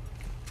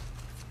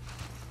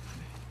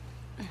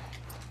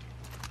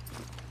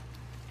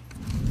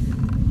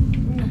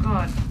 Oh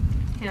god.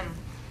 Him.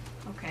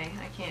 Okay,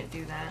 I can't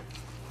do that.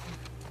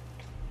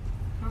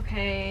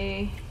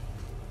 Okay.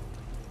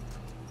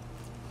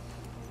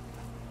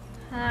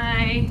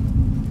 Hi.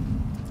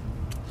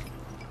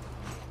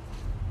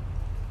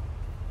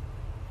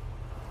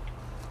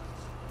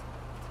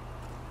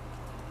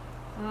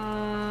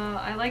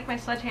 I like my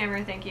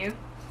sledgehammer, thank you.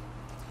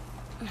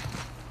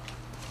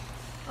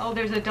 Oh,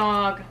 there's a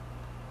dog.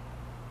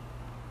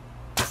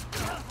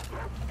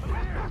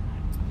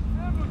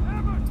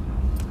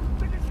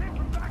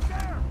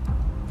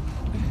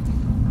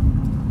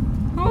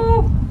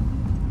 Oh!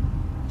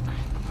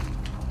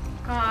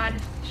 God.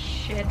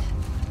 Shit.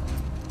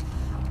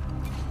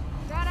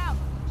 Got out.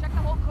 Check the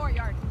whole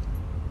courtyard.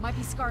 Might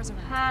be scars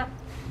around.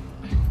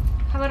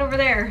 How about over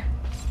there?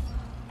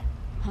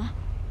 Huh?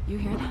 You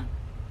hear that?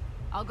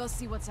 I'll go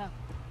see what's up.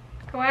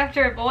 Go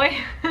after it, boy.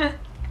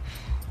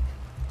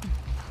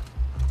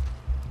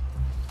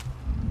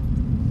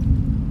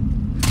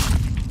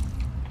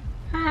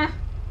 Huh.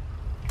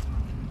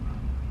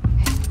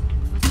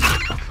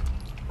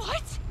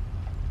 What?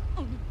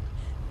 Oh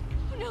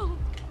no.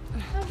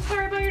 I'm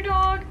sorry about your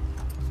dog.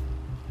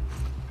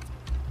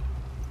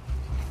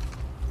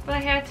 But I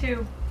had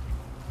to.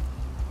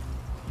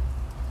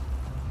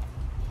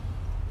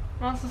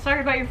 I'm also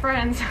sorry about your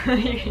friends.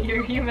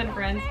 your human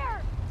friends.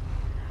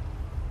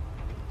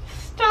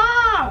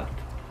 Stop!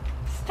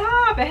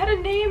 Stop! I had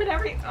a name and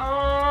everything.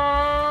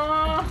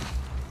 Oh.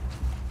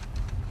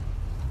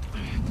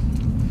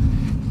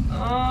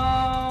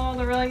 Oh,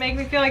 they really make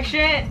me feel like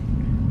shit.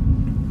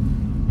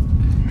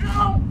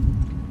 No!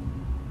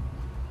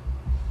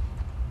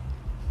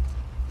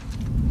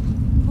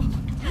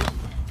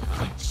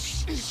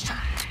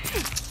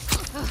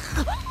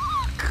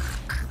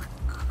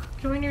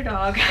 Join your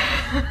dog.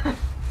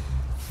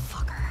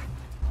 Fucker.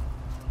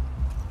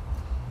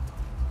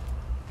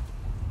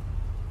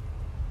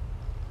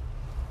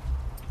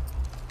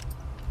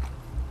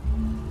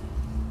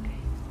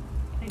 Okay.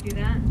 Can I do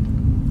that?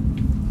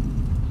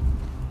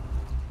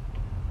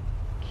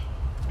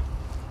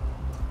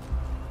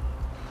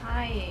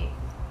 Hi.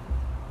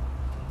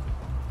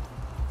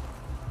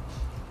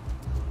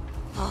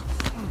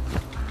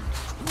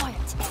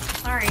 Quiet.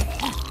 Sorry.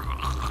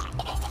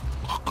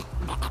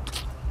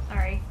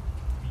 Sorry.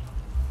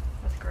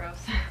 That's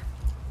gross.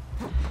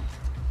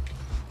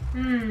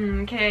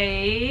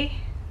 Okay.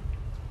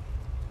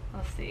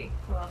 Let's see.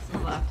 Who else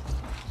is left?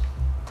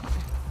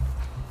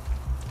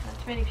 Not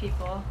too many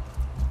people.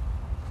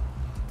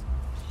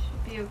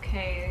 Should be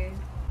okay.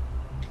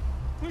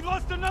 We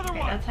lost another Okay,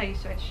 one! that's how you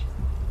switch.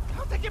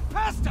 How'd they get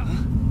past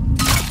him?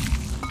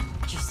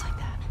 Just like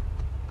that.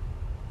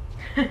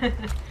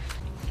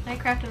 Can I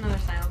craft another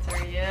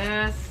silencer?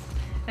 Yes!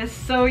 It's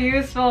so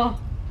useful!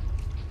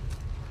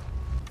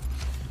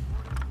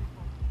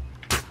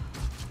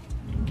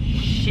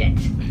 Shit!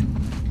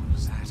 What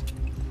was that?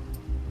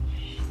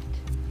 Shit.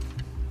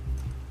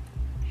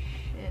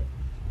 Shit.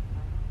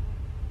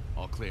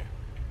 All clear.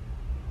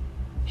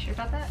 You sure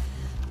about that?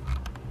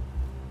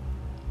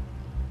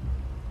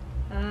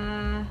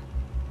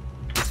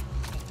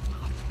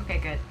 Okay,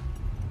 good.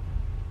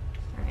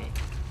 Alright.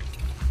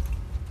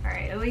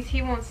 Alright, at least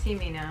he won't see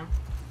me now.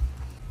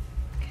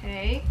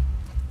 Okay.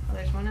 Oh,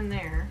 there's one in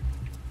there.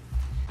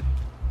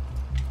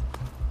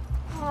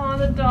 Oh,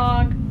 the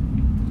dog.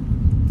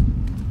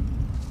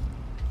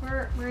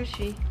 Where is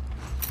she?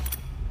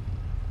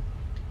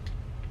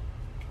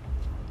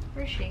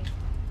 Where is she?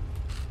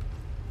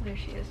 There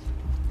she is.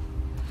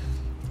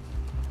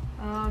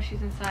 Oh,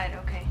 she's inside.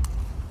 Okay.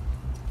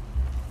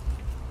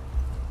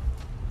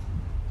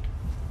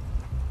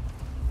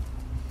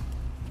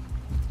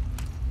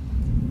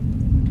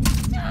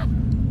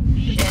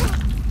 Shit.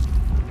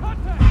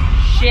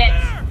 Shit.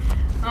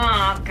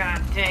 Oh,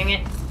 god dang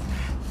it.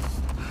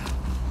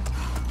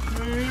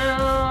 No,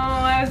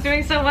 I was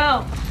doing so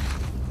well.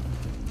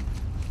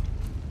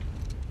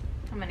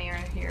 How many are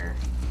here?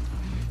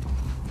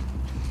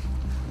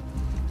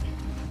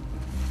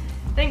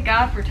 Thank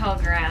God for tall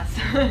grass.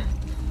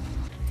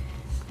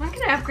 When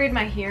can I upgrade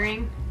my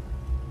hearing?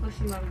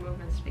 Listen mode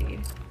movement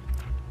speed.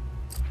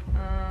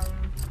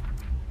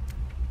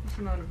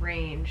 Listen mode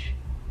range.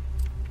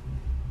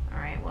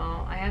 Alright,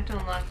 well, I have to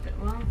unlock that.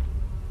 Well,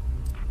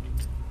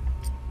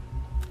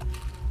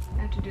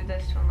 I have to do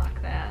this to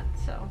unlock that,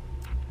 so.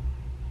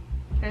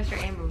 Faster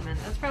aim movement.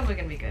 That's probably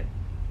gonna be good.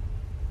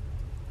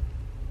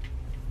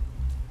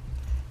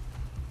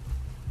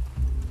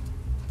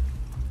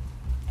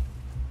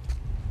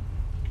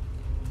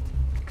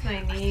 Because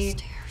I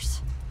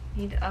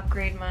need to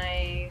upgrade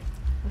my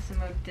listen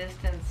mode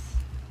distance.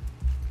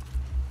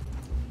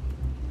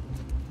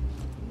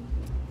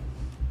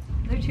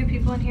 Are there two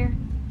people in here?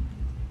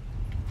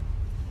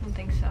 I don't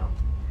think so.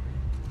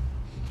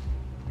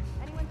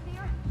 Anyone see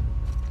her?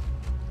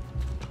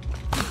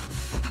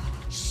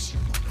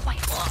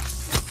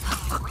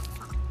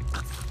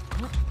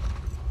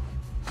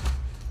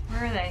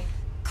 Where are they?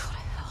 Go to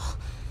hell.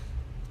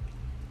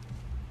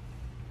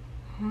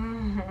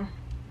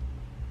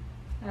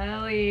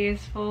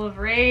 Ellie's full of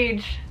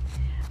rage.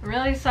 I'm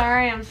really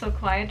sorry I'm so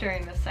quiet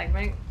during this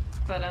segment,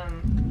 but I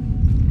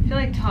feel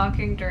like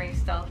talking during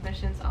stealth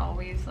missions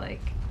always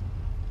like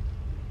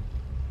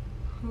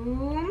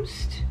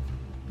whomst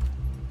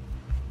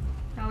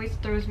always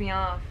throws me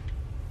off.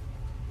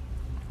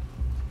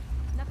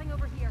 Nothing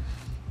over here.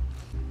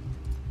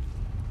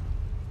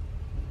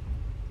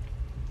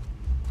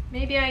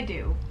 Maybe I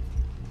do.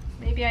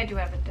 Maybe I do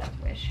have a death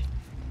wish.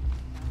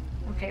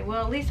 Okay,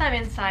 well, at least I'm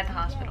inside the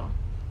hospital.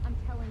 I'm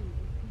telling you,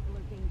 these people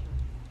are dangerous.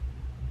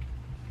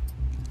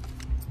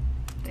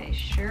 They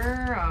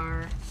sure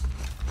are.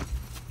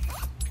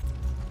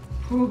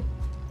 Whew.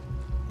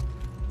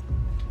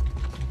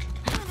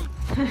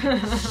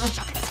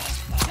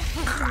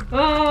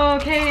 Oh,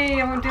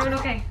 okay, I'm doing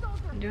okay.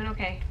 I'm doing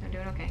okay. I'm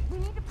doing okay. We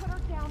need to put her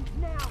down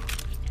now.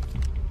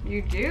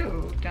 You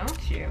do,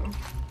 don't you?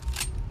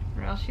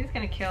 Or else she's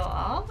gonna kill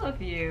all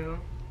of you.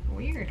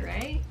 Weird,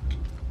 right?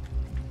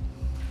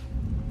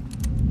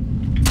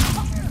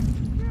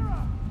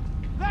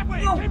 That way!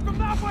 It came from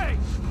that way!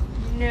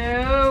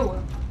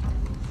 No!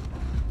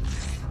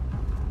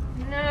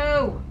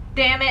 No!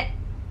 Damn it!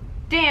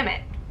 Damn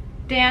it!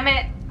 Damn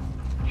it!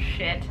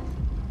 Shit.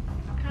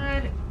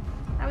 God,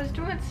 I was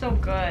doing so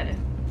good.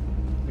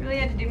 You really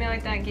had to do me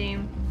like that,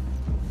 game.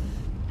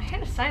 I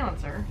had a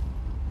silencer.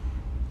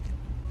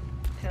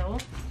 Pill.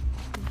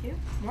 Thank you.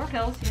 More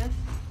pills, yes.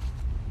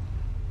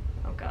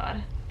 Oh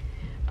god.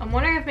 I'm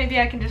wondering if maybe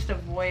I can just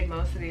avoid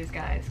most of these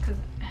guys, because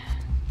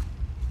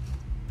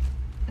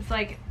it's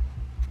like,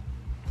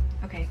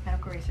 okay,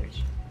 medical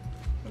research.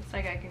 Looks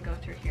like I can go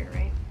through here,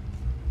 right?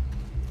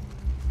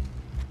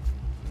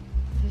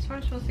 Is this where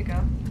I'm supposed to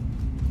go?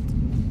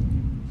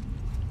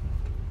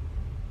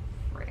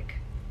 Frick.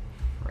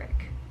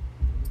 Frick.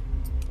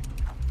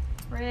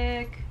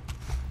 Frick.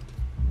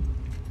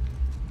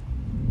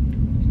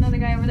 There's another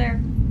guy over there.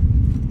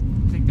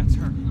 I think that's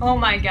her. Oh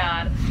my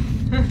god.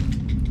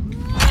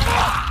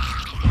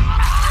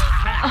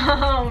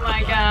 Oh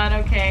my god,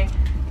 okay.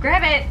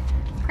 Grab it!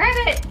 Grab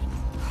it!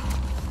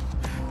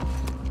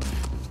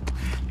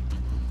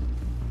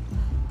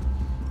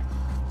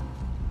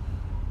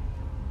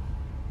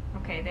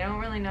 Okay, they don't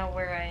really know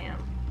where I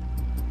am.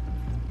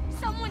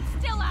 Someone's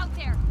still out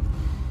there.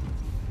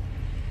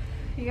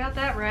 You got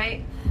that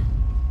right.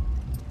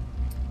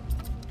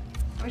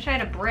 I wish I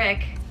had a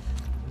brick.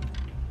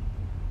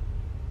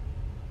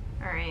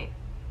 Alright.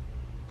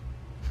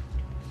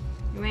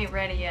 You ain't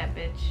ready yet,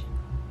 bitch.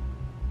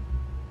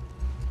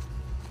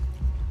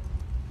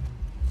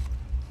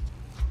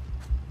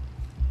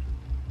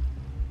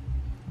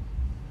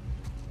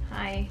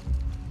 Hi.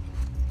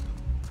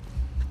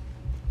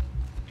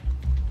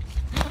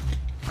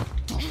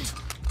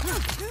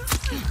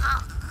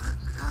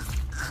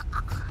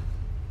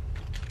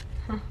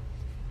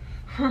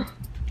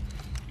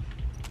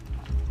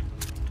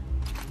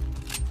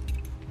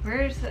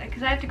 Where's the,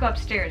 because I have to go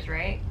upstairs,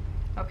 right?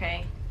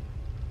 Okay.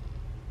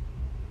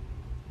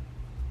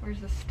 Where's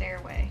the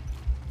stairway?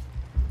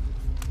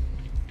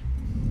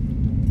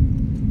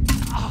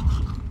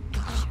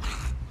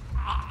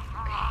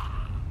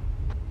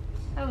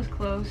 That was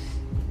close.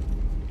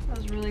 That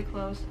was really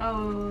close.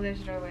 Oh, there's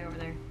a doorway over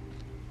there.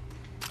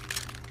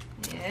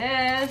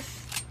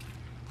 Yes!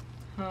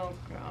 Oh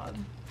god.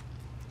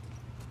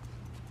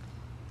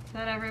 Is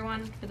that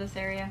everyone for this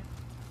area?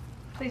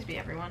 Please be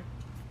everyone.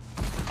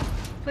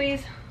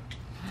 Please.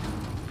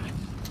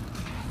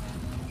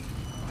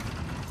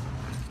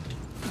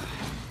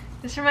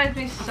 This reminds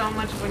me so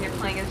much of when you're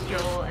playing as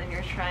Joel and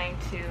you're trying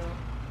to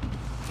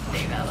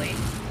save Ellie.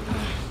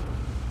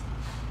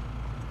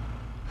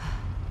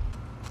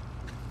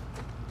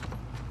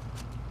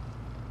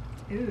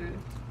 Ooh.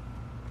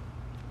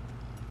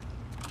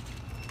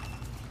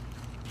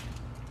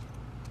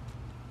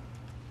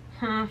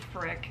 Huh,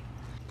 frick.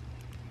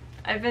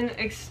 I've been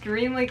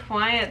extremely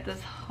quiet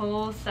this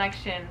whole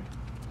section.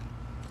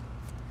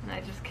 And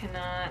I just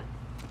cannot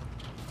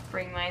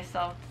bring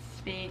myself to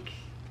speak.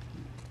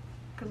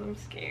 Because I'm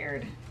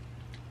scared.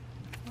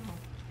 Oh.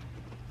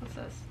 What's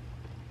this?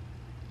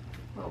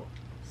 Whoa.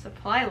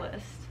 Supply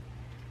list.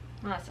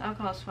 Must.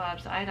 Alcohol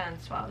swabs, iodine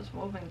swabs,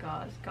 woven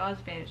gauze, gauze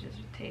bandages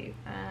with tape.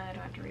 I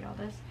don't have to read all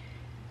this.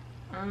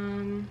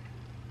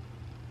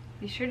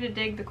 Be sure to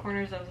dig the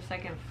corners of the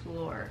second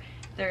floor.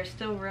 There are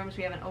still rooms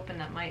we haven't opened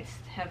that might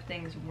have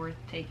things worth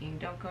taking.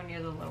 Don't go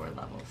near the lower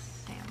levels,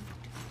 Sam.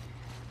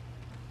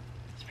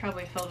 It's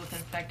probably filled with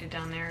infected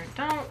down there.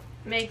 Don't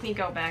make me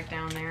go back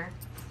down there.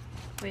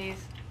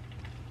 Please.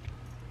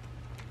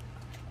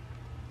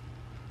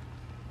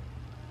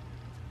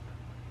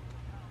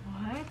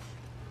 What?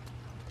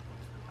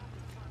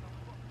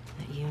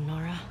 That you,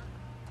 Nora?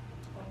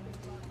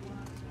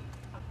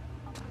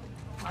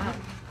 Wow.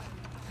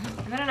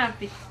 I better not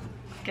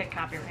get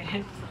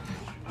copyrighted.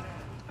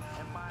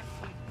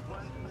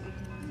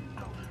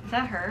 Is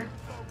that her?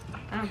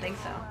 I don't think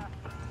so.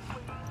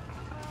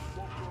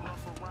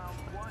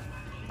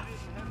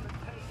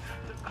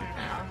 No,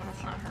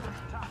 that's not her.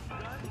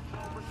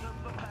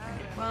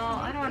 Right, well,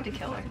 I don't have to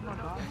kill her.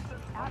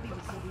 Abby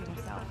was saving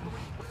herself.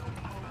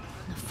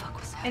 The fuck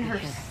was that? In her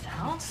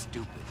cell?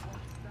 Stupid.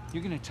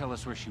 You're gonna tell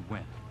us where she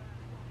went.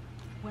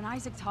 When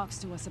Isaac talks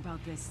to us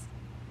about this,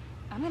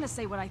 I'm gonna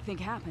say what I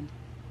think happened.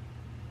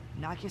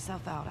 Knock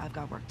yourself out. I've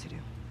got work to do.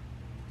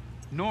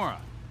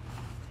 Nora!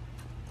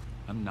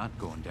 I'm not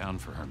going down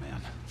for her,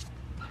 man.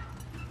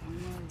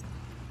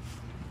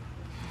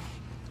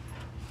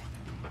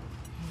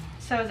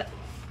 So is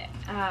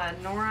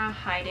Nora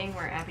hiding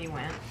where Abby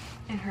went?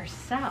 In her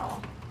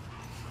cell?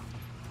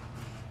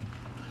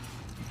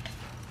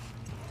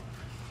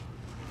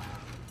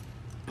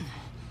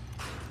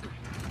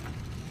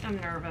 I'm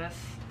nervous.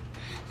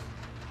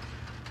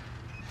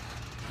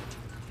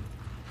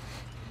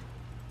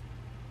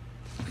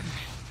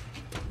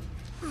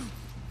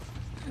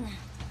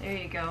 There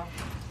you go.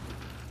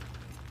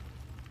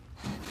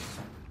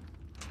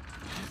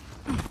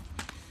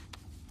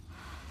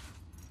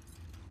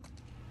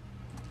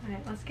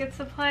 Alright, let's get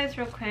supplies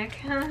real quick.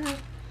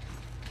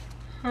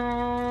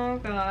 Oh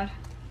god.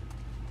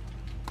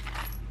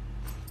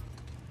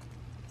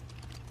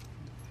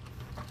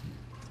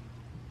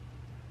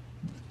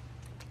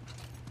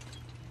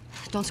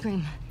 Don't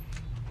scream.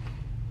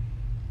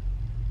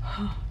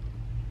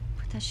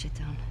 Put that shit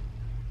down.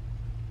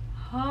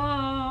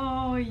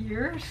 Oh,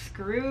 you're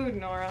screwed,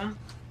 Nora.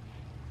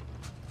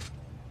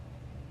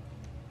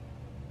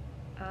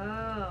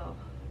 Oh.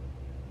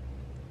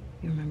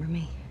 You remember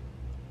me?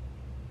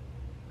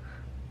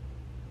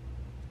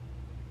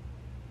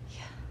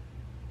 Yeah.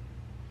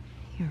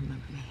 You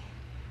remember me.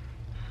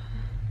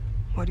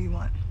 What do you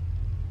want?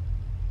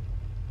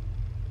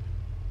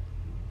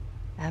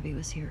 Abby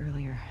was here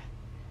earlier.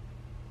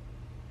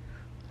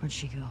 Where'd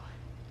she go?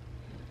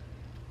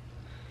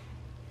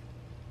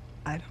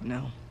 I don't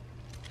know.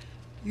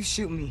 You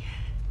shoot me.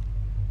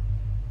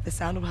 The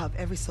sound will have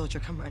every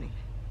soldier come running.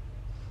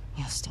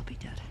 You'll still be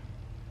dead.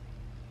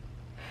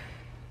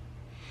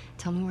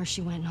 Tell me where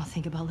she went and I'll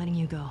think about letting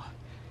you go.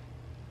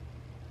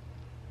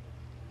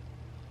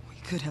 We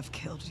could have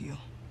killed you.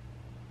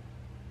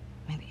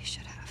 Maybe you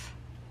should have.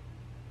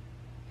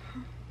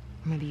 Or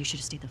maybe you should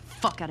have stayed the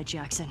fuck out of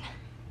Jackson.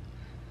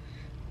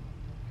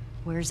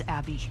 Where's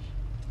Abby?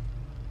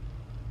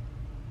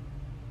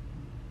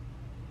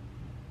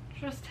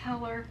 Just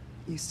tell her.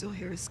 You still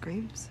hear his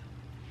screams?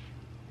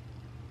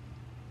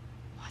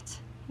 What?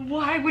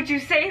 Why would you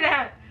say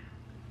that?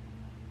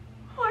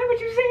 Why would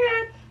you say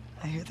that?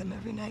 I hear them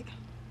every night.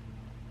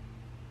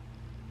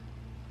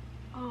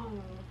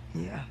 Oh.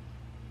 Yeah.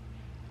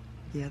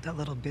 Yeah, that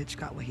little bitch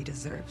got what he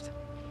deserved.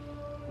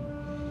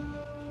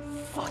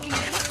 Fucking.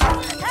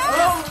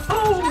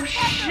 Oh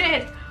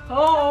shit!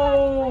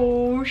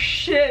 Oh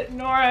shit,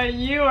 Nora,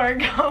 you are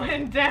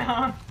going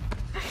down.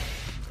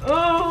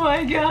 Oh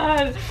my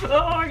god!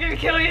 Oh, I'm gonna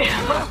kill you!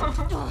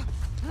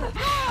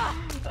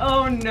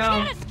 Oh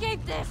no! Can't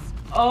escape this.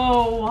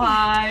 Oh,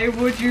 why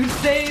would you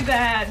say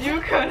that? You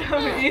could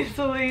have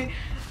easily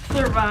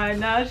survived.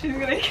 Now she's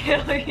gonna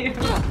kill you.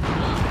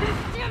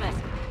 Damn it.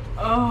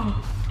 Oh,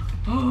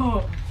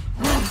 oh,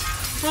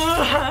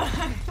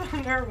 I'm so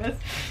nervous.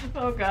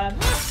 Oh god.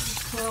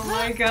 Oh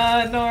my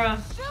god,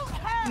 Nora.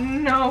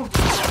 No.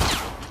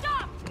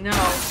 No. No.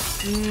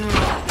 You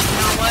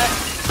know what?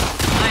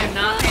 I am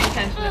not paying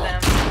attention to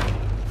them.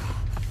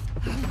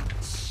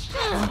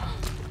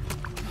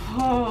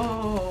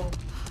 Oh.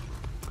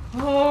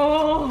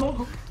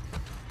 Oh.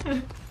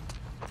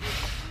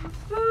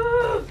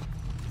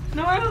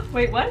 Nora?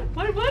 Wait, what?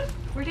 What?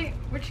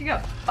 Where'd she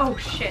go? Oh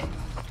shit.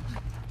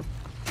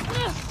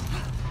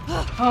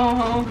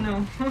 Oh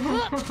no.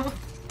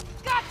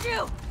 Got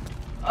you.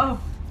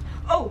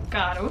 Oh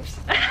god, oops.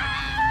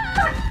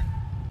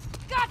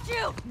 Got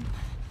you.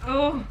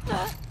 Oh.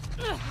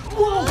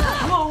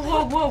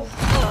 Whoa.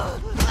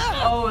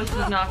 Oh, this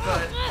is not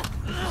good.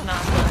 This is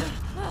not good.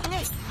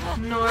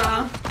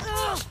 Nora.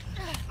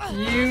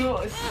 You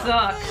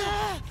suck.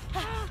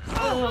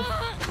 Oh.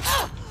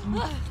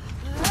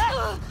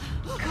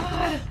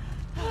 God.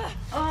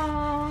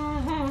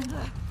 Oh.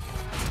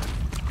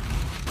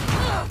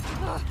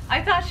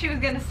 I thought she was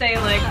gonna say,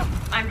 like,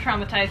 I'm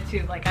traumatized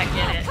too, like, I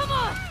get it. Come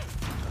on.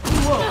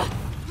 Whoa.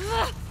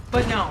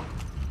 But no.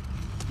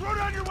 Throw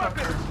down your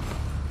weapon!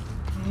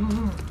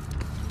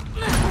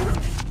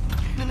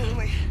 No,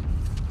 wait.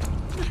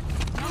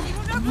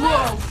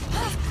 Whoa.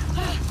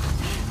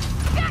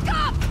 Back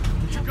up.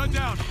 Put your gun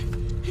down!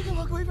 You can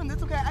walk away from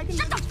this, okay? I can.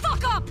 Shut the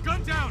fuck up.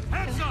 Gun down!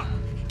 Hands up!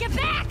 Get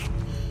back.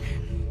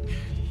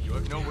 You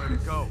have nowhere to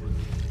go.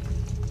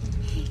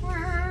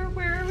 Where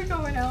are we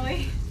going,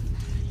 Ellie?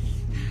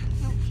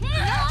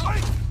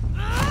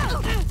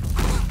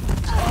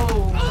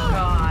 Oh,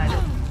 God.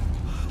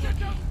 Get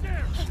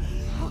downstairs!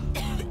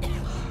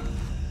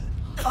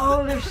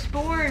 Oh, there's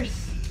spores.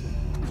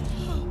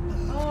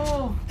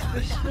 Oh,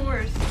 there's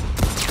spores.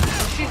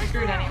 Oh, she's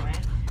screwed anyway.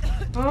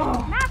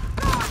 Oh.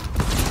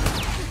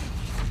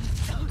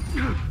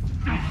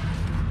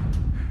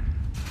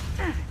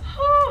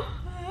 Oh,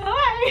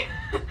 hi.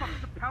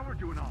 What's the power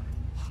doing on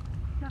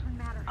it? Doesn't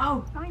matter.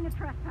 Oh. Find the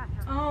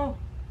trespasser.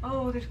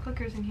 Oh, there's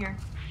clickers in here.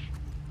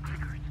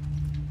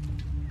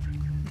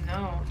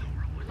 No.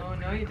 Oh,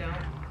 no, you don't.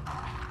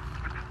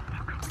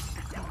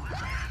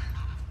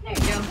 There you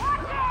go.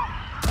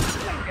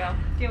 There you go.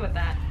 Deal with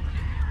that.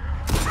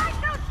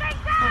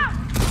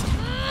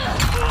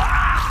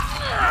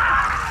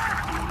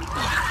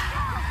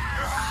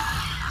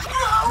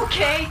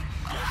 Okay.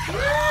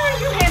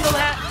 You handle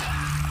that.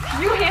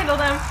 You handle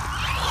them.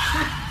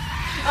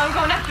 I'm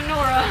going after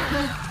Nora.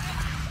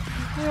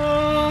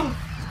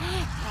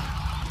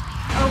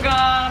 Oh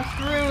god, I'm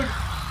screwed.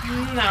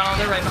 No,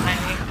 they're right behind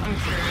me. I'm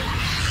screwed.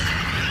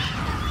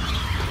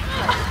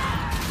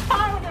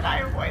 How did I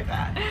avoid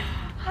that?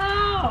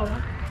 How?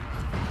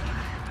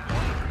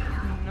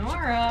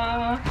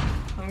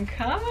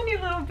 coming, you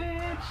little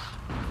bitch.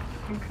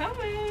 I'm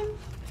coming.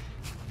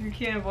 You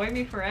can't avoid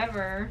me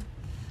forever.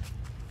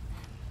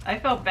 I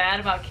felt bad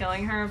about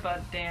killing her,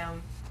 but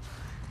damn.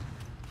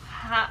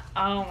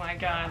 Oh my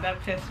god,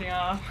 that pissed me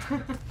off.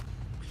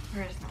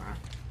 Where's Nora?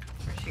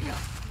 Where'd she go?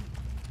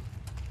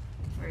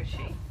 Where is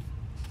she?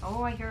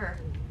 Oh, I hear her.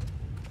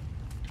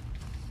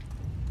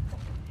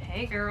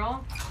 Hey,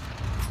 girl.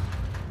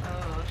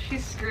 Oh,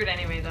 she's screwed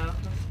anyway, though.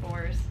 The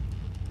spores.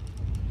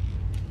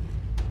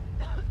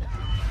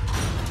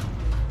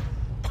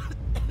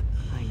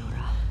 Hi,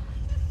 Nora.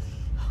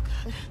 Oh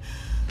god.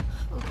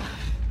 Oh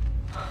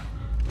god.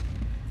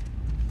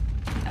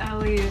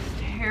 Ellie is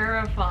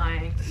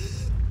terrifying.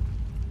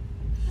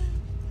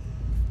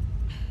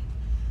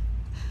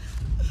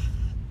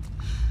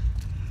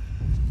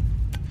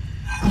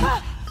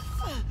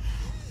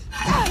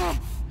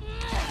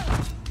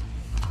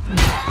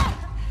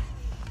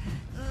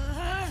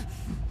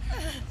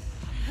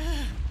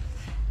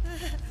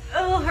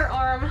 Oh, her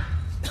arm.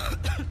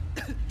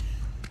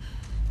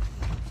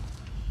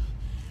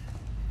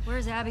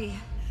 Where's Abby?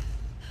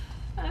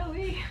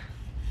 Ellie.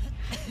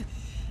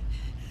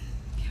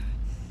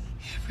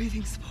 You're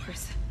breathing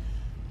spores.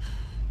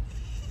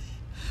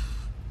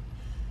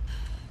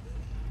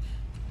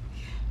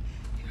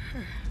 You're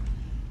her.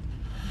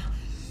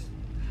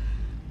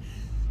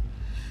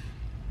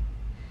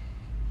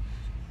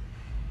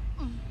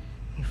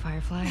 You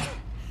Firefly?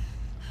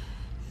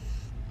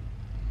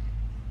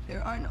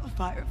 There are no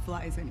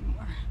fireflies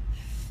anymore.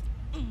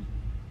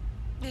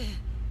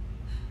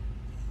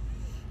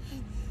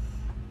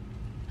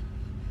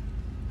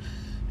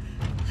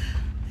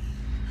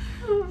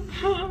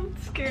 I'm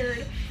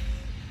scared.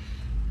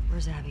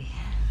 Where's Abby?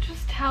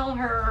 Just tell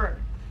her.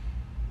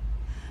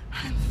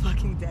 I'm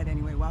fucking dead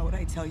anyway. Why would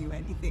I tell you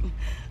anything?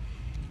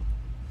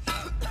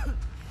 Because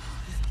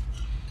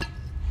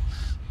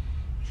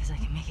I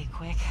can make it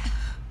quick.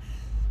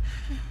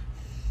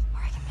 Or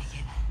I can make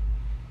it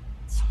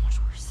so much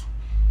worse.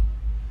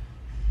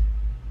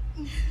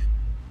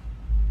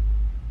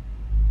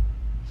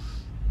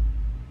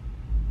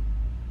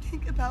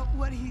 Think about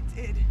what he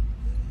did.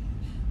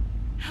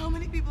 How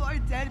many people are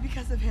dead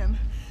because of him?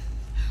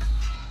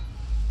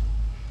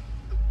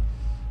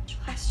 It's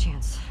your last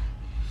chance.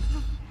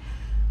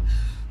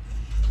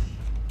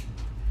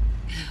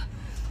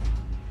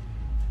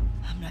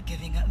 I'm not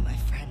giving up, my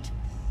friend.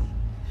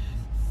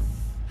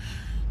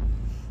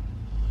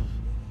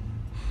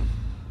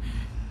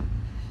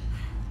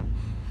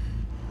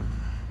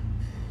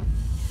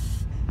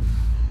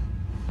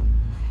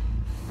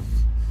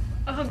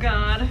 Oh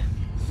god.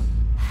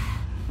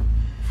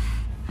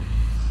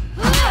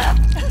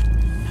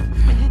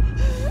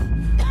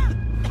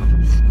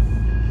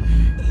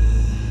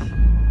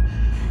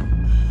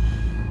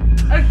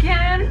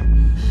 Again?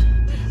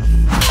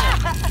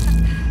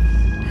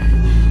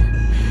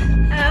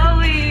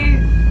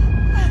 Ellie!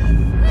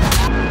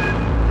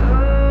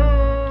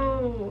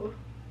 Oh.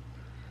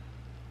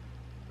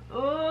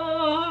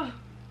 Oh.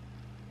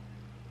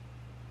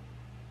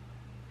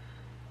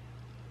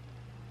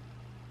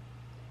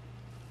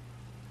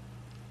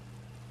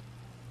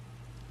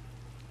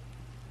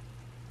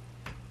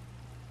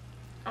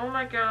 Oh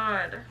my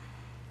god.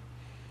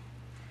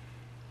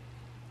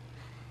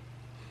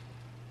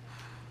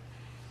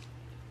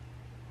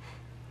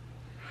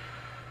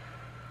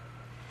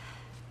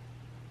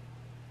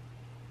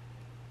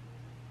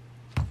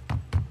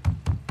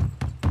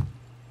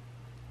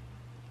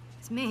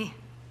 It's me.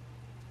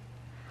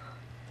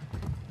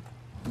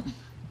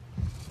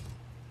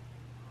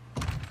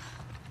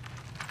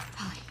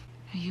 Ellie,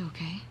 are you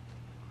okay?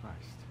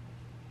 Christ.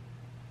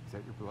 Is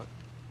that your blood?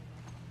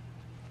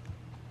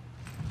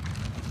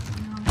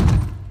 No.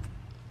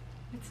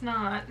 It's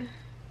not.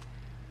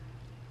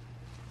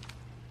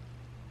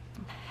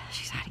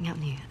 She's hiding out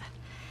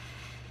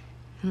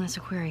in this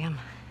aquarium.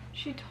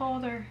 She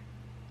told her.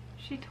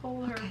 She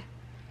told her. Okay.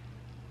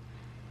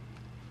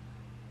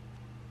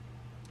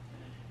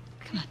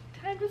 Come on.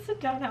 Time to sit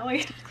down,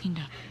 Ellie. Cleaned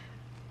up.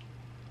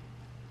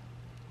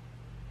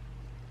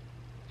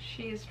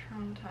 She's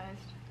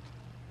traumatized.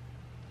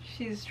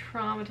 She's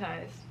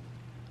traumatized.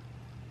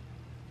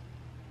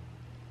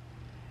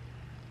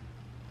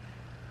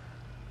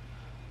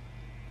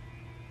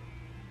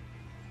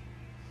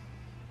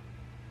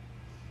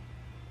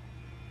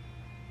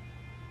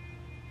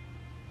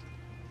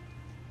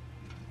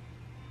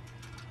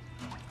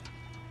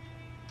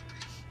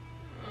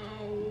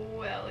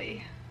 Oh,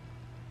 Ellie.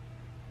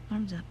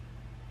 Arms up.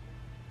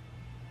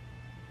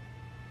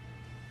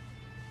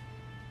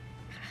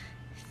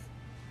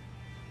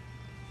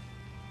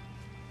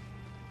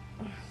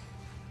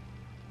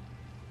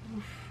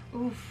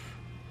 Oof.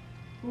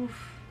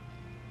 Oof.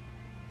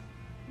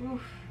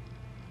 Oof.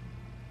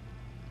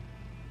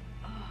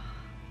 Oh.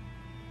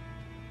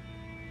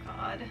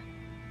 God.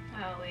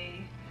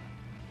 Ellie.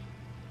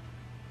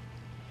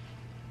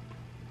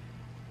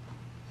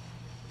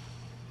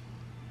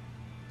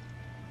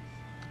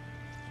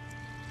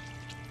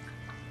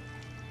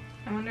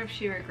 I wonder if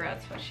she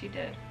regrets what she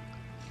did.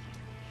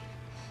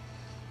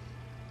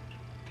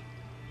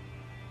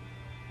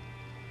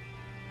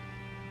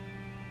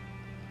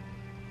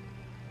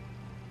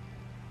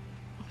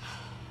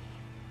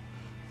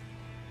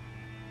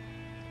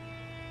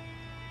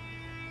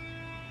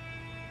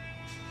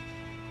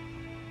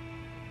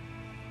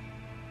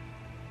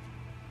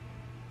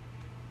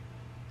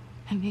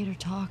 I made her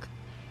talk.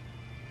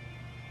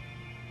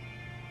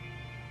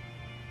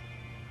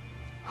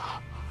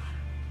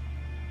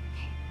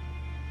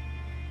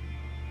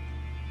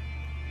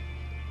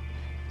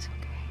 It's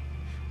okay.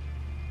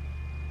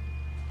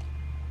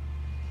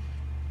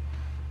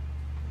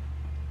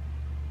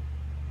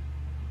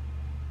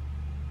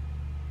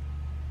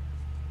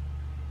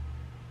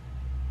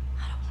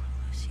 I don't want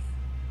to lose you.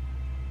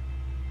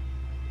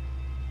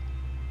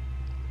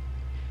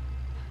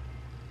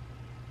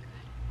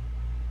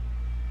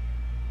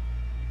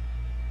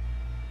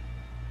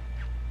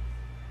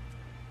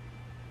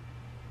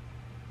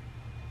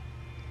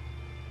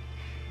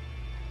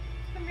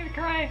 I'm gonna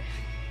cry.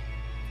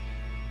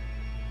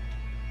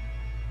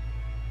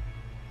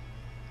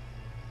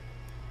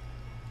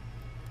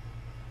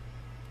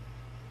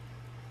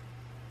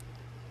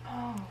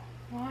 Oh,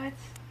 what?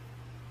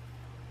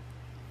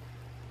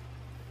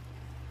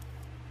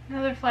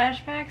 Another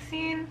flashback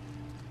scene?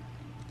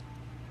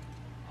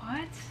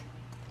 What?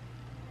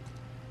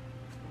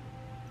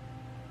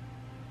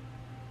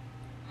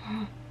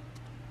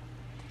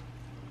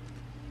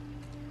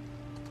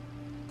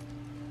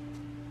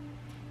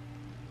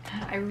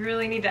 I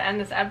really need to end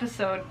this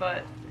episode,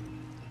 but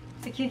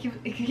it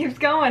keeps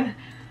going.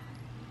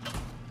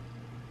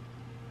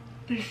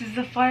 This is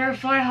the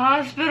Firefly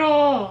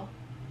Hospital!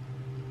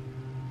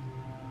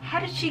 How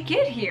did she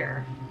get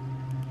here?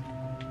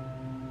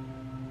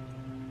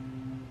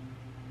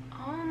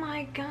 Oh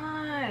my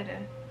god.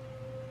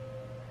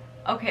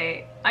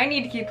 Okay, I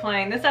need to keep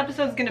playing. This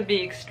episode's gonna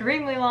be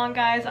extremely long,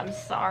 guys. I'm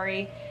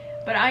sorry,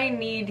 but I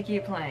need to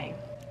keep playing.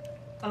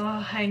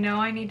 Oh, I know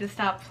I need to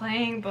stop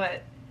playing,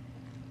 but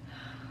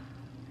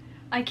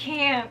I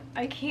can't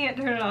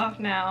turn it off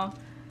now.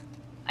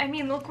 I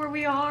mean, look where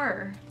we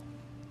are.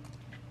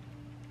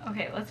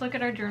 Okay, let's look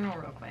at our journal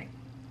real quick.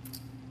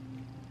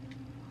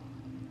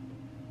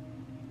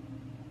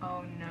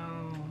 Oh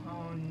no,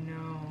 oh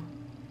no.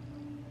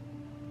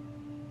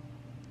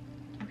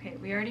 Okay,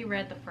 we already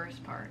read the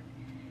first part.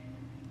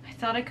 I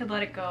thought I could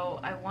let it go.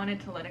 I wanted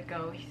to let it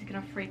go. He's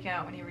gonna freak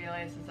out when he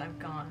realizes I've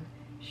gone.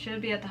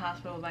 Should be at the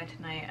hospital by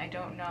tonight. I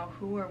don't know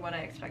who or what I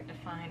expect to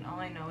find.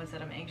 All I know is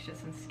that I'm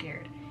anxious and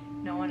scared.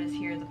 No one is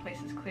here. The place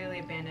is clearly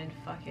abandoned.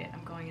 Fuck it.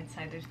 I'm going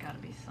inside. There's gotta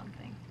be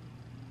something.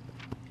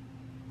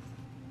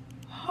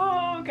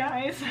 Oh,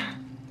 guys.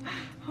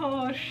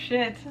 Oh,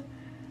 shit.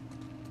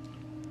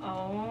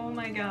 Oh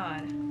my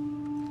god.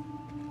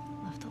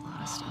 Left a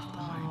lot of stuff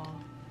behind.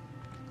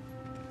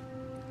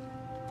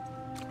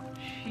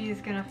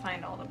 She's gonna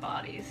find all the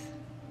bodies.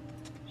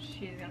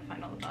 She's gonna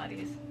find all the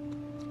bodies.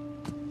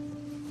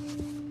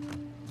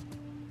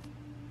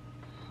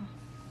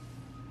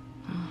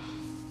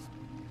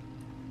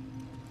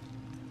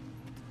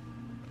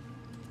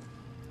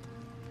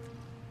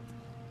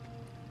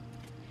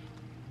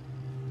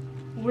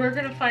 We're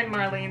gonna find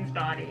Marlene's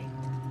body.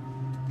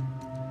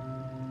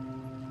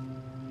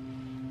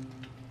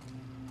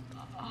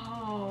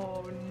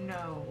 Oh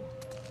no.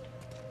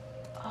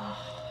 Oh,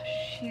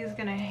 she's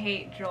gonna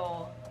hate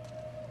Joel.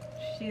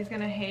 She's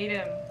gonna hate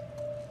him.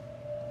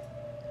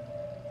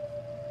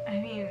 I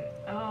mean,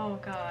 oh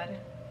god.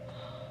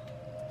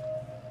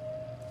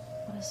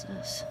 What is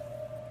this?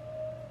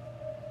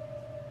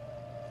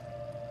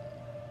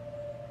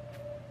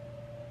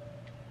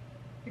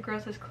 The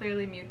growth is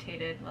clearly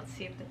mutated. Let's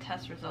see if the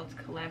test results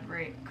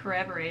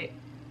corroborate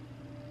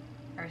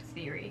our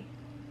theory.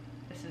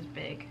 This is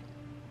big.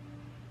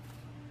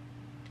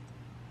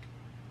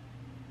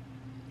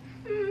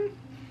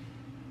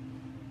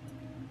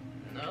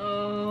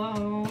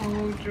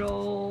 No,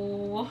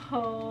 Joel.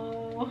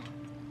 Oh.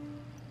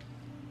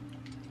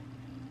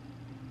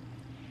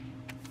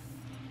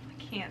 I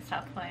can't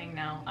stop playing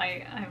now.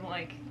 I'm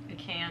like, I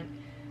can't.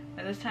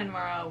 By this time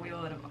tomorrow, we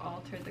will have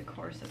altered the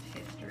course of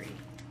history.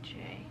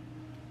 Jay.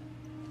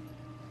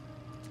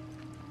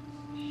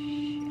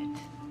 Shit.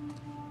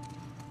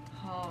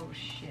 Oh,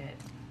 shit.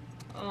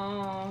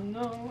 Oh,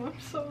 no. I'm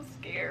so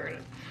scared.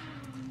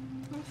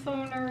 I'm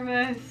so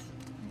nervous.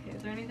 Okay,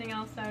 is there anything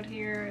else out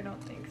here? I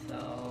don't think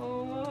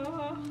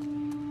so.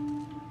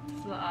 This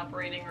is the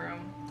operating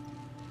room.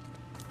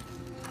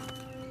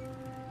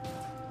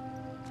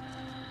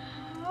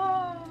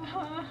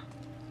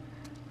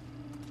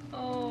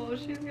 Oh,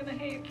 she's gonna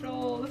hate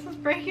Joel. This is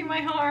breaking my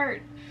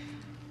heart.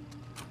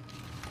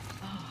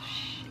 Oh,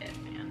 shit,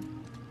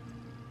 man.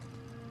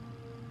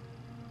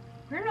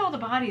 Where did all the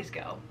bodies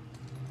go?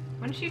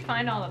 When did she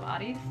find all the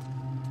bodies?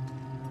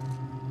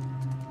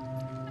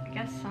 I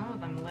guess some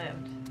of them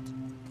lived.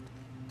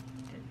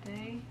 Did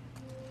they?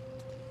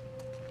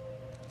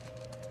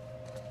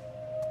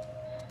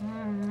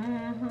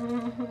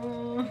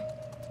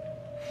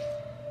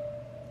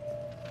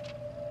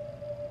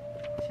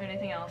 Is there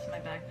anything else in my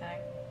backpack?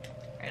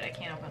 Alright, I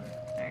can't open.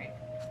 Alright.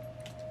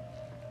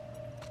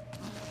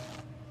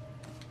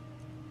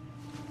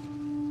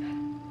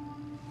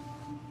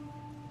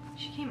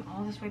 She came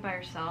all this way by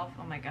herself?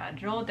 Oh my god,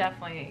 Joel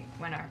definitely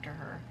went after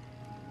her.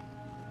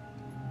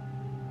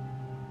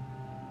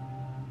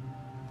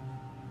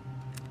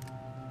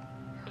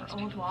 Her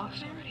old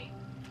Walkman?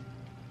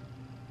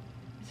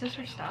 Is this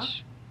her stuff?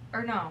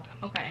 Or no?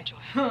 Okay.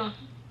 I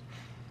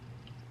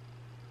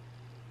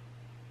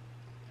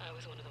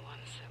was one of the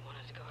ones that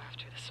wanted to go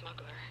after the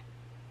smuggler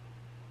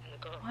and the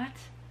girl. What?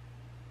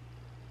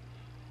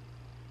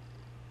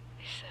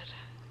 They said,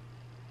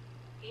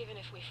 even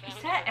if we found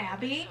Is that her,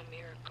 Abby? some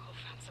miracle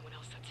found someone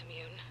else that's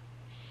immune.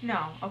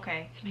 No.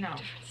 Okay. It'd make No. no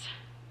difference.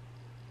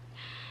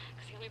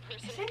 Because the only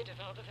person Is who it? could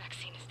develop a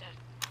vaccine is dead.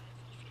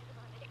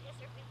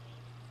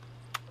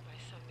 Or by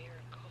some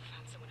miracle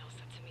found someone else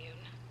that's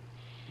immune.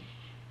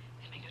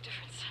 It'd make no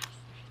difference.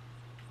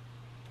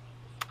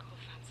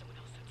 Found someone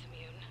else that's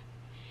immune.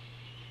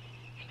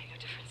 It'd make no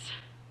difference.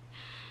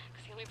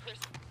 Because the only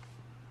person.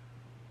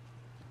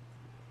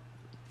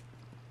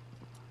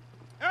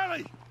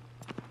 Ellie!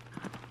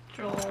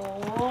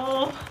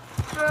 Joel.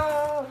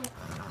 Joel.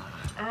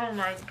 Oh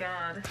my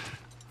god.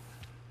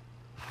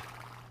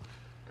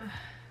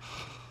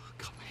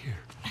 Come here.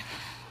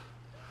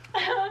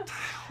 What the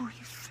hell are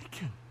you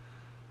thinking?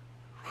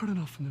 Running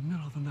off in the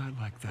middle of the night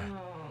like that.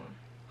 Oh.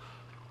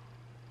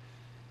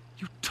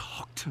 You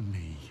talk to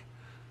me.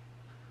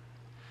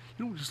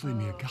 You don't just leave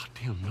me a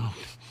goddamn note.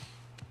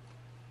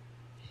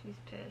 She's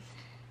pissed.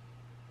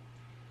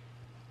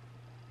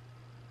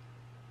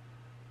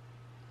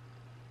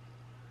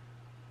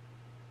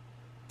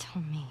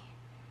 Tell me.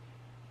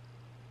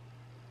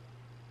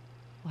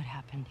 What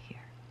happened here?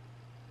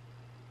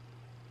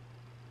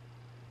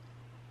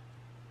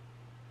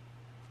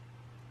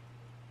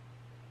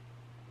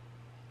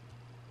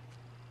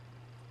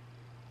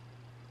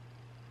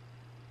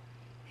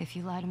 If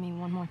you lie to me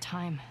one more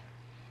time,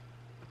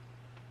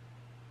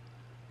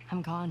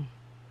 I'm gone.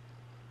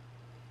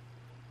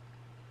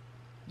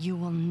 You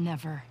will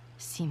never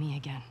see me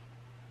again.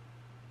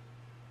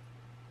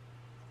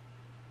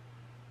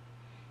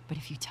 But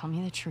if you tell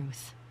me the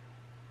truth,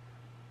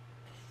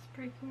 This is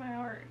breaking my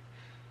heart.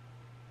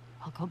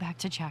 I'll go back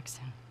to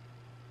Jackson.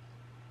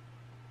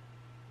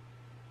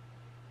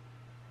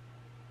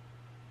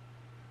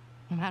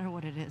 No matter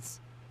what it is.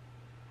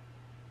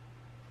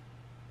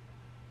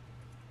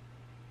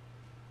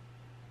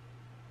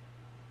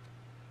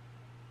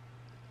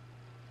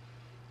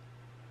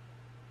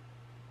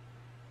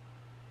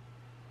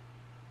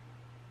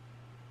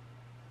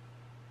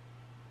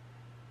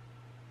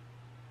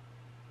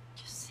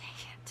 Just say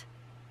it.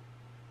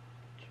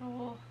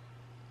 Joel.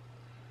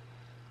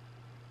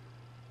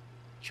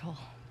 Joel.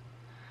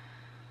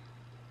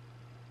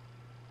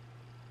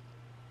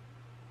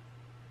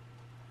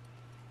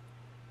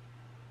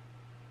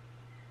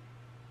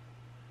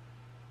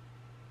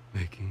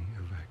 Making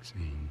a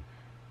vaccine.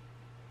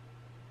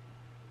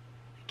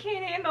 I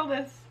can't handle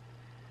this.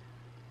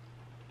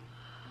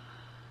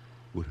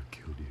 Would have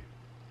killed you.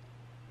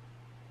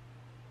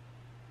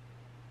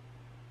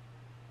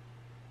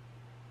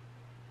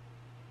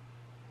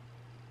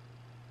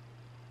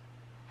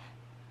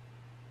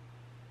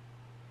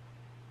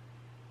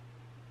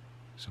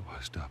 So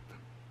I stopped them.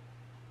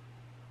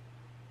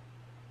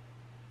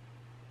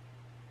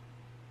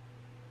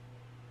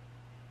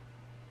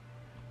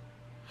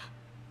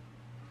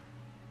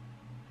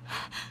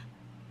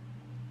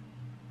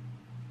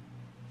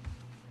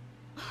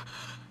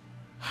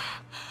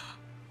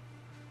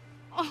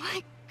 Oh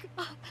my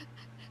God.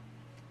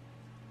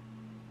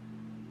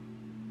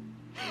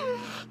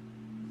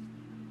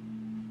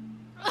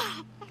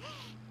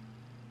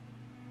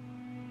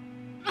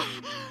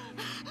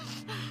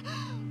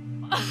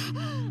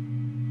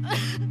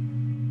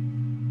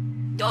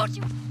 Don't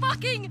you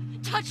fucking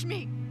touch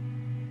me!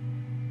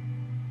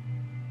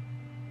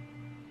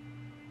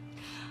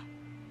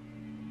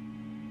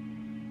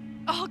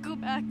 I'll go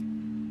back.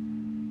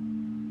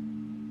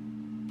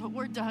 But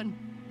we're done.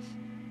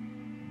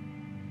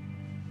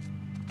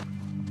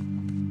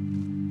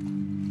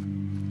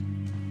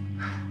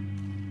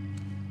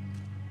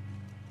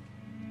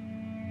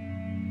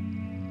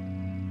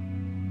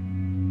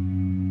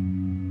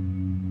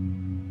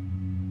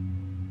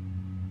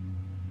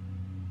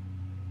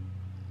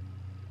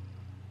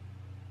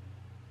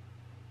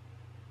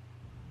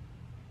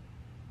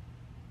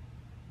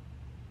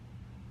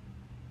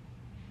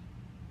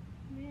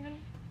 Man.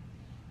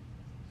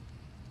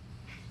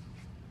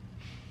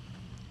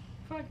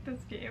 Fuck this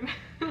game.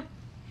 I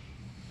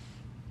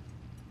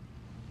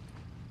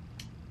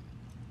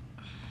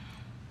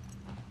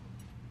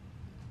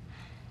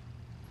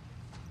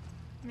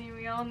mean,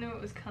 we all knew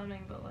it was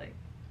coming, but like...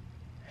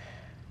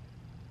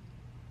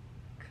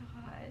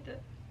 God.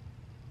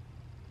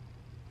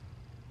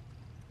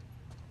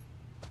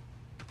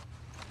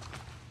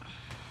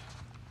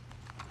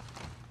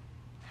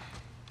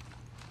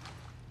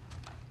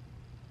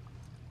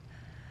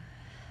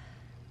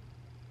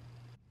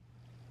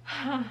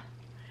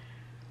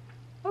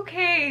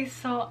 Okay,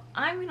 so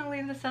I'm gonna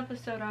leave this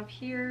episode off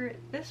here.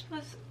 This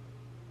was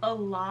a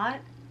lot.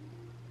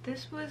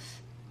 This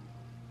was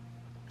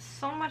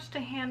so much to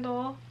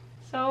handle.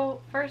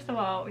 So first of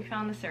all, we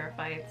found the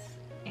seraphites,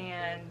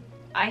 and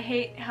I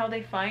hate how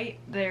they fight.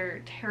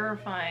 They're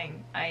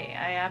terrifying.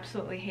 I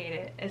absolutely hate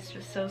it. It's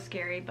just so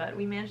scary, but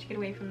we managed to get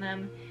away from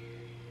them.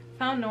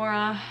 Found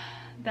Nora.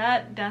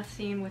 That death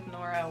scene with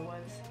Nora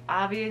was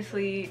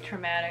obviously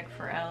traumatic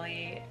for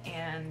Ellie,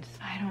 and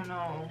I don't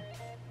know.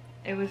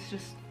 It was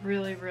just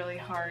really, really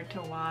hard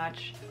to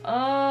watch.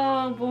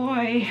 Oh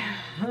boy.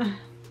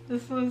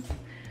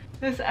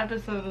 This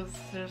episode was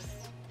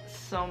just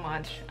so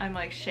much. I'm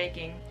like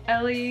shaking.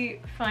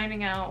 Ellie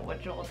finding out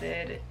what Joel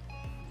did,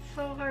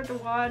 so hard to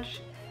watch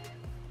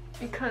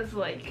because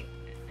like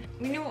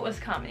we knew it was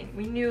coming.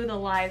 We knew the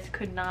lies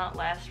could not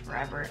last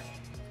forever.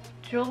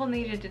 Joel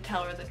needed to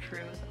tell her the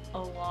truth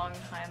a long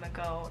time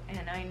ago,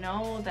 and I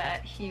know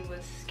that he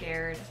was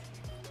scared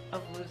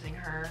of losing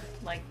her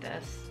like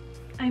this.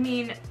 I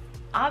mean,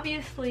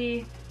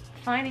 obviously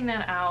finding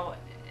that out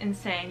and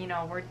saying, you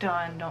know, we're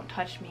done, don't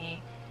touch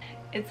me,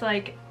 it's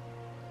like,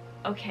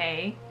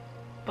 okay,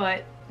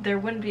 but there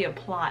wouldn't be a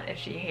plot if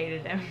she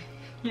hated him,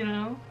 you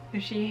know?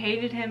 If she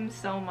hated him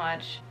so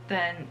much,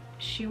 then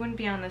she wouldn't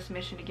be on this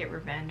mission to get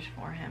revenge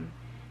for him.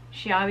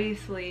 She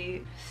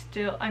obviously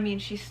still, I mean,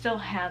 she still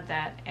had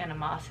that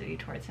animosity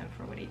towards him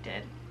for what he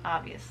did,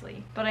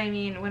 obviously. But I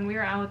mean, when we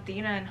were out with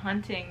Dina and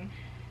hunting,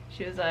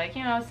 she was like,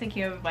 you know, I was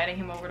thinking of inviting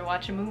him over to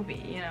watch a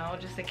movie, you know,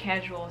 just a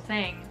casual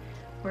thing,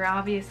 where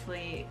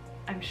obviously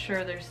I'm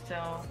sure there's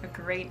still a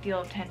great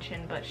deal of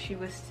tension, but she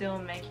was still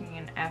making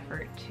an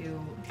effort to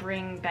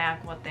bring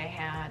back what they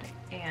had.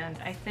 And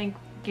I think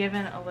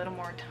given a little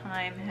more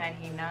time, had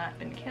he not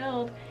been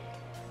killed,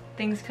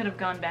 things could have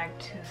gone back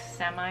to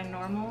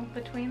semi-normal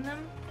between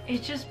them.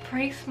 It just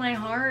breaks my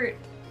heart.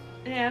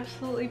 It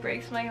absolutely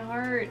breaks my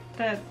heart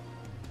that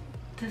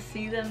to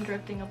see them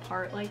drifting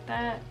apart like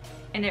that.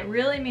 And it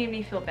really made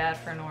me feel bad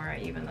for Nora,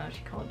 even though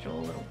she called Joel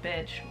a little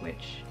bitch,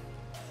 which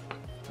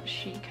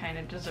she kind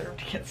of deserved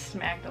to get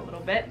smacked a little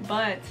bit.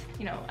 But,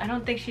 you know, I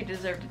don't think she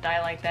deserved to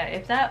die like that.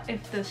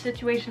 If the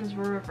situations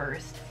were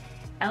reversed,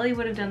 Ellie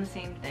would have done the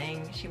same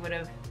thing. She would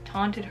have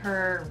taunted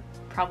her,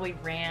 probably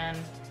ran.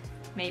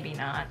 Maybe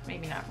not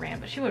ran,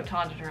 but she would have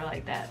taunted her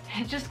like that.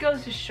 It just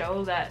goes to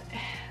show that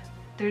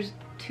there's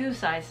two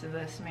sides to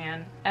this,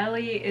 man.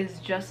 Ellie is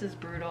just as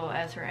brutal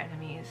as her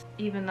enemies.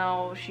 Even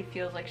though she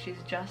feels like she's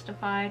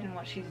justified in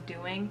what she's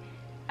doing,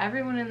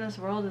 everyone in this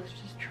world is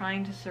just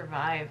trying to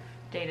survive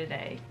day to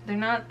day. They're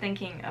not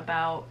thinking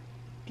about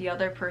the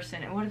other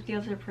person, and what if the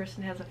other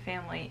person has a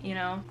family, you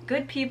know?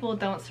 Good people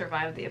don't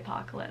survive the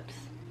apocalypse.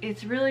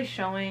 It's really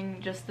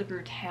showing just the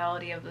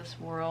brutality of this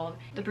world,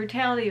 the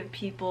brutality of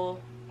people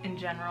in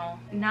general.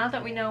 Now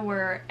that we know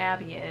where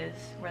Abby is,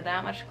 we're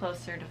that much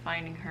closer to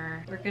finding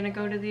her. We're gonna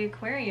go to the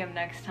aquarium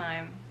next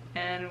time,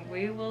 and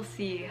we will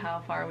see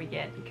how far we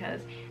get, because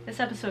this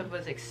episode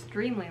was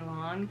extremely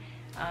long.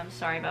 I'm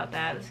sorry about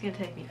that. This is gonna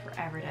take me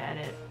forever to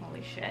edit.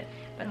 Holy shit.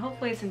 But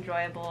hopefully it's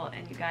enjoyable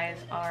and you guys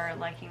are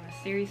liking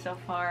the series so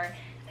far.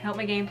 I hope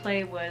my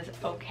gameplay was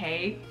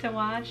okay to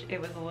watch.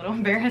 It was a little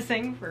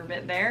embarrassing for a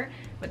bit there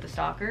with the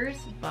stalkers,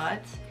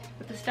 but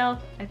with the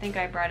stealth, I think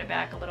I brought it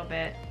back a little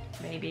bit,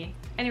 maybe.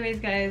 Anyways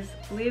guys,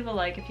 leave a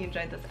like if you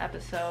enjoyed this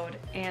episode,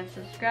 and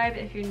subscribe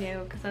if you're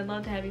new, because I'd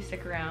love to have you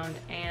stick around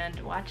and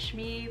watch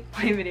me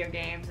play video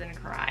games and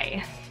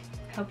cry.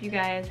 Hope you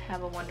guys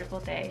have a wonderful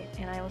day,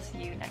 and I will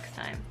see you next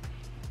time.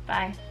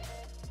 Bye.